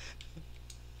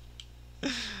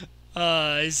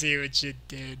 I see what you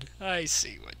did. I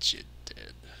see what you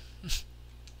did.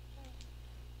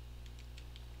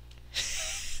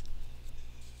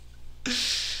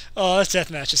 Oh, this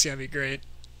deathmatch is gonna be great.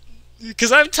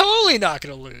 Because I'm totally not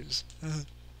gonna lose.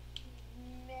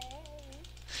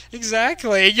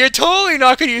 Exactly. You're totally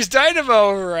not going to use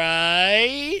Dynamo,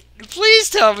 right? Please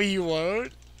tell me you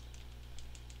won't.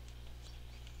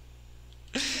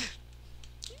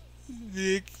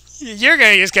 You're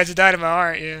going to use Kenza Dynamo,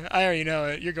 aren't you? I already know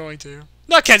it. You're going to.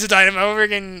 Not Kenza Dynamo, we're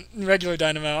getting regular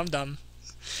Dynamo. I'm dumb.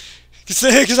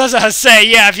 Because that's what I was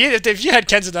saying. Yeah, if you had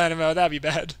Kenza Dynamo, that'd be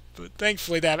bad. But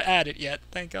thankfully they haven't added it yet.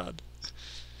 Thank God.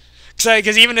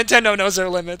 Because even Nintendo knows their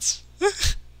limits.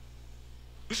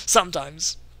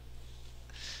 Sometimes.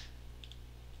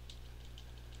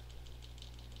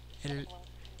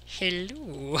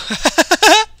 Hello.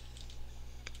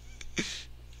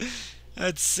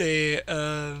 Let's see.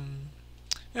 I'll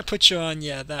put you on,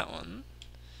 yeah, that one.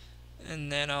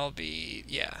 And then I'll be,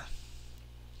 yeah.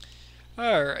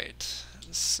 Alright.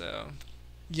 So,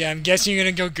 yeah, I'm guessing you're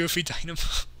gonna go Goofy Dynamo.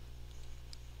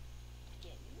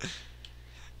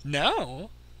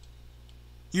 No.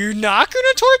 You're not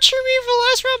gonna torture me for the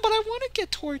last round, but I want to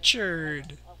get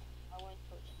tortured.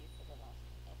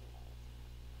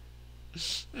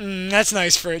 That's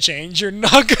nice for a change. You're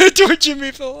not gonna torture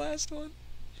me for the last one.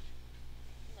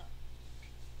 No.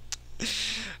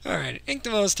 Alright, ink the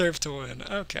most turf to win.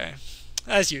 Okay.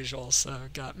 As usual, so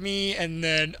got me, and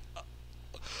then...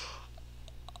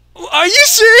 Are you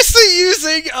seriously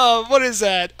using, what is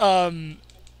that?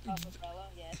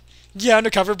 Yeah,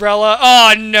 Undercover Brella.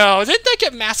 Oh no, didn't that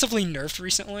get massively nerfed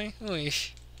recently?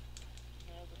 Eesh.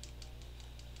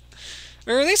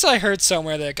 Or at least I heard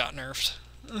somewhere that it got nerfed.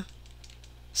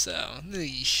 So,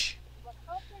 eesh.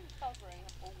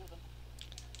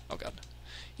 Oh god.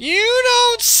 You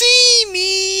don't see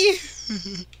me!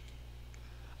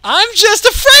 I'm just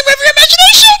a frame of your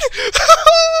imagination!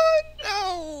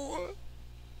 No!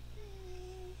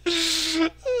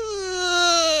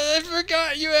 I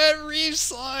forgot you had Reef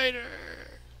Slider.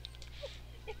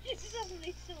 You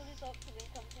suddenly saw this option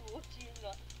come towards you and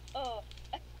like, oh,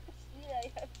 I see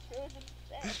I have chosen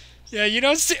death. Yeah, you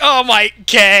don't see. Oh my.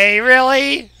 Okay,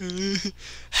 really?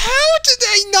 How did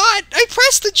I not? I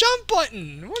pressed the jump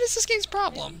button. What is this game's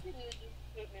problem? You just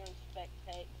put me on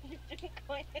spectate. You didn't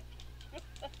quite.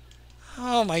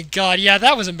 Oh my god, yeah,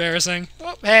 that was embarrassing.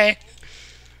 Oh, hey.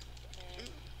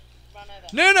 Run over.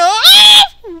 No, no! Ah!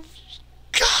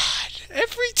 God,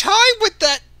 every time with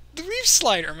that reef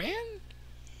slider, man.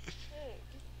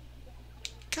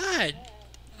 God,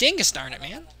 dingus darn it,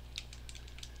 man.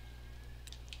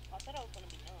 I said I was gonna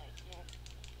be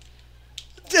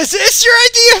nice. Is this your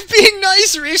idea of being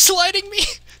nice, reef sliding me?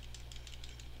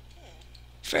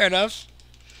 Fair enough.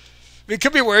 It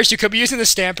could be worse. You could be using the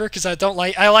stamper because I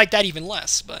like that even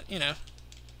less. But you know,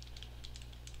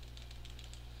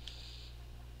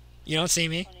 you don't see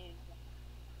me.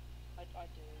 I do,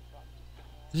 but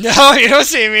No, you don't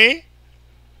see me.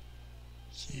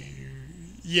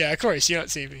 Yeah, of course you don't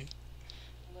see me.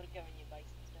 I'm gonna go in your base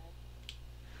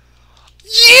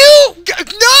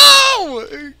instead.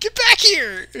 No! Get back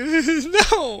here!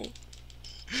 No!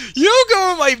 You don't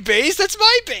go in my base. That's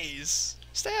my base.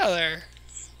 Stay out of there.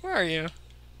 Where are you?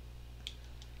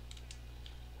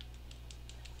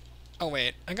 Oh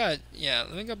wait, yeah,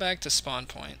 let me go back to spawn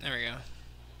point. There we go.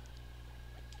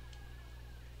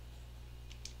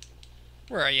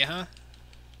 Where are you, huh?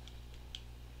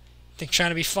 Think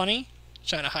trying to be funny?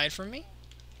 Trying to hide from me?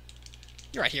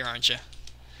 You're right here, aren't you?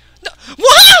 No!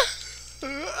 What?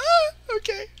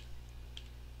 Okay.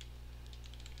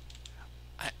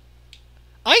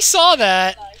 I saw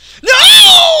that.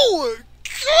 No!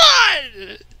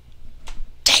 God!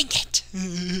 Dang it!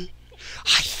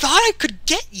 I thought I could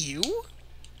get you.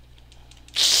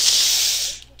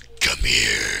 Come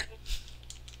here.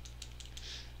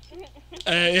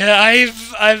 Yeah,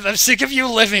 I'm sick of you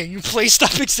living. Please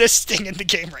stop existing in the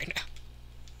game right now.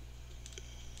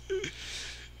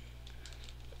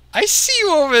 I see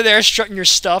you over there strutting your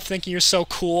stuff, thinking you're so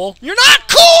cool. You're not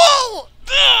cool!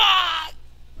 Ugh!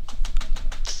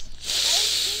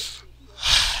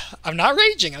 I'm not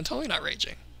raging. I'm totally not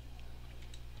raging.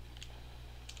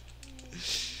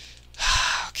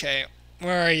 Okay,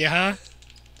 where are you, huh?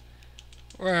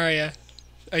 Where are you?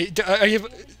 Are you?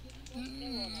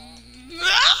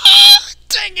 Ah,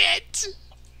 dang it!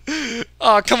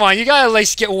 Oh, come on! You gotta at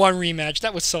least get one rematch.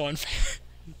 That was so unfair.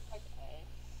 Okay.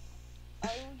 I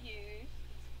will use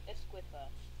a squiffer.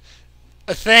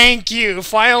 Thank you.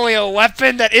 Finally, a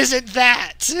weapon that isn't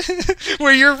that,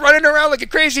 where you're running around like a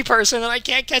crazy person and I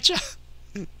can't catch up.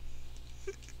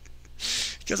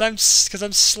 Because I'm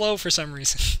slow for some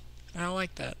reason. I don't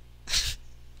like that.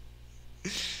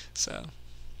 So.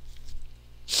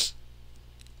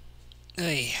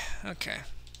 Hey, okay.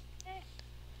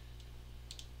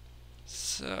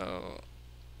 So.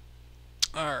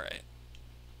 Alright.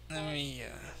 Let me,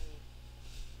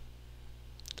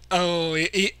 Oh,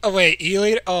 oh wait,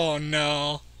 E-leader? Oh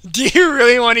no. Do you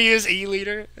really want to use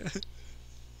E-leader?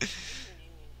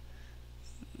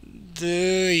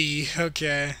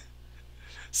 Okay.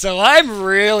 So I'm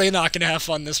really not gonna have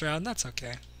fun this round. That's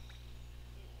okay.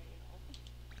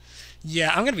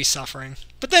 Yeah, I'm gonna be suffering.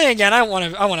 But then again, I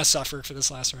wanna suffer for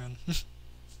this last round.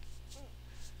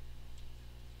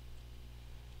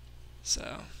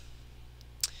 So,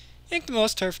 ink the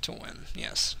most turf to win.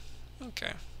 Yes.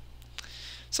 Okay.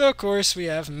 So of course we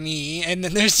have me, and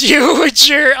then there's you, which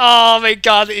you're. Oh my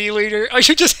god, the E-leader. Oh,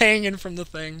 you're just hanging from the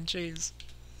thing. Jeez.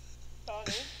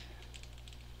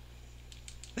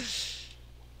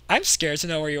 I'm scared to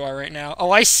know where you are right now.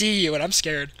 Oh, I see you, and I'm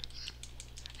scared.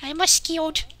 I'm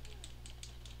scared.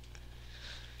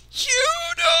 You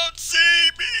don't see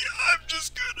me. I'm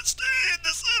just gonna stay in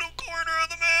this little corner of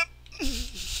the map.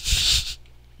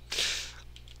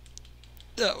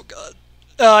 Oh god.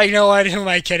 You know what? Who am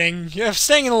I kidding? Yeah,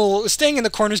 staying in the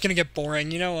corner is gonna get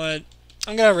boring. You know what?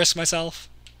 I'm gonna risk myself,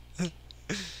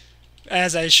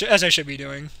 as I should be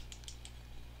doing.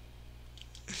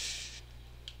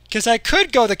 Because I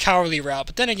could go the cowardly route,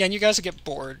 but then again, you guys would get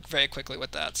bored very quickly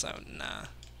with that. So nah.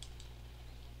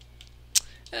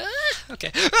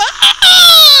 Okay.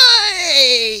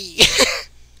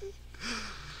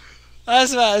 I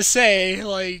was about to say,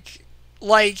 like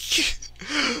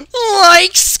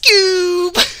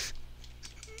Scoob!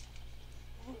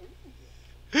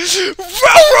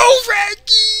 Row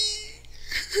Raggy!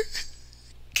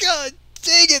 God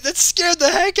dang it, that scared the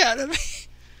heck out of me.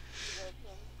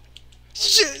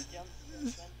 Shit.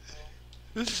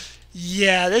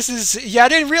 Yeah, this is... Yeah, I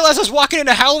didn't realize I was walking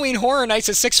into Halloween Horror Nights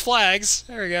at Six Flags.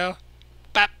 There we go.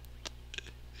 Bap.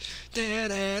 Da,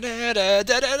 da, da, da,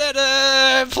 da, da,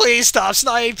 da. Please stop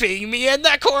sniping me in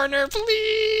that corner,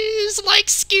 please! Like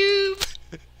Scoob!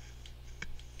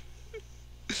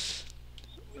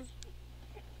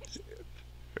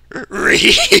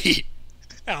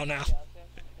 Oh no.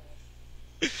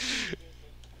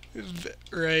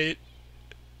 Right.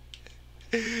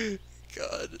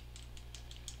 God.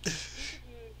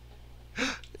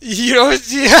 You know,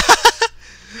 yeah.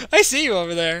 I see you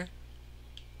over there.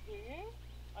 Do you?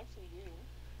 I see you.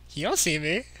 You don't see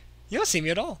me. You don't see me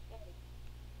at all. Yeah.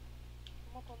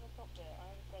 Come up on the top there. I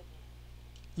am present.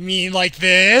 You mean like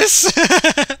this?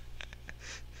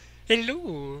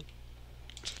 Hello.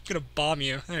 I'm gonna bomb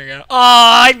you. There you go. Oh,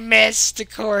 I missed, of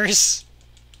course.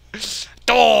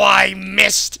 Oh, I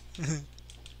missed.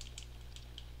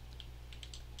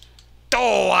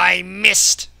 Oh, I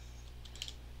missed.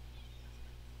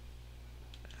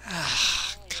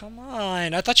 Ah, come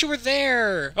on. I thought you were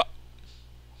there. Oh.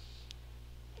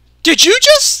 Did you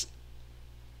just...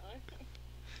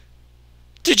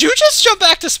 Did you just jump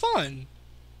back to spawn?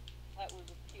 That was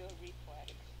a pure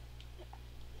reflex.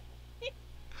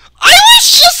 I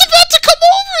was just about to come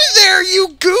over there,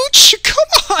 you gooch!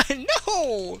 Come on,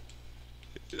 no!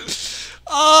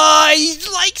 I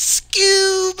like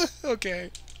Scoob!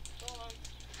 Okay. Go on.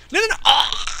 No, no, no! Oh.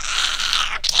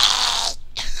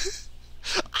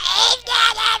 I'm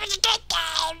not having to get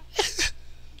down!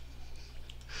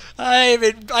 I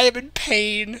am in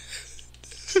pain.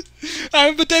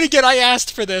 But then again, I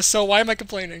asked for this, so why am I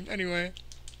complaining? Anyway.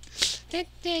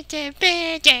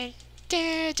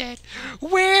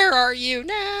 Where are you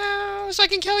now? So I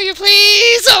can kill you,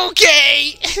 please?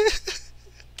 Okay!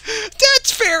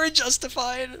 That's fair and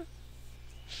justified. I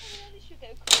really should go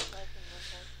cross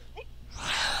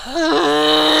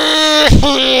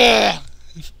open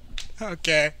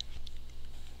Okay.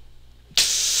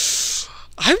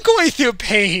 I'm going through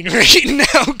pain right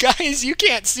now, guys. You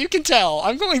can tell.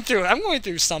 I'm going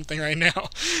through something right now.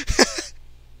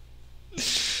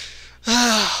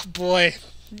 Ah, boy.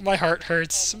 My heart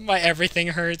hurts. My everything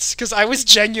hurts. Because I was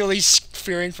genuinely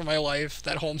fearing for my life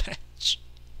that whole match.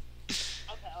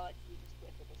 Okay, I'll let you just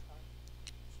whip it this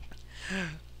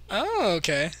time. Oh,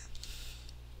 okay.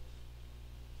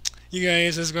 You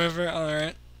guys just go for it?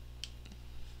 Alright.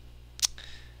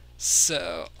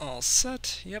 So, all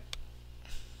set. Yep.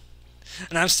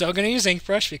 And I'm still going to use ink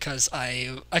brush because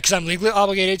I'm legally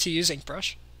obligated to use ink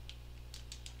brush.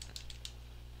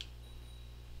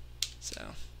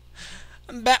 So,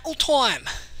 battle time.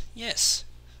 Yes.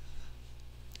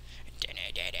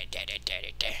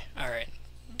 Alright.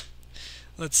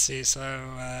 Let's see. So,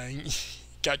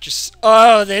 got your...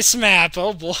 Oh, this map.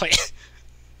 Oh, boy.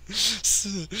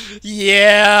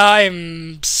 Yeah,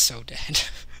 I'm so dead.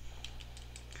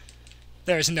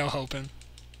 There's no hoping.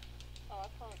 Oh, I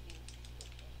can't use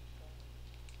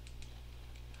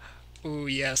it. Ooh,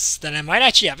 yes. Then I might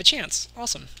actually have a chance.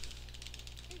 Awesome.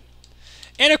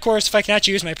 And of course, if I can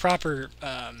actually use my proper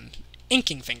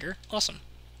inking finger. Awesome.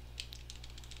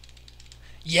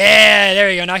 Yeah, there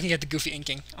you go. Now I can get the goofy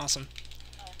inking. Awesome.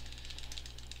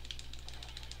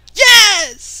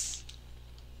 Yes!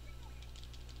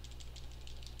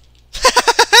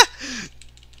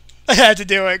 I had to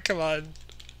do it. Come on.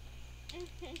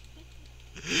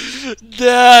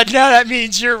 Now that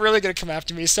means you're really gonna come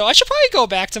after me. So I should probably go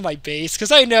back to my base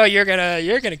because I know you're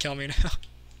gonna kill me now.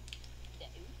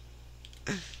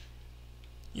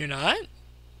 You're not?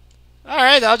 All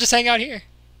right, I'll just hang out here.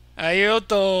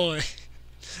 Ayoto.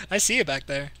 I see you back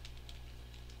there.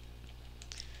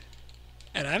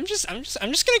 And I'm just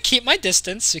gonna keep my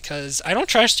distance because I don't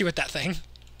trust you with that thing.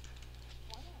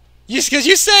 Because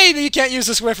you say that you can't use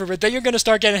the Swiffer, but then you're gonna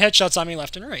start getting headshots on me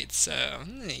left and right. So,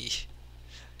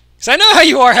 because I know how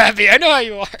you are, Happy. I know how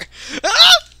you are.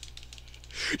 Ah!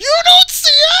 You don't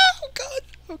see? Oh God.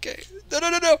 Okay. No, no,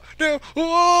 no, no, no.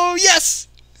 Oh yes.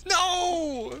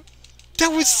 No. That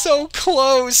was so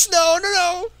close. No, no,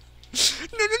 no.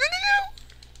 No, no, no, no, no.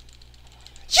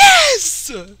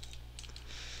 Yes.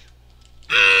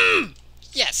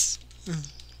 Yes.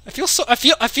 I feel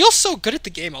so good at the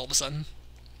game all of a sudden.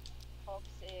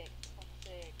 Toxic,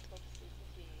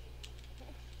 toxicity.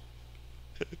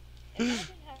 Imagine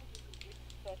having this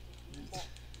person mock.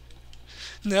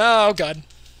 No, oh God.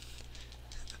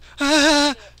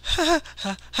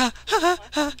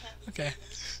 Okay.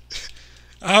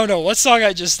 I don't know what song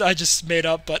I just made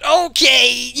up, but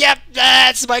okay, yep,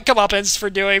 that's my comeuppance for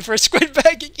squid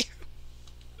bagging you.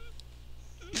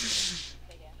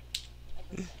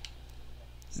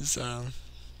 So,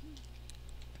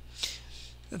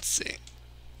 let's see.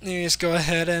 Let me just go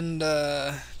ahead and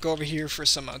go over here for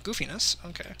some goofiness.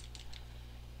 Okay.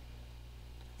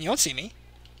 You don't see me.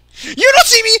 You don't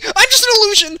see me! I'm just an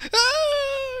illusion!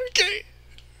 Ah, okay.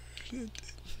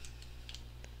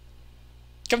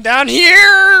 Come down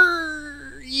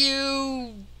here!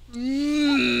 You...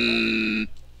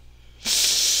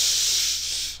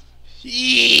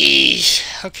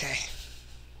 Okay.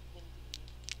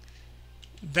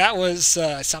 That was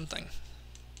something.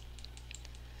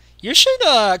 You should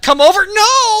come over.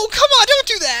 No, come on, don't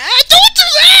do that. Don't do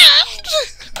that.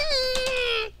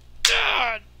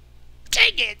 God,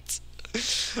 dang it.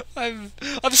 I'm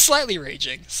slightly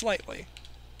raging, slightly.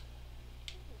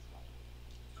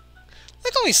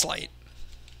 Like only slight.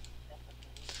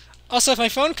 Also, if my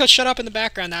phone could shut up in the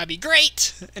background, that'd be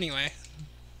great. Anyway.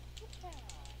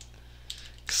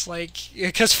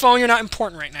 Because phone, you're not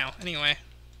important right now. Anyway.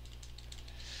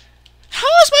 How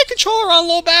is my controller on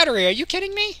low battery? Are you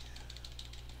kidding me?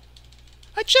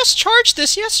 I just charged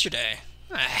this yesterday.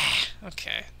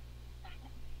 Okay.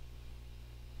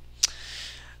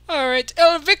 Alright,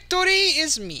 El Victory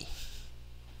is me.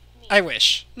 I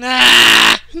wish.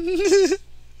 Nah!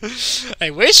 I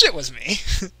wish it was me.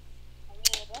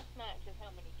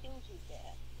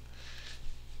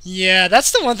 Yeah,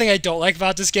 that's the one thing I don't like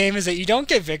about this game, is that you don't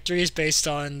get victories based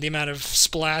on the amount of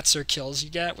splats or kills you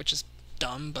get, which is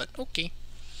dumb, but okay.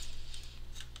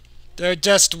 They're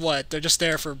just what? They're just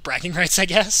there for bragging rights, I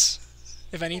guess?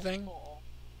 If anything?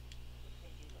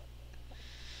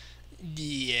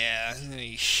 Yeah.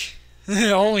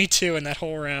 Only 2 in that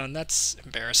whole round. That's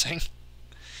embarrassing.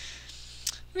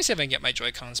 Let me see if I can get my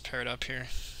Joy-Cons paired up here.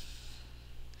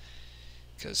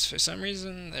 Because for some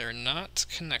reason, they're not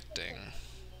connecting.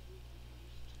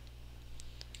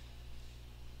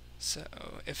 So,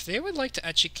 if they would like to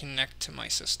actually connect to my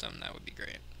system, that would be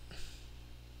great.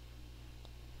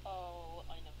 Oh,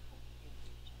 I know.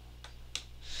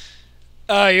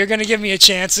 Oh, you're gonna give me a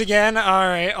chance again?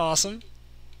 Alright, awesome.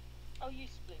 Oh, you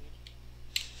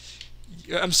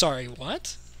screwed. I'm sorry,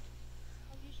 what?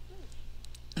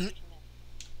 Oh, you screwed.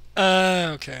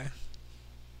 Okay.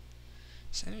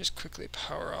 So let me just quickly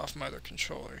power off my other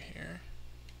controller here.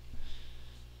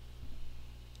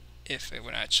 If it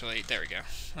would actually... There we go.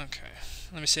 Okay.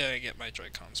 Let me see how I get my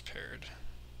Joy-Cons paired.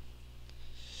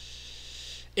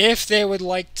 If they would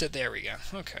like to... There we go.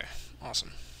 Okay.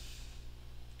 Awesome.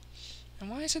 And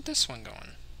why isn't this one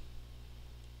going?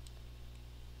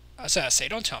 I was gonna say,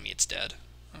 don't tell me it's dead.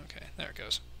 Okay, there it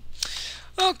goes.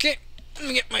 Okay. Let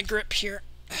me get my grip here.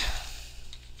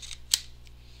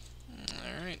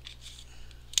 Alright.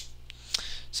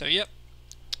 So, yep.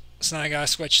 So now I gotta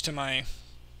switch to my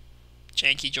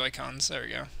janky Joy-Cons. There we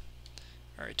go.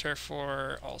 Alright, Turf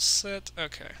 4, all set.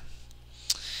 Okay.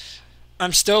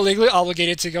 I'm still legally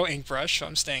obligated to go ink brush, so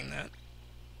I'm staying that.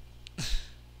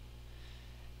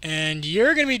 And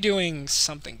you're gonna be doing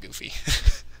something goofy.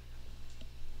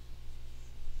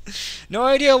 No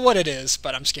idea what it is,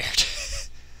 but I'm scared.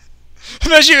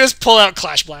 Imagine you just pull out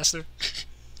Clash Blaster.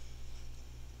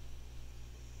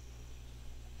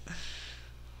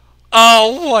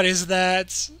 Oh, what is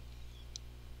that?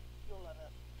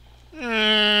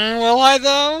 Will I,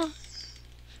 though?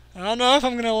 I don't know if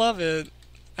I'm gonna love it.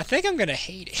 I think I'm gonna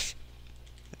hate it.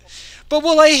 But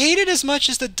will I hate it as much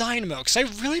as the Dynamo? Because I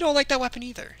really don't like that weapon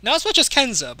either. Not as much as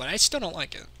Kenza, but I still don't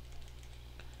like it.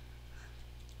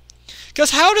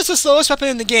 Because how does the slowest weapon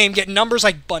in the game get numbers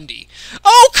like Bundy?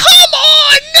 Oh, come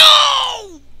on!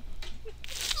 No!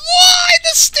 Why? The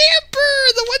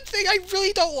Stamper! The one thing I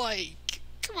really don't like.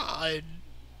 Come on.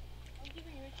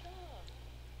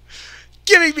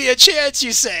 Giving me a chance,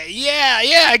 you say?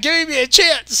 Yeah, giving me a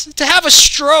chance to have a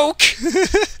stroke.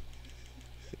 It's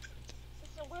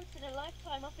a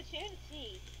once-in-a-lifetime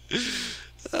opportunity.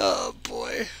 Oh,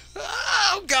 boy.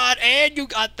 Oh, God, and you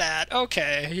got that.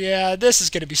 Okay, yeah, this is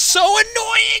going to be so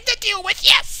annoying to deal with.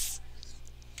 Yes!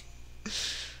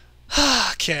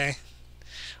 Okay.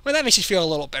 Well, that makes me feel a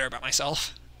little better about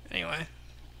myself. Anyway.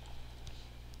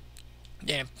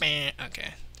 Yeah,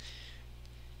 okay.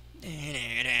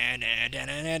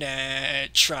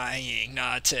 Trying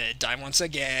not to die once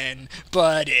again,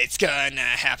 but it's gonna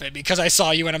happen because I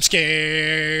saw you and I'm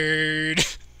scared.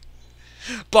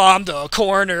 Bomb the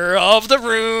corner of the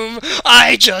room.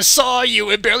 I just saw you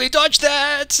and barely dodged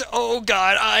that. Oh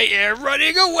God, I am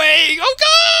running away. Oh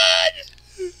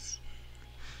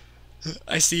God!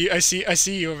 I see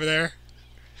you over there.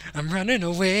 I'm running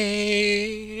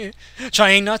away,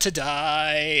 trying not to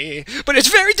die, but it's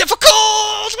very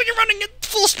difficult when you're running at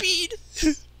full speed.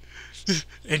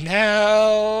 And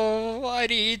now I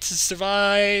need to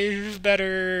survive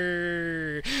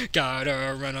better.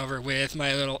 Gotta run over with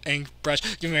my little ink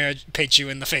brush. Give me a paint you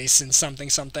in the face and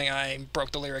something. I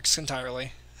broke the lyrics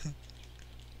entirely.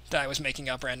 That I was making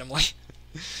up randomly.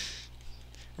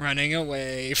 Running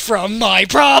away from my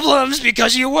problems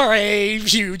because you were a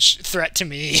huge threat to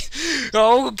me.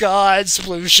 Oh God,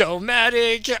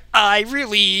 Sploosh-O-Matic, I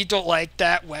really don't like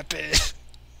that weapon.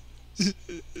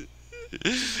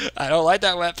 I don't like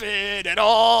that weapon at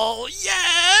all.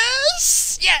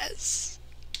 Yes! Yes!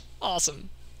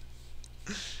 Awesome.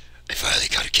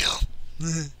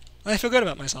 I feel good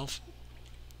about myself.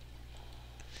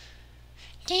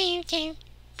 Okay.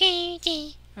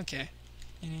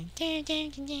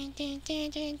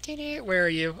 Where are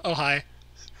you? Oh, hi.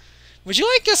 Would you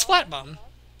like a splat bomb?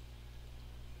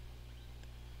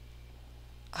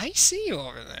 I see you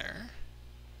over there.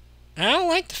 And I don't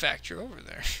like the fact you're over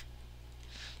there.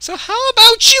 So how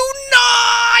about you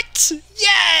not?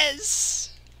 Yes!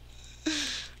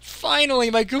 Finally,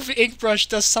 my goofy ink brush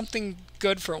does something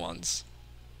good for once.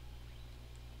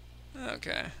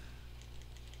 Okay.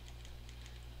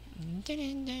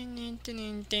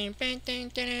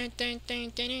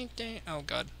 Oh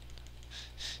god.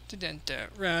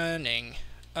 Running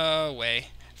away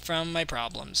from my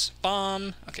problems.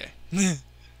 Bomb. Okay.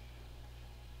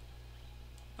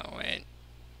 Oh wait.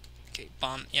 Okay,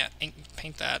 bomb. Yeah, ink,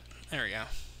 paint that. There we go.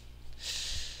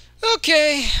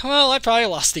 Okay, well, I probably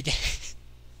lost the game.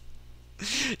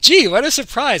 Gee, what a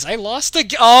surprise. I lost the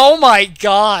game. Oh my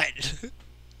god.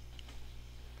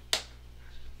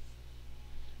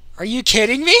 Are you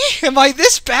kidding me? Am I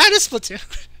this bad at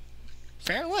Splatoon?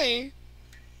 Apparently.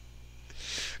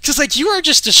 Because, like, you are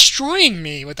just destroying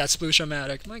me with that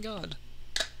Sploosh-o-matic. My god.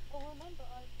 Well, remember,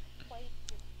 I played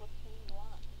with Splatoon 1.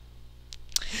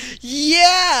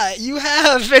 Yeah, you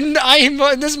have, and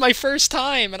and this is my first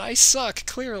time, and I suck,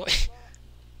 clearly.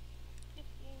 15.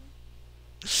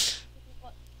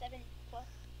 What, 7 plus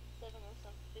 7 or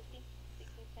something? 15,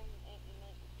 16, 17, 18,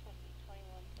 19, 20,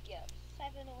 21. Yeah,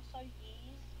 7 or so years.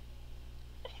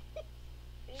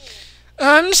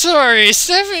 I'm sorry,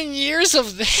 7 years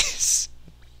of this.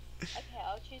 Okay,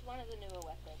 I'll choose one of the newer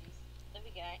weapons. There we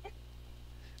go.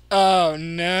 Oh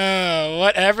no,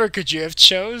 whatever could you have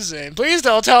chosen? Please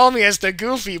don't tell me it's the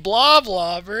goofy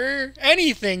bloblobber.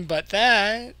 Anything but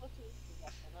that. What is the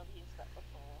weapon? I've used that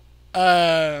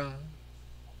before.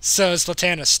 So is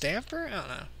Splatoon a stamper? I don't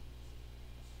know.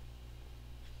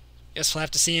 Guess we'll have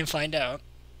to see and find out.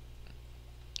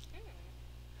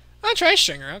 Oh, try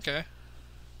stringer, okay.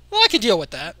 Well, I can deal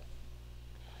with that.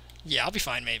 Yeah, I'll be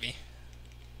fine, maybe.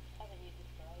 I haven't used it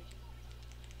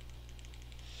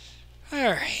for ages.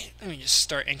 Alright, let me just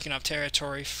start inking up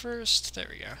territory first. There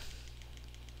we go.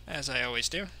 As I always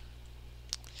do.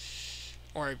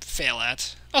 Or I fail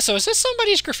at. Also, is this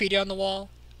somebody's graffiti on the wall?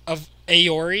 Of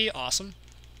Aori? Awesome.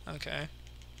 Okay.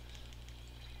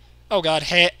 Oh god,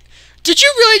 hey. Did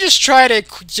you really just try to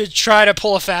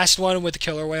pull a fast one with the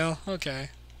killer whale? Okay.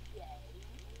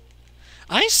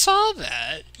 I saw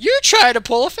that. You tried to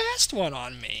pull a fast one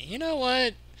on me. You know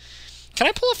what? Can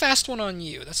I pull a fast one on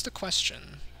you? That's the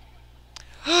question.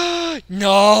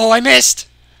 No, I missed!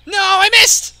 No, I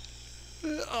missed!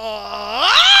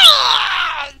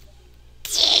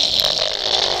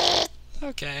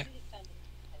 Okay.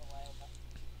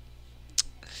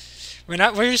 We're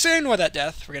just gonna ignore that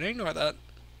death. We're gonna ignore that.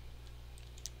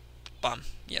 Bum.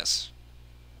 Yes.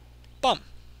 Bum.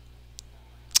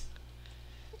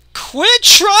 Quit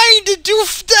trying to do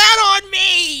that on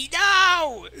me!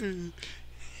 No!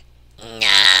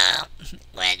 No,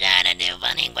 we're trying to do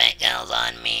funny quick kills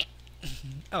on me.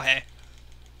 Oh, hey.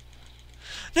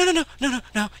 No, no, no, no, no,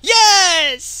 no.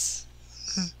 Yes!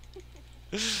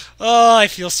 Oh, I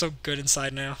feel so good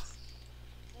inside now.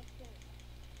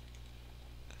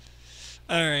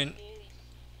 Alright.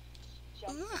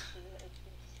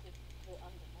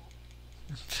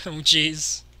 Oh,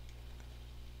 jeez.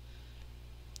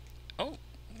 Oh,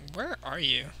 where are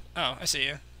you? Oh, I see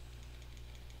you.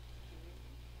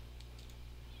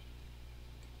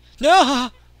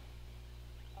 No!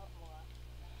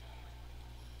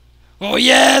 Oh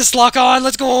yes! Lock on!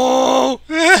 Let's go!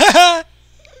 Die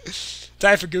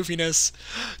for goofiness.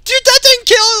 Dude, that didn't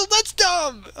kill! That's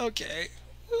dumb! Okay.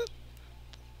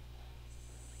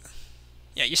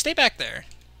 Yeah, you stay back there.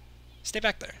 Stay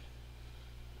back there.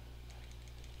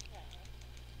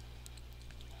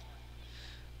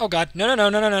 Oh god. No, no, no,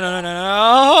 no, no, no, no, no,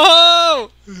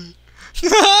 no!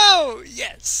 No!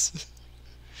 Yes!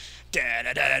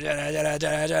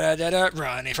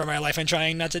 Running for my life and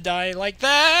trying not to die like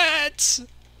that!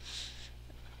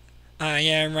 I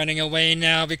am running away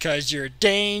now because you're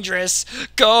dangerous.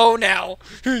 Go now!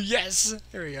 Yes!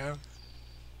 There we go.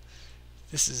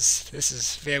 This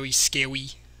is very scary.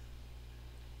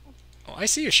 Oh, I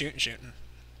see you shooting.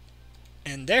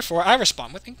 And therefore, I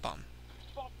respond with Ink Bomb.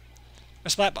 A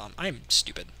Splat Bomb. I am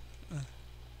stupid.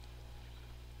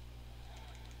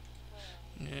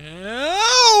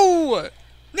 No!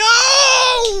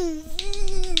 No!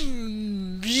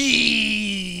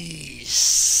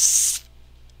 Yes.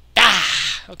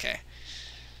 Ah! Okay.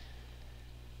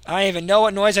 I don't even know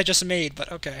what noise I just made,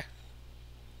 but okay.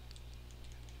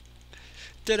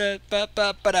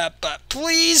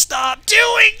 Please stop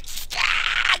doing that!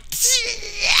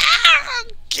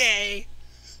 Okay.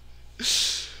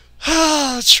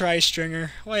 Oh,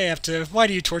 Tri-Stringer. Why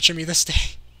do you torture me this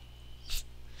day?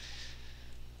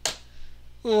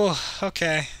 Oh,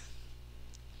 okay.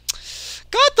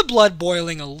 Got the blood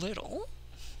boiling a little.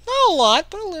 Not a lot,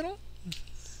 but a little.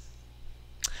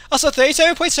 Also,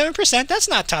 37.7%, that's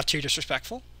not top tier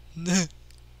disrespectful.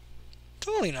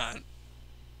 Totally not.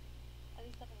 At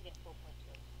least I can get 4.2.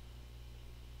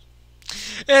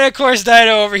 And of course,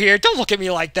 Dino over here. Don't look at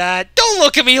me like that. Don't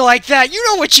look at me like that.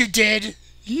 You know what you did.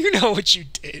 You know what you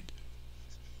did.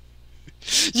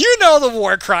 You know the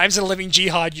war crimes and living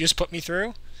jihad you just put me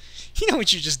through. You know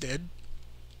what you just did.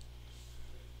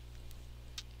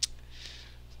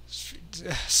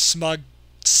 Smug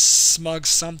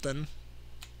something.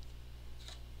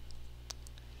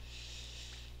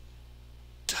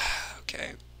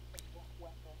 Okay.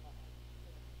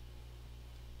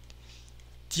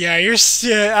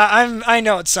 Yeah, I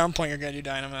know at some point you're gonna do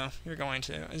Dynamo. You're going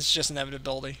to. It's just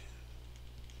inevitability.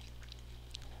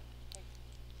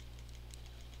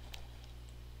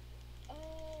 I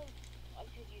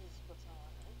could use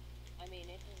Splatoon. I mean,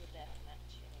 it is a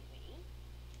deathmatch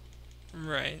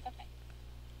anyway. Right. Okay.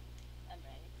 I'm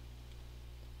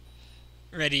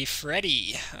ready. Ready,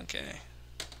 Freddy. Okay.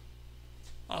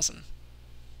 Awesome.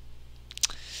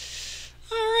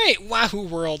 Alright, Wahoo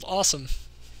World. Awesome.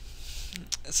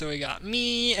 So we got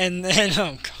me, and then...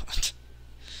 Oh,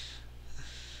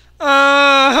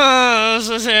 God.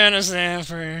 Susanna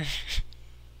Sanford.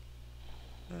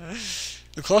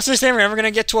 The closest thing we're ever going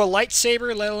to get to a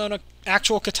lightsaber, let alone an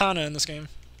actual katana in this game.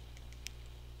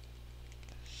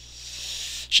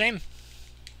 Shame.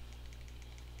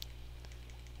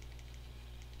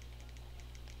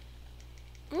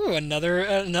 Ooh, another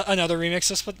remix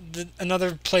of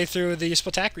another playthrough of the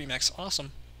Splatak remix.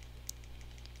 Awesome.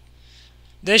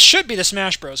 This should be the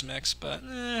Smash Bros mix, but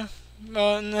well,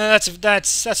 no, that's a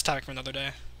topic for another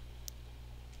day,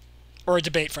 or a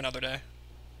debate for another day.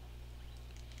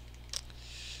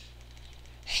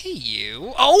 Hey,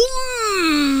 you. Oh.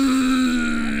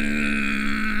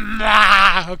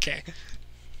 Okay.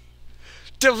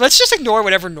 Dude, let's just ignore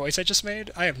whatever noise I just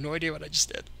made. I have no idea what I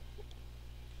just did.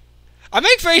 I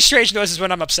make very strange noises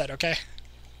when I'm upset, okay?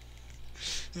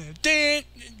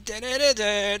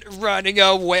 Running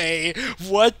away.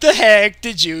 What the heck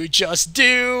did you just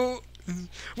do?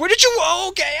 Where did you...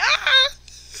 Okay,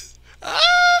 No!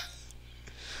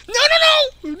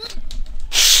 Why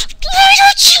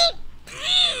don't you...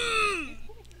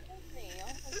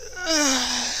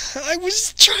 I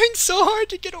was trying so hard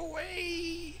to get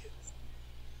away.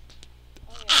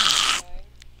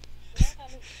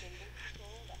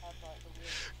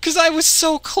 Because I was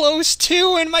so close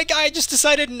too, and my guy just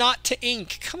decided not to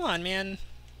ink. Come on, man.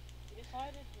 He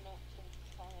decided not to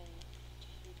try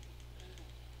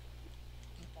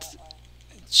and shoot that way.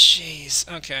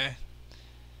 Jeez, okay.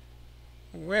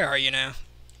 Where are you now?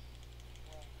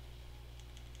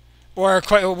 Or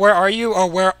where are you, or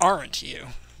where aren't you?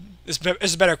 Is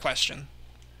a better question.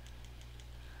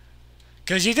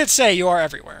 Because you did say you are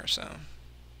everywhere, so...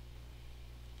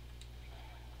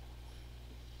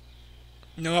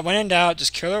 You know what, when in doubt,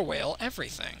 just killer whale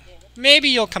everything. Maybe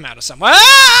you'll come out of somewhere.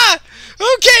 Ah!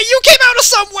 Okay, you came out of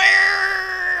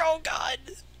somewhere! Oh, God.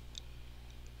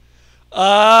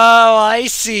 Oh, I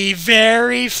see.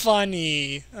 Very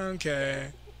funny.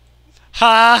 Okay.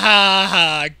 Ha ha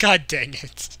ha. God dang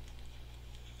it.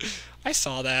 I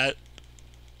saw that.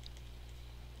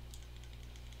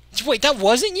 Wait, that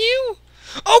wasn't you?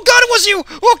 Oh, God, it was you!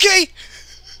 Okay!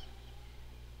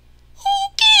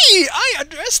 Okay! I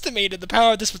underestimated the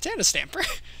power of this banana stamper.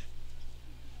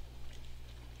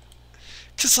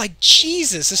 Because, like,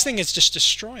 Jesus, this thing is just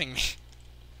destroying me.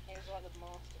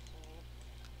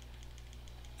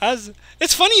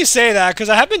 It's funny you say that, because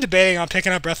I have been debating on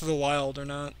picking up Breath of the Wild or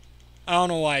not. I don't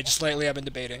know why, just lately I've been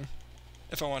debating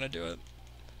if I want to do it.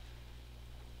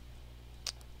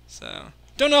 So,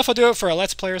 don't know if I'll do it for a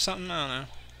Let's Play or something, I don't know.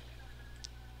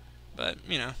 But,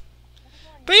 you know.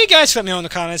 But you guys let me know in the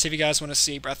comments if you guys want to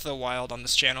see Breath of the Wild on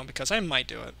this channel, because I might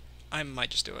do it. I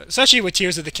might just do it. Especially with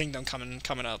Tears of the Kingdom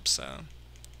coming up, so...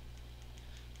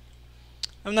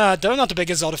 I'm not the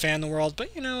biggest Zelda fan in the world,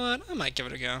 but you know what? I might give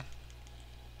it a go.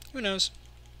 Who knows?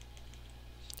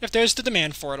 If there's the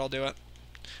demand for it, I'll do it.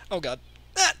 Oh, God.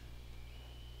 Ah!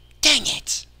 Dang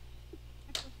it!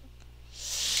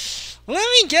 Let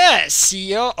me guess.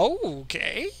 Oh,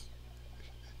 okay.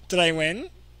 Did I win?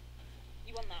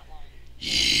 You won that one.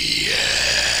 Yeah!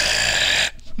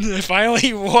 I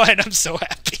finally won. I'm so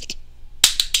happy.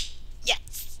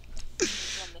 Yes! You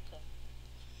won the turf.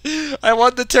 I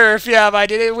won the turf, yeah, but I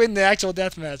didn't win the actual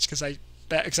deathmatch because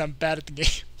I'm bad at the game.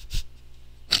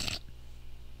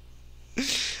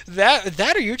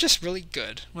 That or you're just really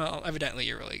good. Well, evidently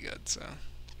you're really good, so.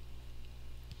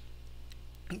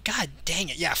 God dang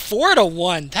it. Yeah,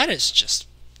 4-1. That is just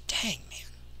dang, man.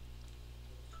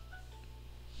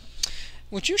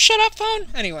 Would you shut up, phone?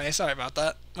 Anyway, sorry about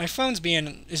that. My phone's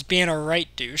being a right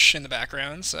douche in the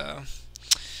background, so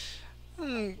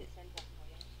you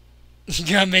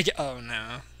gotta make it. Oh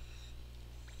no.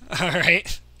 All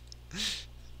right.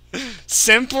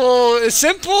 Simple is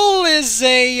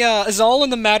all in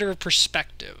the matter of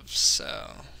perspective.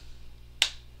 So.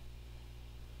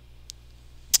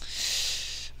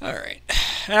 All right.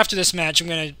 After this match, I'm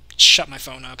gonna shut my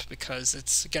phone up because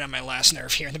it's getting on my last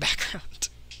nerve here in the background.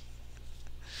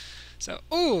 So,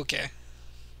 ooh, okay.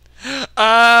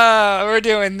 We're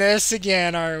doing this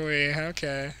again, are we?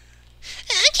 Okay.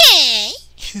 Okay.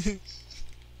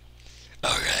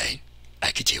 Alright,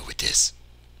 I could deal with this.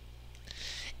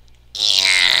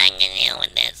 Yeah, I can deal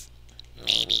with this.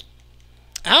 Maybe.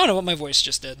 I don't know what my voice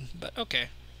just did, but okay.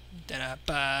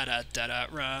 Da-da-ba-da-da-da,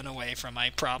 run away from my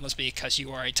problems because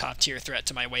you are a top-tier threat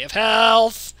to my way of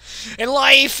health, and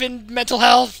life, and mental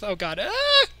health. Oh god.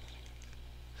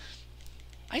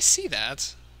 I see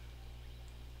that.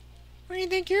 Where do you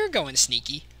think you're going,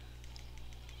 sneaky?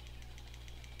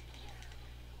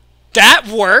 That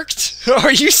worked!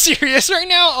 Are you serious right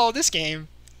now? Oh, this game.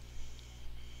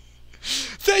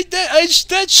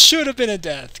 That should have been a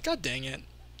death. God dang it.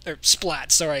 Or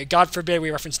splat, sorry. God forbid we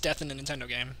reference death in a Nintendo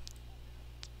game.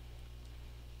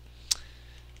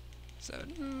 So,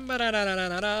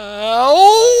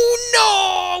 oh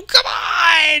no! Come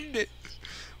on!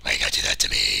 Why you gotta do that to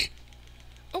me?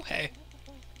 Oh, hey.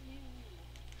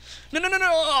 No, no, no,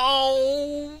 no!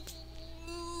 Oh.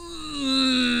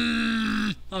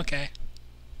 Okay.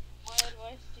 My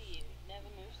advice to you, never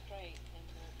move straight and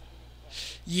move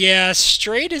right. Yeah,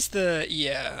 straight is the...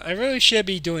 Yeah, I really should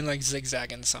be doing, like,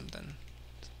 zigzagging something.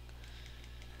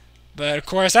 But, of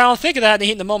course, I don't think of that in the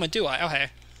heat in the moment, do I? Oh, hey.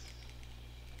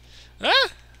 Ah!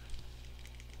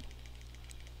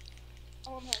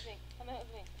 Oh, I'm helping. That was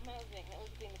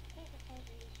being the perfect time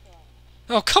to use strike.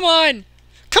 Oh, come on!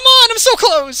 Come on, I'm so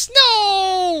close!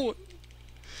 No!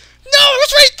 No, it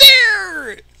was right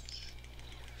there!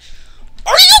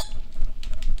 Are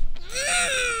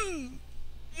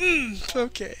you?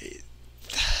 Okay.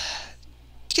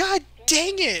 God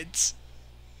dang it!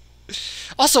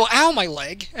 Also, ow, my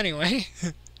leg. Anyway.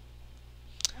 I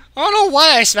don't know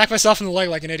why I smacked myself in the leg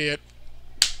like an idiot.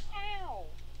 Ow!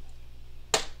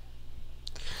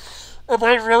 Am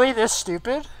I really this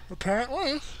stupid?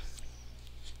 Apparently.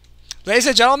 Ladies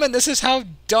and gentlemen, this is how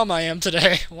dumb I am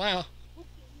today. Wow. What are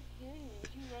you doing?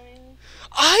 Did you run in?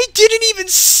 I didn't even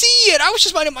see it! I was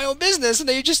just minding my own business and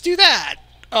they just do that.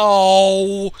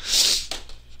 Oh.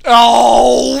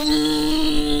 Oh.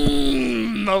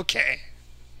 Okay.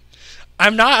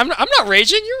 I'm not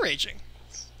raging, you're raging.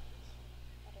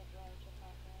 I don't rage, I'm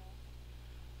not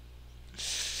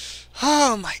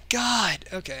Oh my god.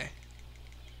 Okay.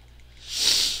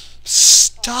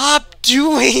 Stop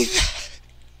doing that.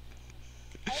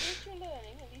 At least you're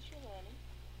learning.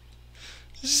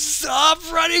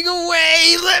 Stop running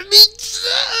away. Let me...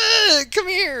 come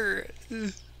here.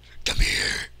 Come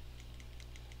here.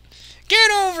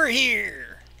 Get over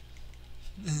here.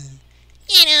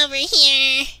 Get over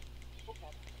here.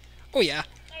 Oh, yeah.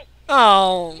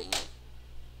 Oh.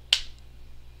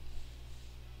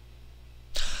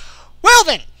 Well,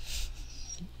 then.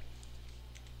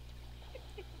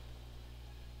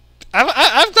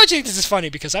 I'm glad you think this is funny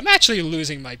because I'm actually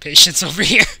losing my patience over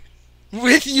here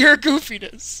with your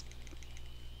goofiness.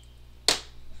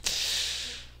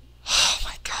 Oh,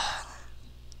 my God.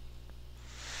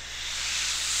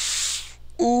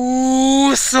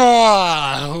 Usa,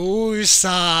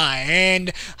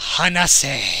 and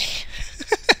Hanase.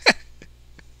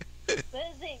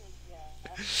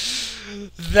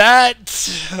 That,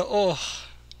 oh.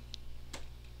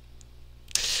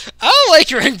 I don't like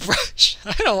your ink brush.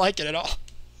 I don't like it at all.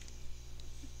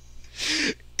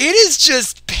 It is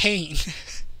just pain. You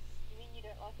mean you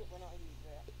don't like it when I use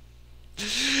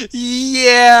it?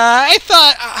 Yeah, I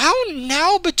thought,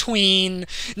 now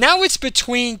it's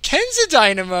between Kenza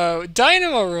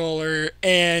Dynamo Roller,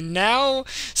 and now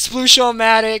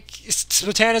Splooshomatic,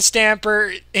 Splatoon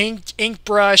Stamper, ink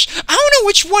brush. I don't know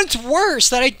which one's worse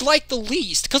that I like the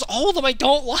least, because all of them I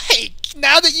don't like,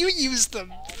 now that you use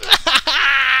them.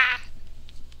 I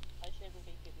shouldn't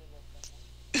be giving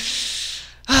this.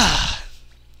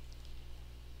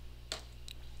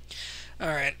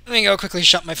 Alright, let me go quickly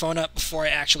shut my phone up before I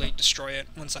actually destroy it.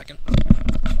 1 second.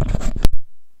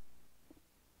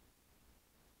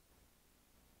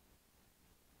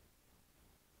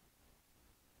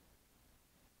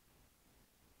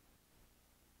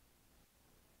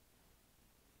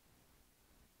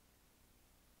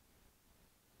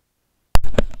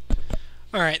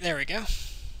 Alright, there we go.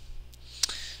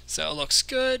 So it looks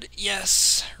good.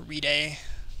 Yes. Read A.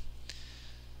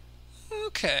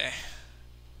 Okay.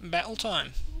 Battle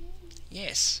time.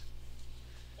 Yes.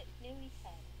 It's nearly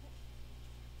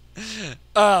 10.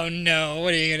 Oh no,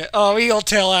 what are you gonna... Oh, Eagle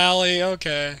Tail Alley,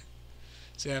 okay.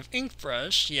 So you have ink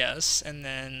brush, yes, and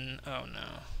then... Oh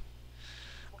no.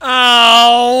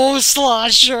 Oh,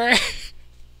 Slosher!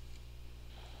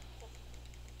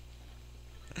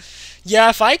 Yeah,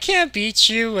 if I can't beat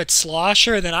you at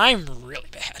Slosher, then I'm really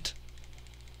bad.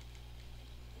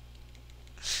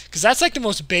 Because that's like the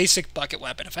most basic bucket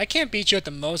weapon. If I can't beat you at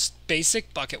the most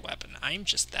basic bucket weapon, I'm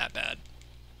just that bad.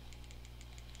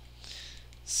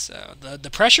 So, the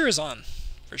pressure is on,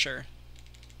 for sure.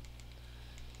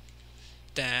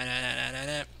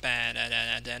 I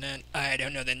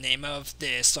don't know the name of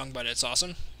this song, but it's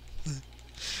awesome.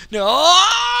 No!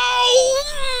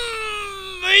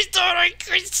 I thought I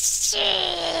could see.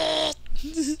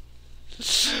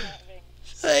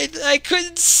 I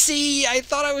couldn't see. I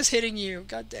thought I was hitting you.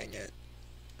 God dang it.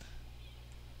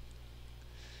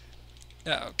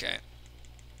 Oh, okay.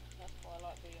 That's why I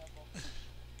like Booyah Bomb.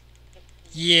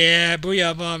 Yeah,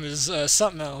 Booyah Bomb is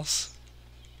something else.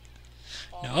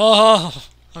 Oh, No.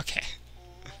 Okay.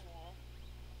 no.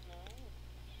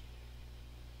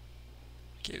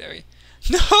 Okay, there we...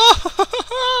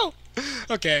 No!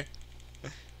 Okay.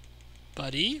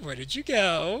 Buddy, where did you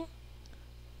go?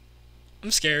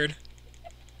 I'm scared.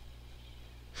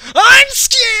 I'm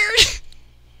scared!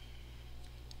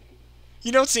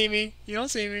 You don't see me. You don't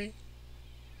see me.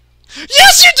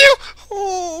 Yes, you do!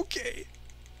 Oh, okay.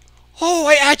 Oh,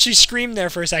 I actually screamed there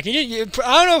for a second. I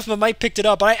don't know if my mic picked it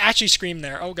up, but I actually screamed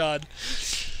there. Oh, God.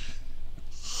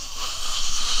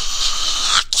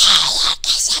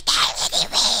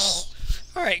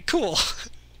 Alright, cool.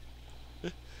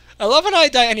 I love when I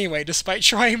die anyway, despite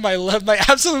trying my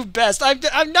absolute best.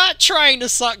 I'm not trying to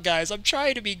suck, guys. I'm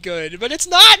trying to be good, but it's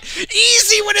not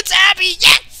easy when it's Abby.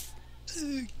 Yes!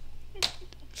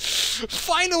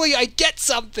 Finally, I get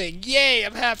something. Yay,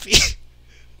 I'm happy.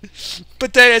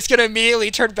 But then it's gonna immediately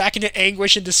turn back into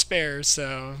anguish and despair,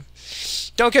 so...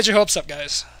 Don't get your hopes up,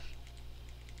 guys.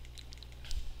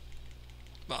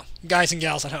 Well, guys and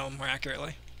gals at home, more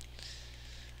accurately.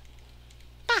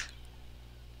 Ah.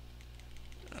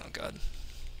 Oh, God.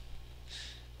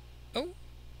 Oh.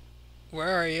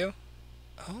 Where are you?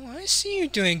 Oh, I see you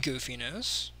doing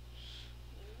goofiness.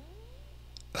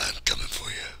 I'm coming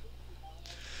for you.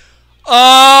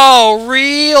 Oh,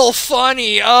 real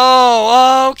funny.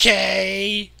 Oh,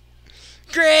 okay.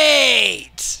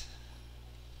 Great.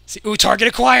 See, ooh, target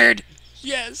acquired.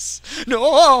 Yes.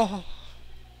 No.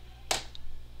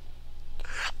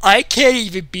 I can't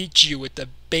even beat you with the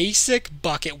basic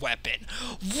bucket weapon.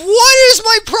 What is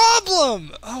my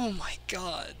problem? Oh my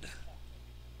God.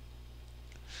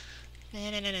 Hey.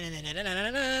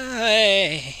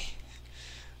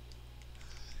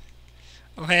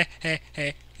 Oh, hey, hey,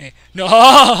 hey, hey.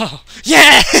 No!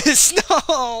 Yes!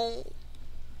 No!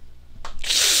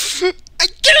 I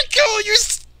gotta go!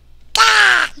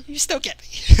 You still get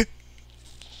me.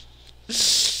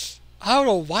 I don't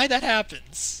know why that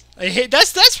happens. I hate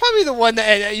that's probably the one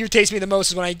that irritates me the most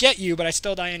is when I get you, but I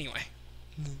still die anyway.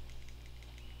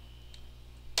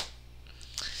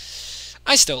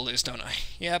 I still lose, don't I?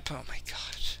 Yep, oh my God.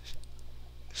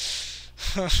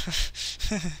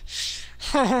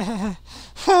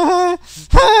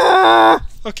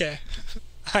 Okay.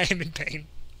 I am in pain.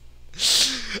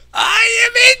 I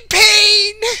am in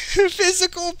pain!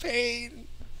 Physical pain.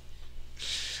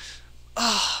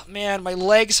 Oh, man, my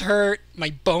legs hurt,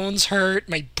 my bones hurt,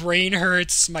 my brain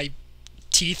hurts, my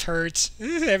teeth hurt.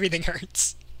 Everything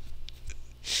hurts.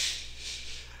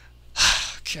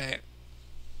 Okay.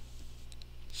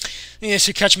 I think I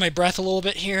should catch my breath a little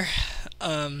bit here.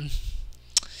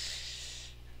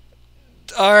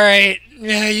 Alright.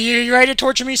 You ready to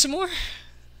torture me some more?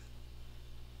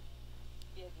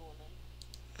 yeah, go on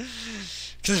then.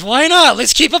 Because why not?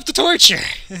 Let's keep up the torture.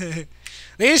 At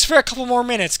least for a couple more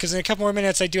minutes, because in a couple more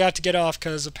minutes I do have to get off,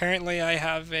 because apparently I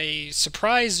have a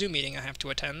surprise Zoom meeting I have to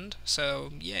attend.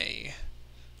 So, yay.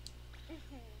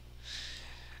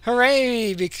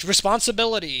 Hooray!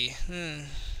 Responsibility.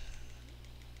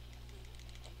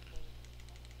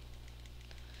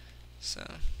 So,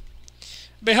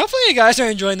 but hopefully you guys are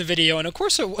enjoying the video, and of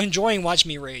course enjoying watching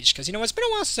me rage, because you know it's been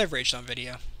a while since I've raged on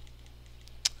video.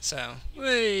 So,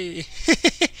 whey.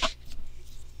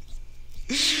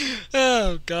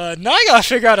 Oh God! Now I gotta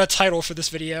figure out a title for this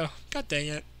video. God dang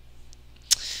it!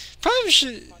 Probably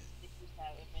should.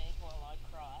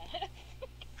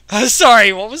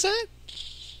 Sorry, what was that?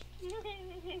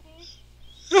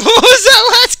 What was that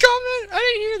last comment? I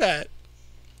didn't hear that.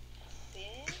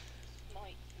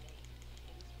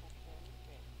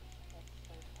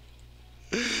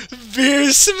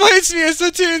 Beer smites me a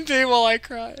Splatoon thing while I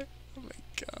cry. Oh my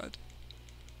god.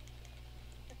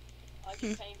 I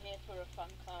came here for a fun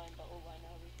time, but all I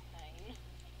know is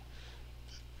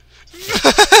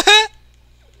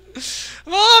pain.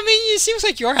 Well, I mean, it seems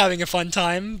like you're having a fun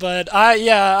time, but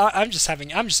I'm just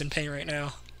in pain right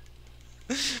now.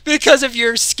 Because of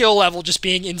your skill level just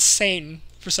being insane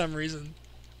for some reason.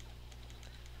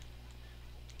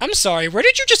 I'm sorry, where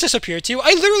did you just disappear to?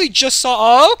 I literally just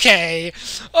saw. Okay.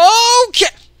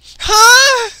 Okay.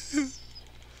 Huh?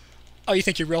 Oh, you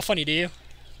think you're real funny, do you?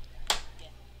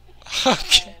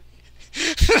 Okay.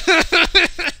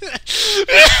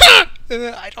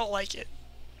 I don't like it.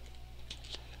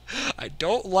 I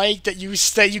don't like that you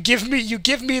give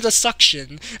me the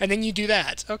suction and then you do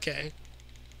that. Okay.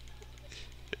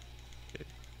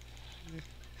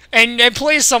 And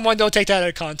please, someone don't take that out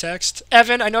of context.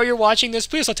 Evan, I know you're watching this.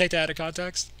 Please don't take that out of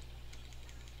context.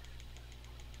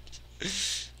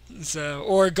 So,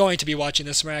 or going to be watching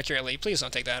this more accurately. Please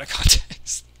don't take that out of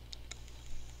context.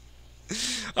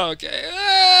 Okay.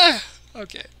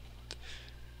 Okay.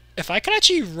 If I could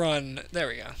actually run, there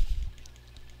we go.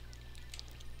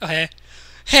 Okay.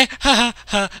 Hey, ha ha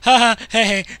ha ha,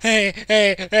 hey, hey,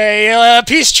 hey, hey,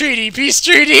 peace treaty,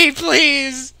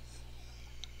 please!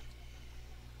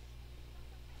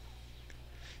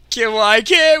 Why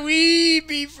can't we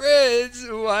be friends?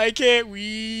 Why can't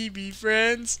we be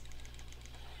friends?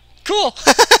 Cool!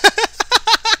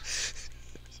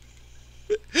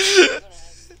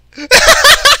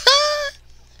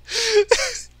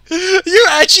 You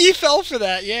actually fell for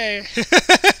that, yay!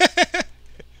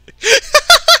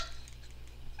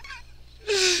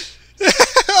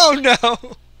 Oh no!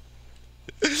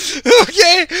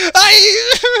 Okay,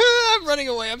 I'm running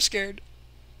away. I'm scared.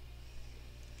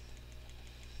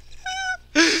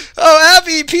 Oh,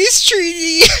 Abby, peace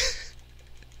treaty.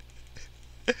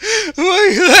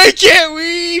 Why can't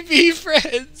we be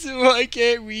friends? Why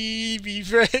can't we be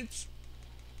friends?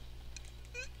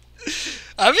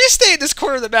 I'm gonna stay in this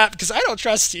corner of the map because I don't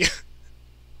trust you.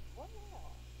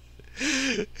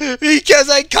 Because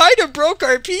I kind of broke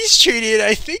our peace treaty and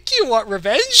I think you want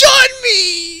revenge on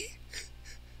me!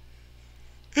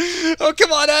 Oh,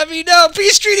 come on, Abby, no!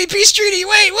 Peace treaty!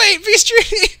 Wait, peace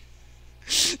treaty!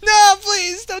 No,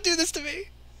 please, don't do this to me!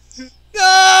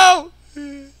 No!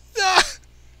 No!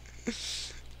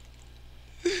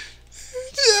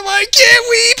 Why can't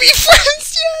we be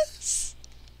friends? Yes!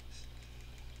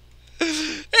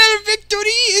 And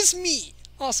victory is me!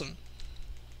 Awesome.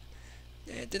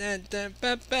 I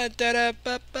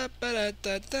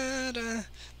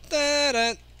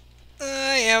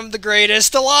am the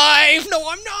greatest alive. No,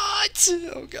 I'm not.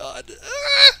 Oh God.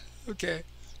 Okay.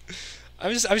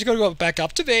 I'm just gonna go back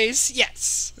up to base.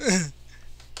 Yes.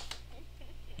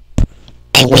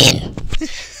 I win.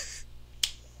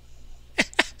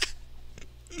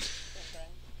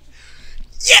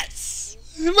 Yes.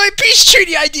 My peace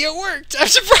treaty idea worked. I'm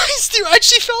surprised you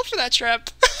actually fell for that trap.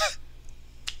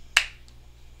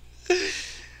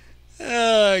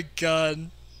 Oh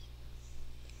God.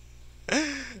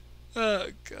 Oh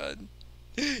God.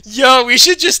 Yo, we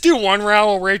should just do one round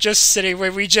where we're just sitting,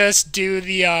 where we just do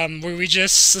the where we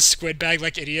just squid bag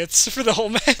like idiots for the whole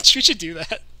match. We should do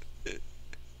that. Oh,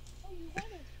 you won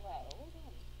as well.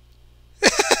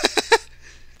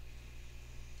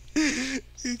 Well done.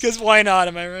 Because why not?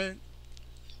 Am I right?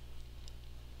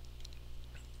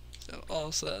 So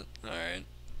all set. All right.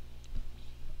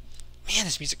 Man,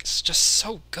 this music is just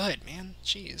so good, man.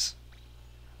 Jeez.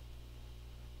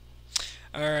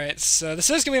 Alright, so this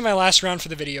is going to be my last round for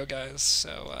the video, guys.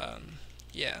 So,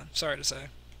 yeah, sorry to say.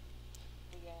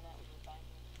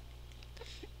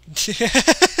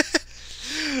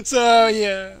 So,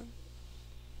 yeah.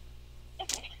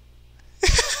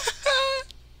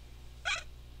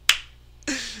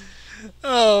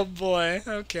 Oh, boy.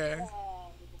 Okay.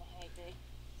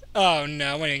 Oh,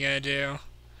 no. What are you going to do?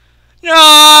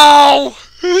 No!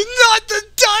 Not the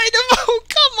dynamo!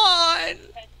 Come on!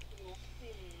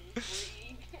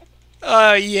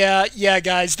 Yeah,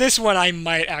 guys. This one I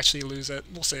might actually lose it.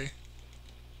 We'll see.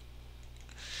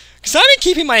 Because I've been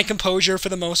keeping my composure for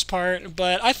the most part,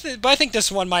 but I think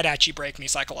this one might actually break me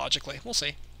psychologically. We'll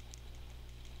see.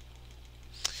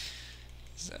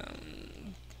 So,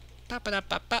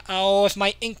 oh, if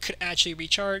my ink could actually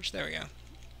recharge. There we go.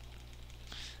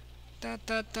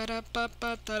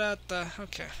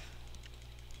 Okay.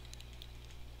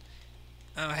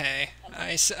 Oh, hey.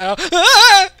 Oh.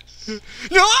 Ah!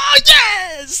 No!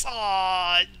 Yes!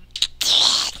 Aw.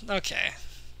 Okay.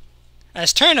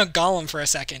 Let's turn to Gollum for a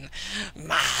second.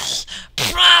 My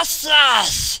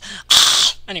process!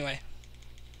 Anyway.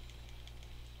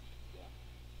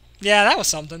 Yeah, that was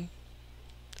something.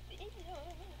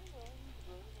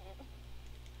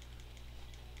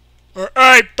 Or,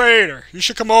 hey, Peter, you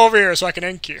should come over here so I can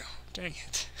ink you. Dang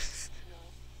it.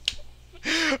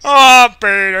 Oh,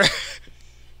 Peter.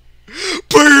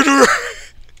 Peter!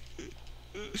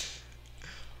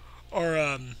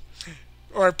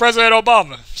 Or President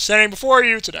Obama standing before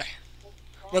you today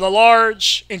with a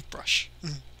large ink brush.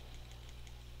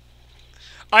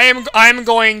 I'm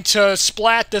going to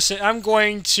splat this. I'm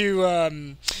going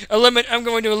to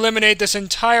eliminate this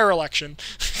entire election.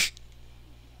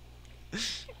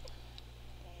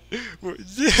 I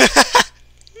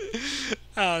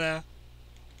don't know.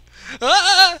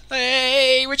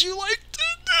 Hey, would you like to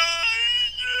die?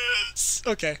 Yes.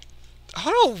 Okay. I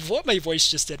don't know what my voice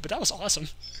just did, but that was awesome.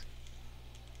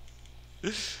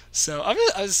 So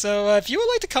if you would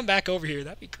like to come back over here,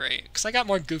 that'd be great, because I got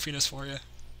more goofiness for you.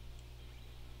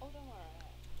 Oh, don't worry.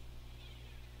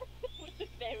 With a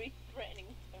very threatening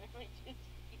tone, I just...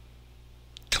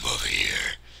 Come over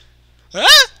here.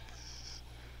 Ah!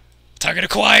 Target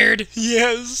acquired.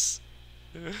 Yes.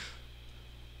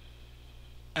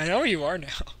 I know where you are now.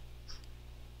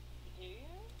 Do you?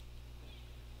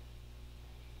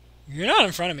 You're not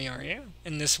in front of me, are you?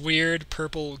 In this weird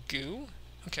purple goo?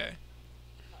 Okay.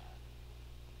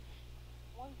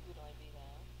 Why would I be there?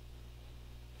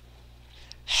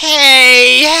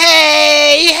 Hey,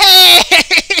 hey, hey!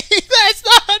 That's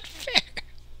not fair.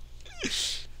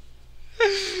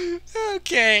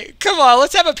 Okay, come on,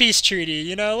 let's have a peace treaty,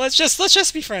 you know? Let's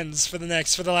just be friends for the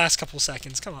last couple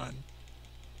seconds. Come on.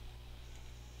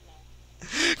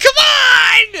 Come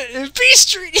on! Peace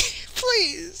treaty,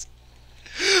 please.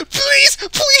 Please,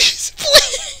 please,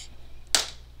 please.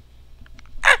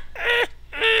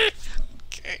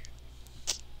 Okay.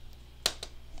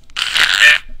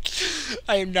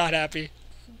 I am not happy.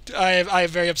 I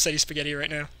have very upsetty spaghetti right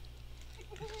now.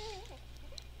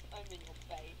 I'm in your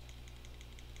base.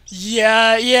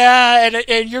 Yeah,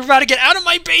 and you're about to get out of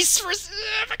my base first.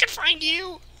 If I can find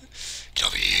you. Get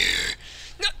over here.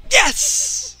 No,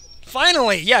 yes!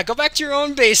 Finally, yeah, go back to your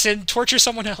own base and torture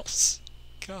someone else.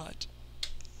 God.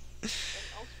 I'll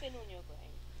spin on your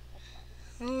brain. That's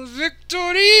fine.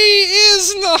 Victory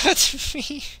is not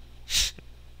me.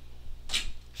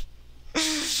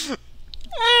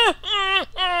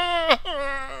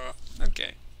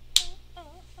 Okay.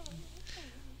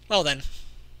 Well then.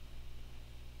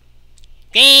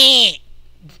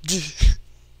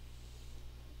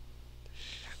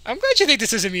 I'm glad you think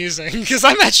this is amusing, because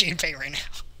I'm actually in pain right now.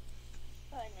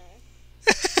 I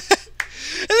know.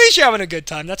 At least you're having a good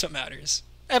time, that's what matters.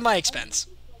 At my expense.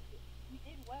 You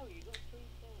did well, you got 3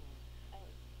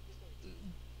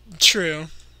 kills. True.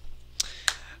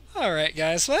 Alright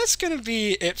guys, well that's gonna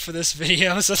be it for this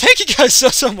video, so thank you guys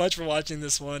so much for watching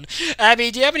this one.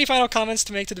 Abby, do you have any final comments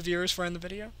to make to the viewers for end the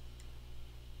video?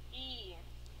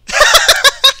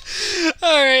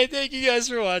 Alright, thank you guys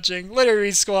for watching. Later,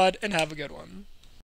 Reed Squad, and have a good one.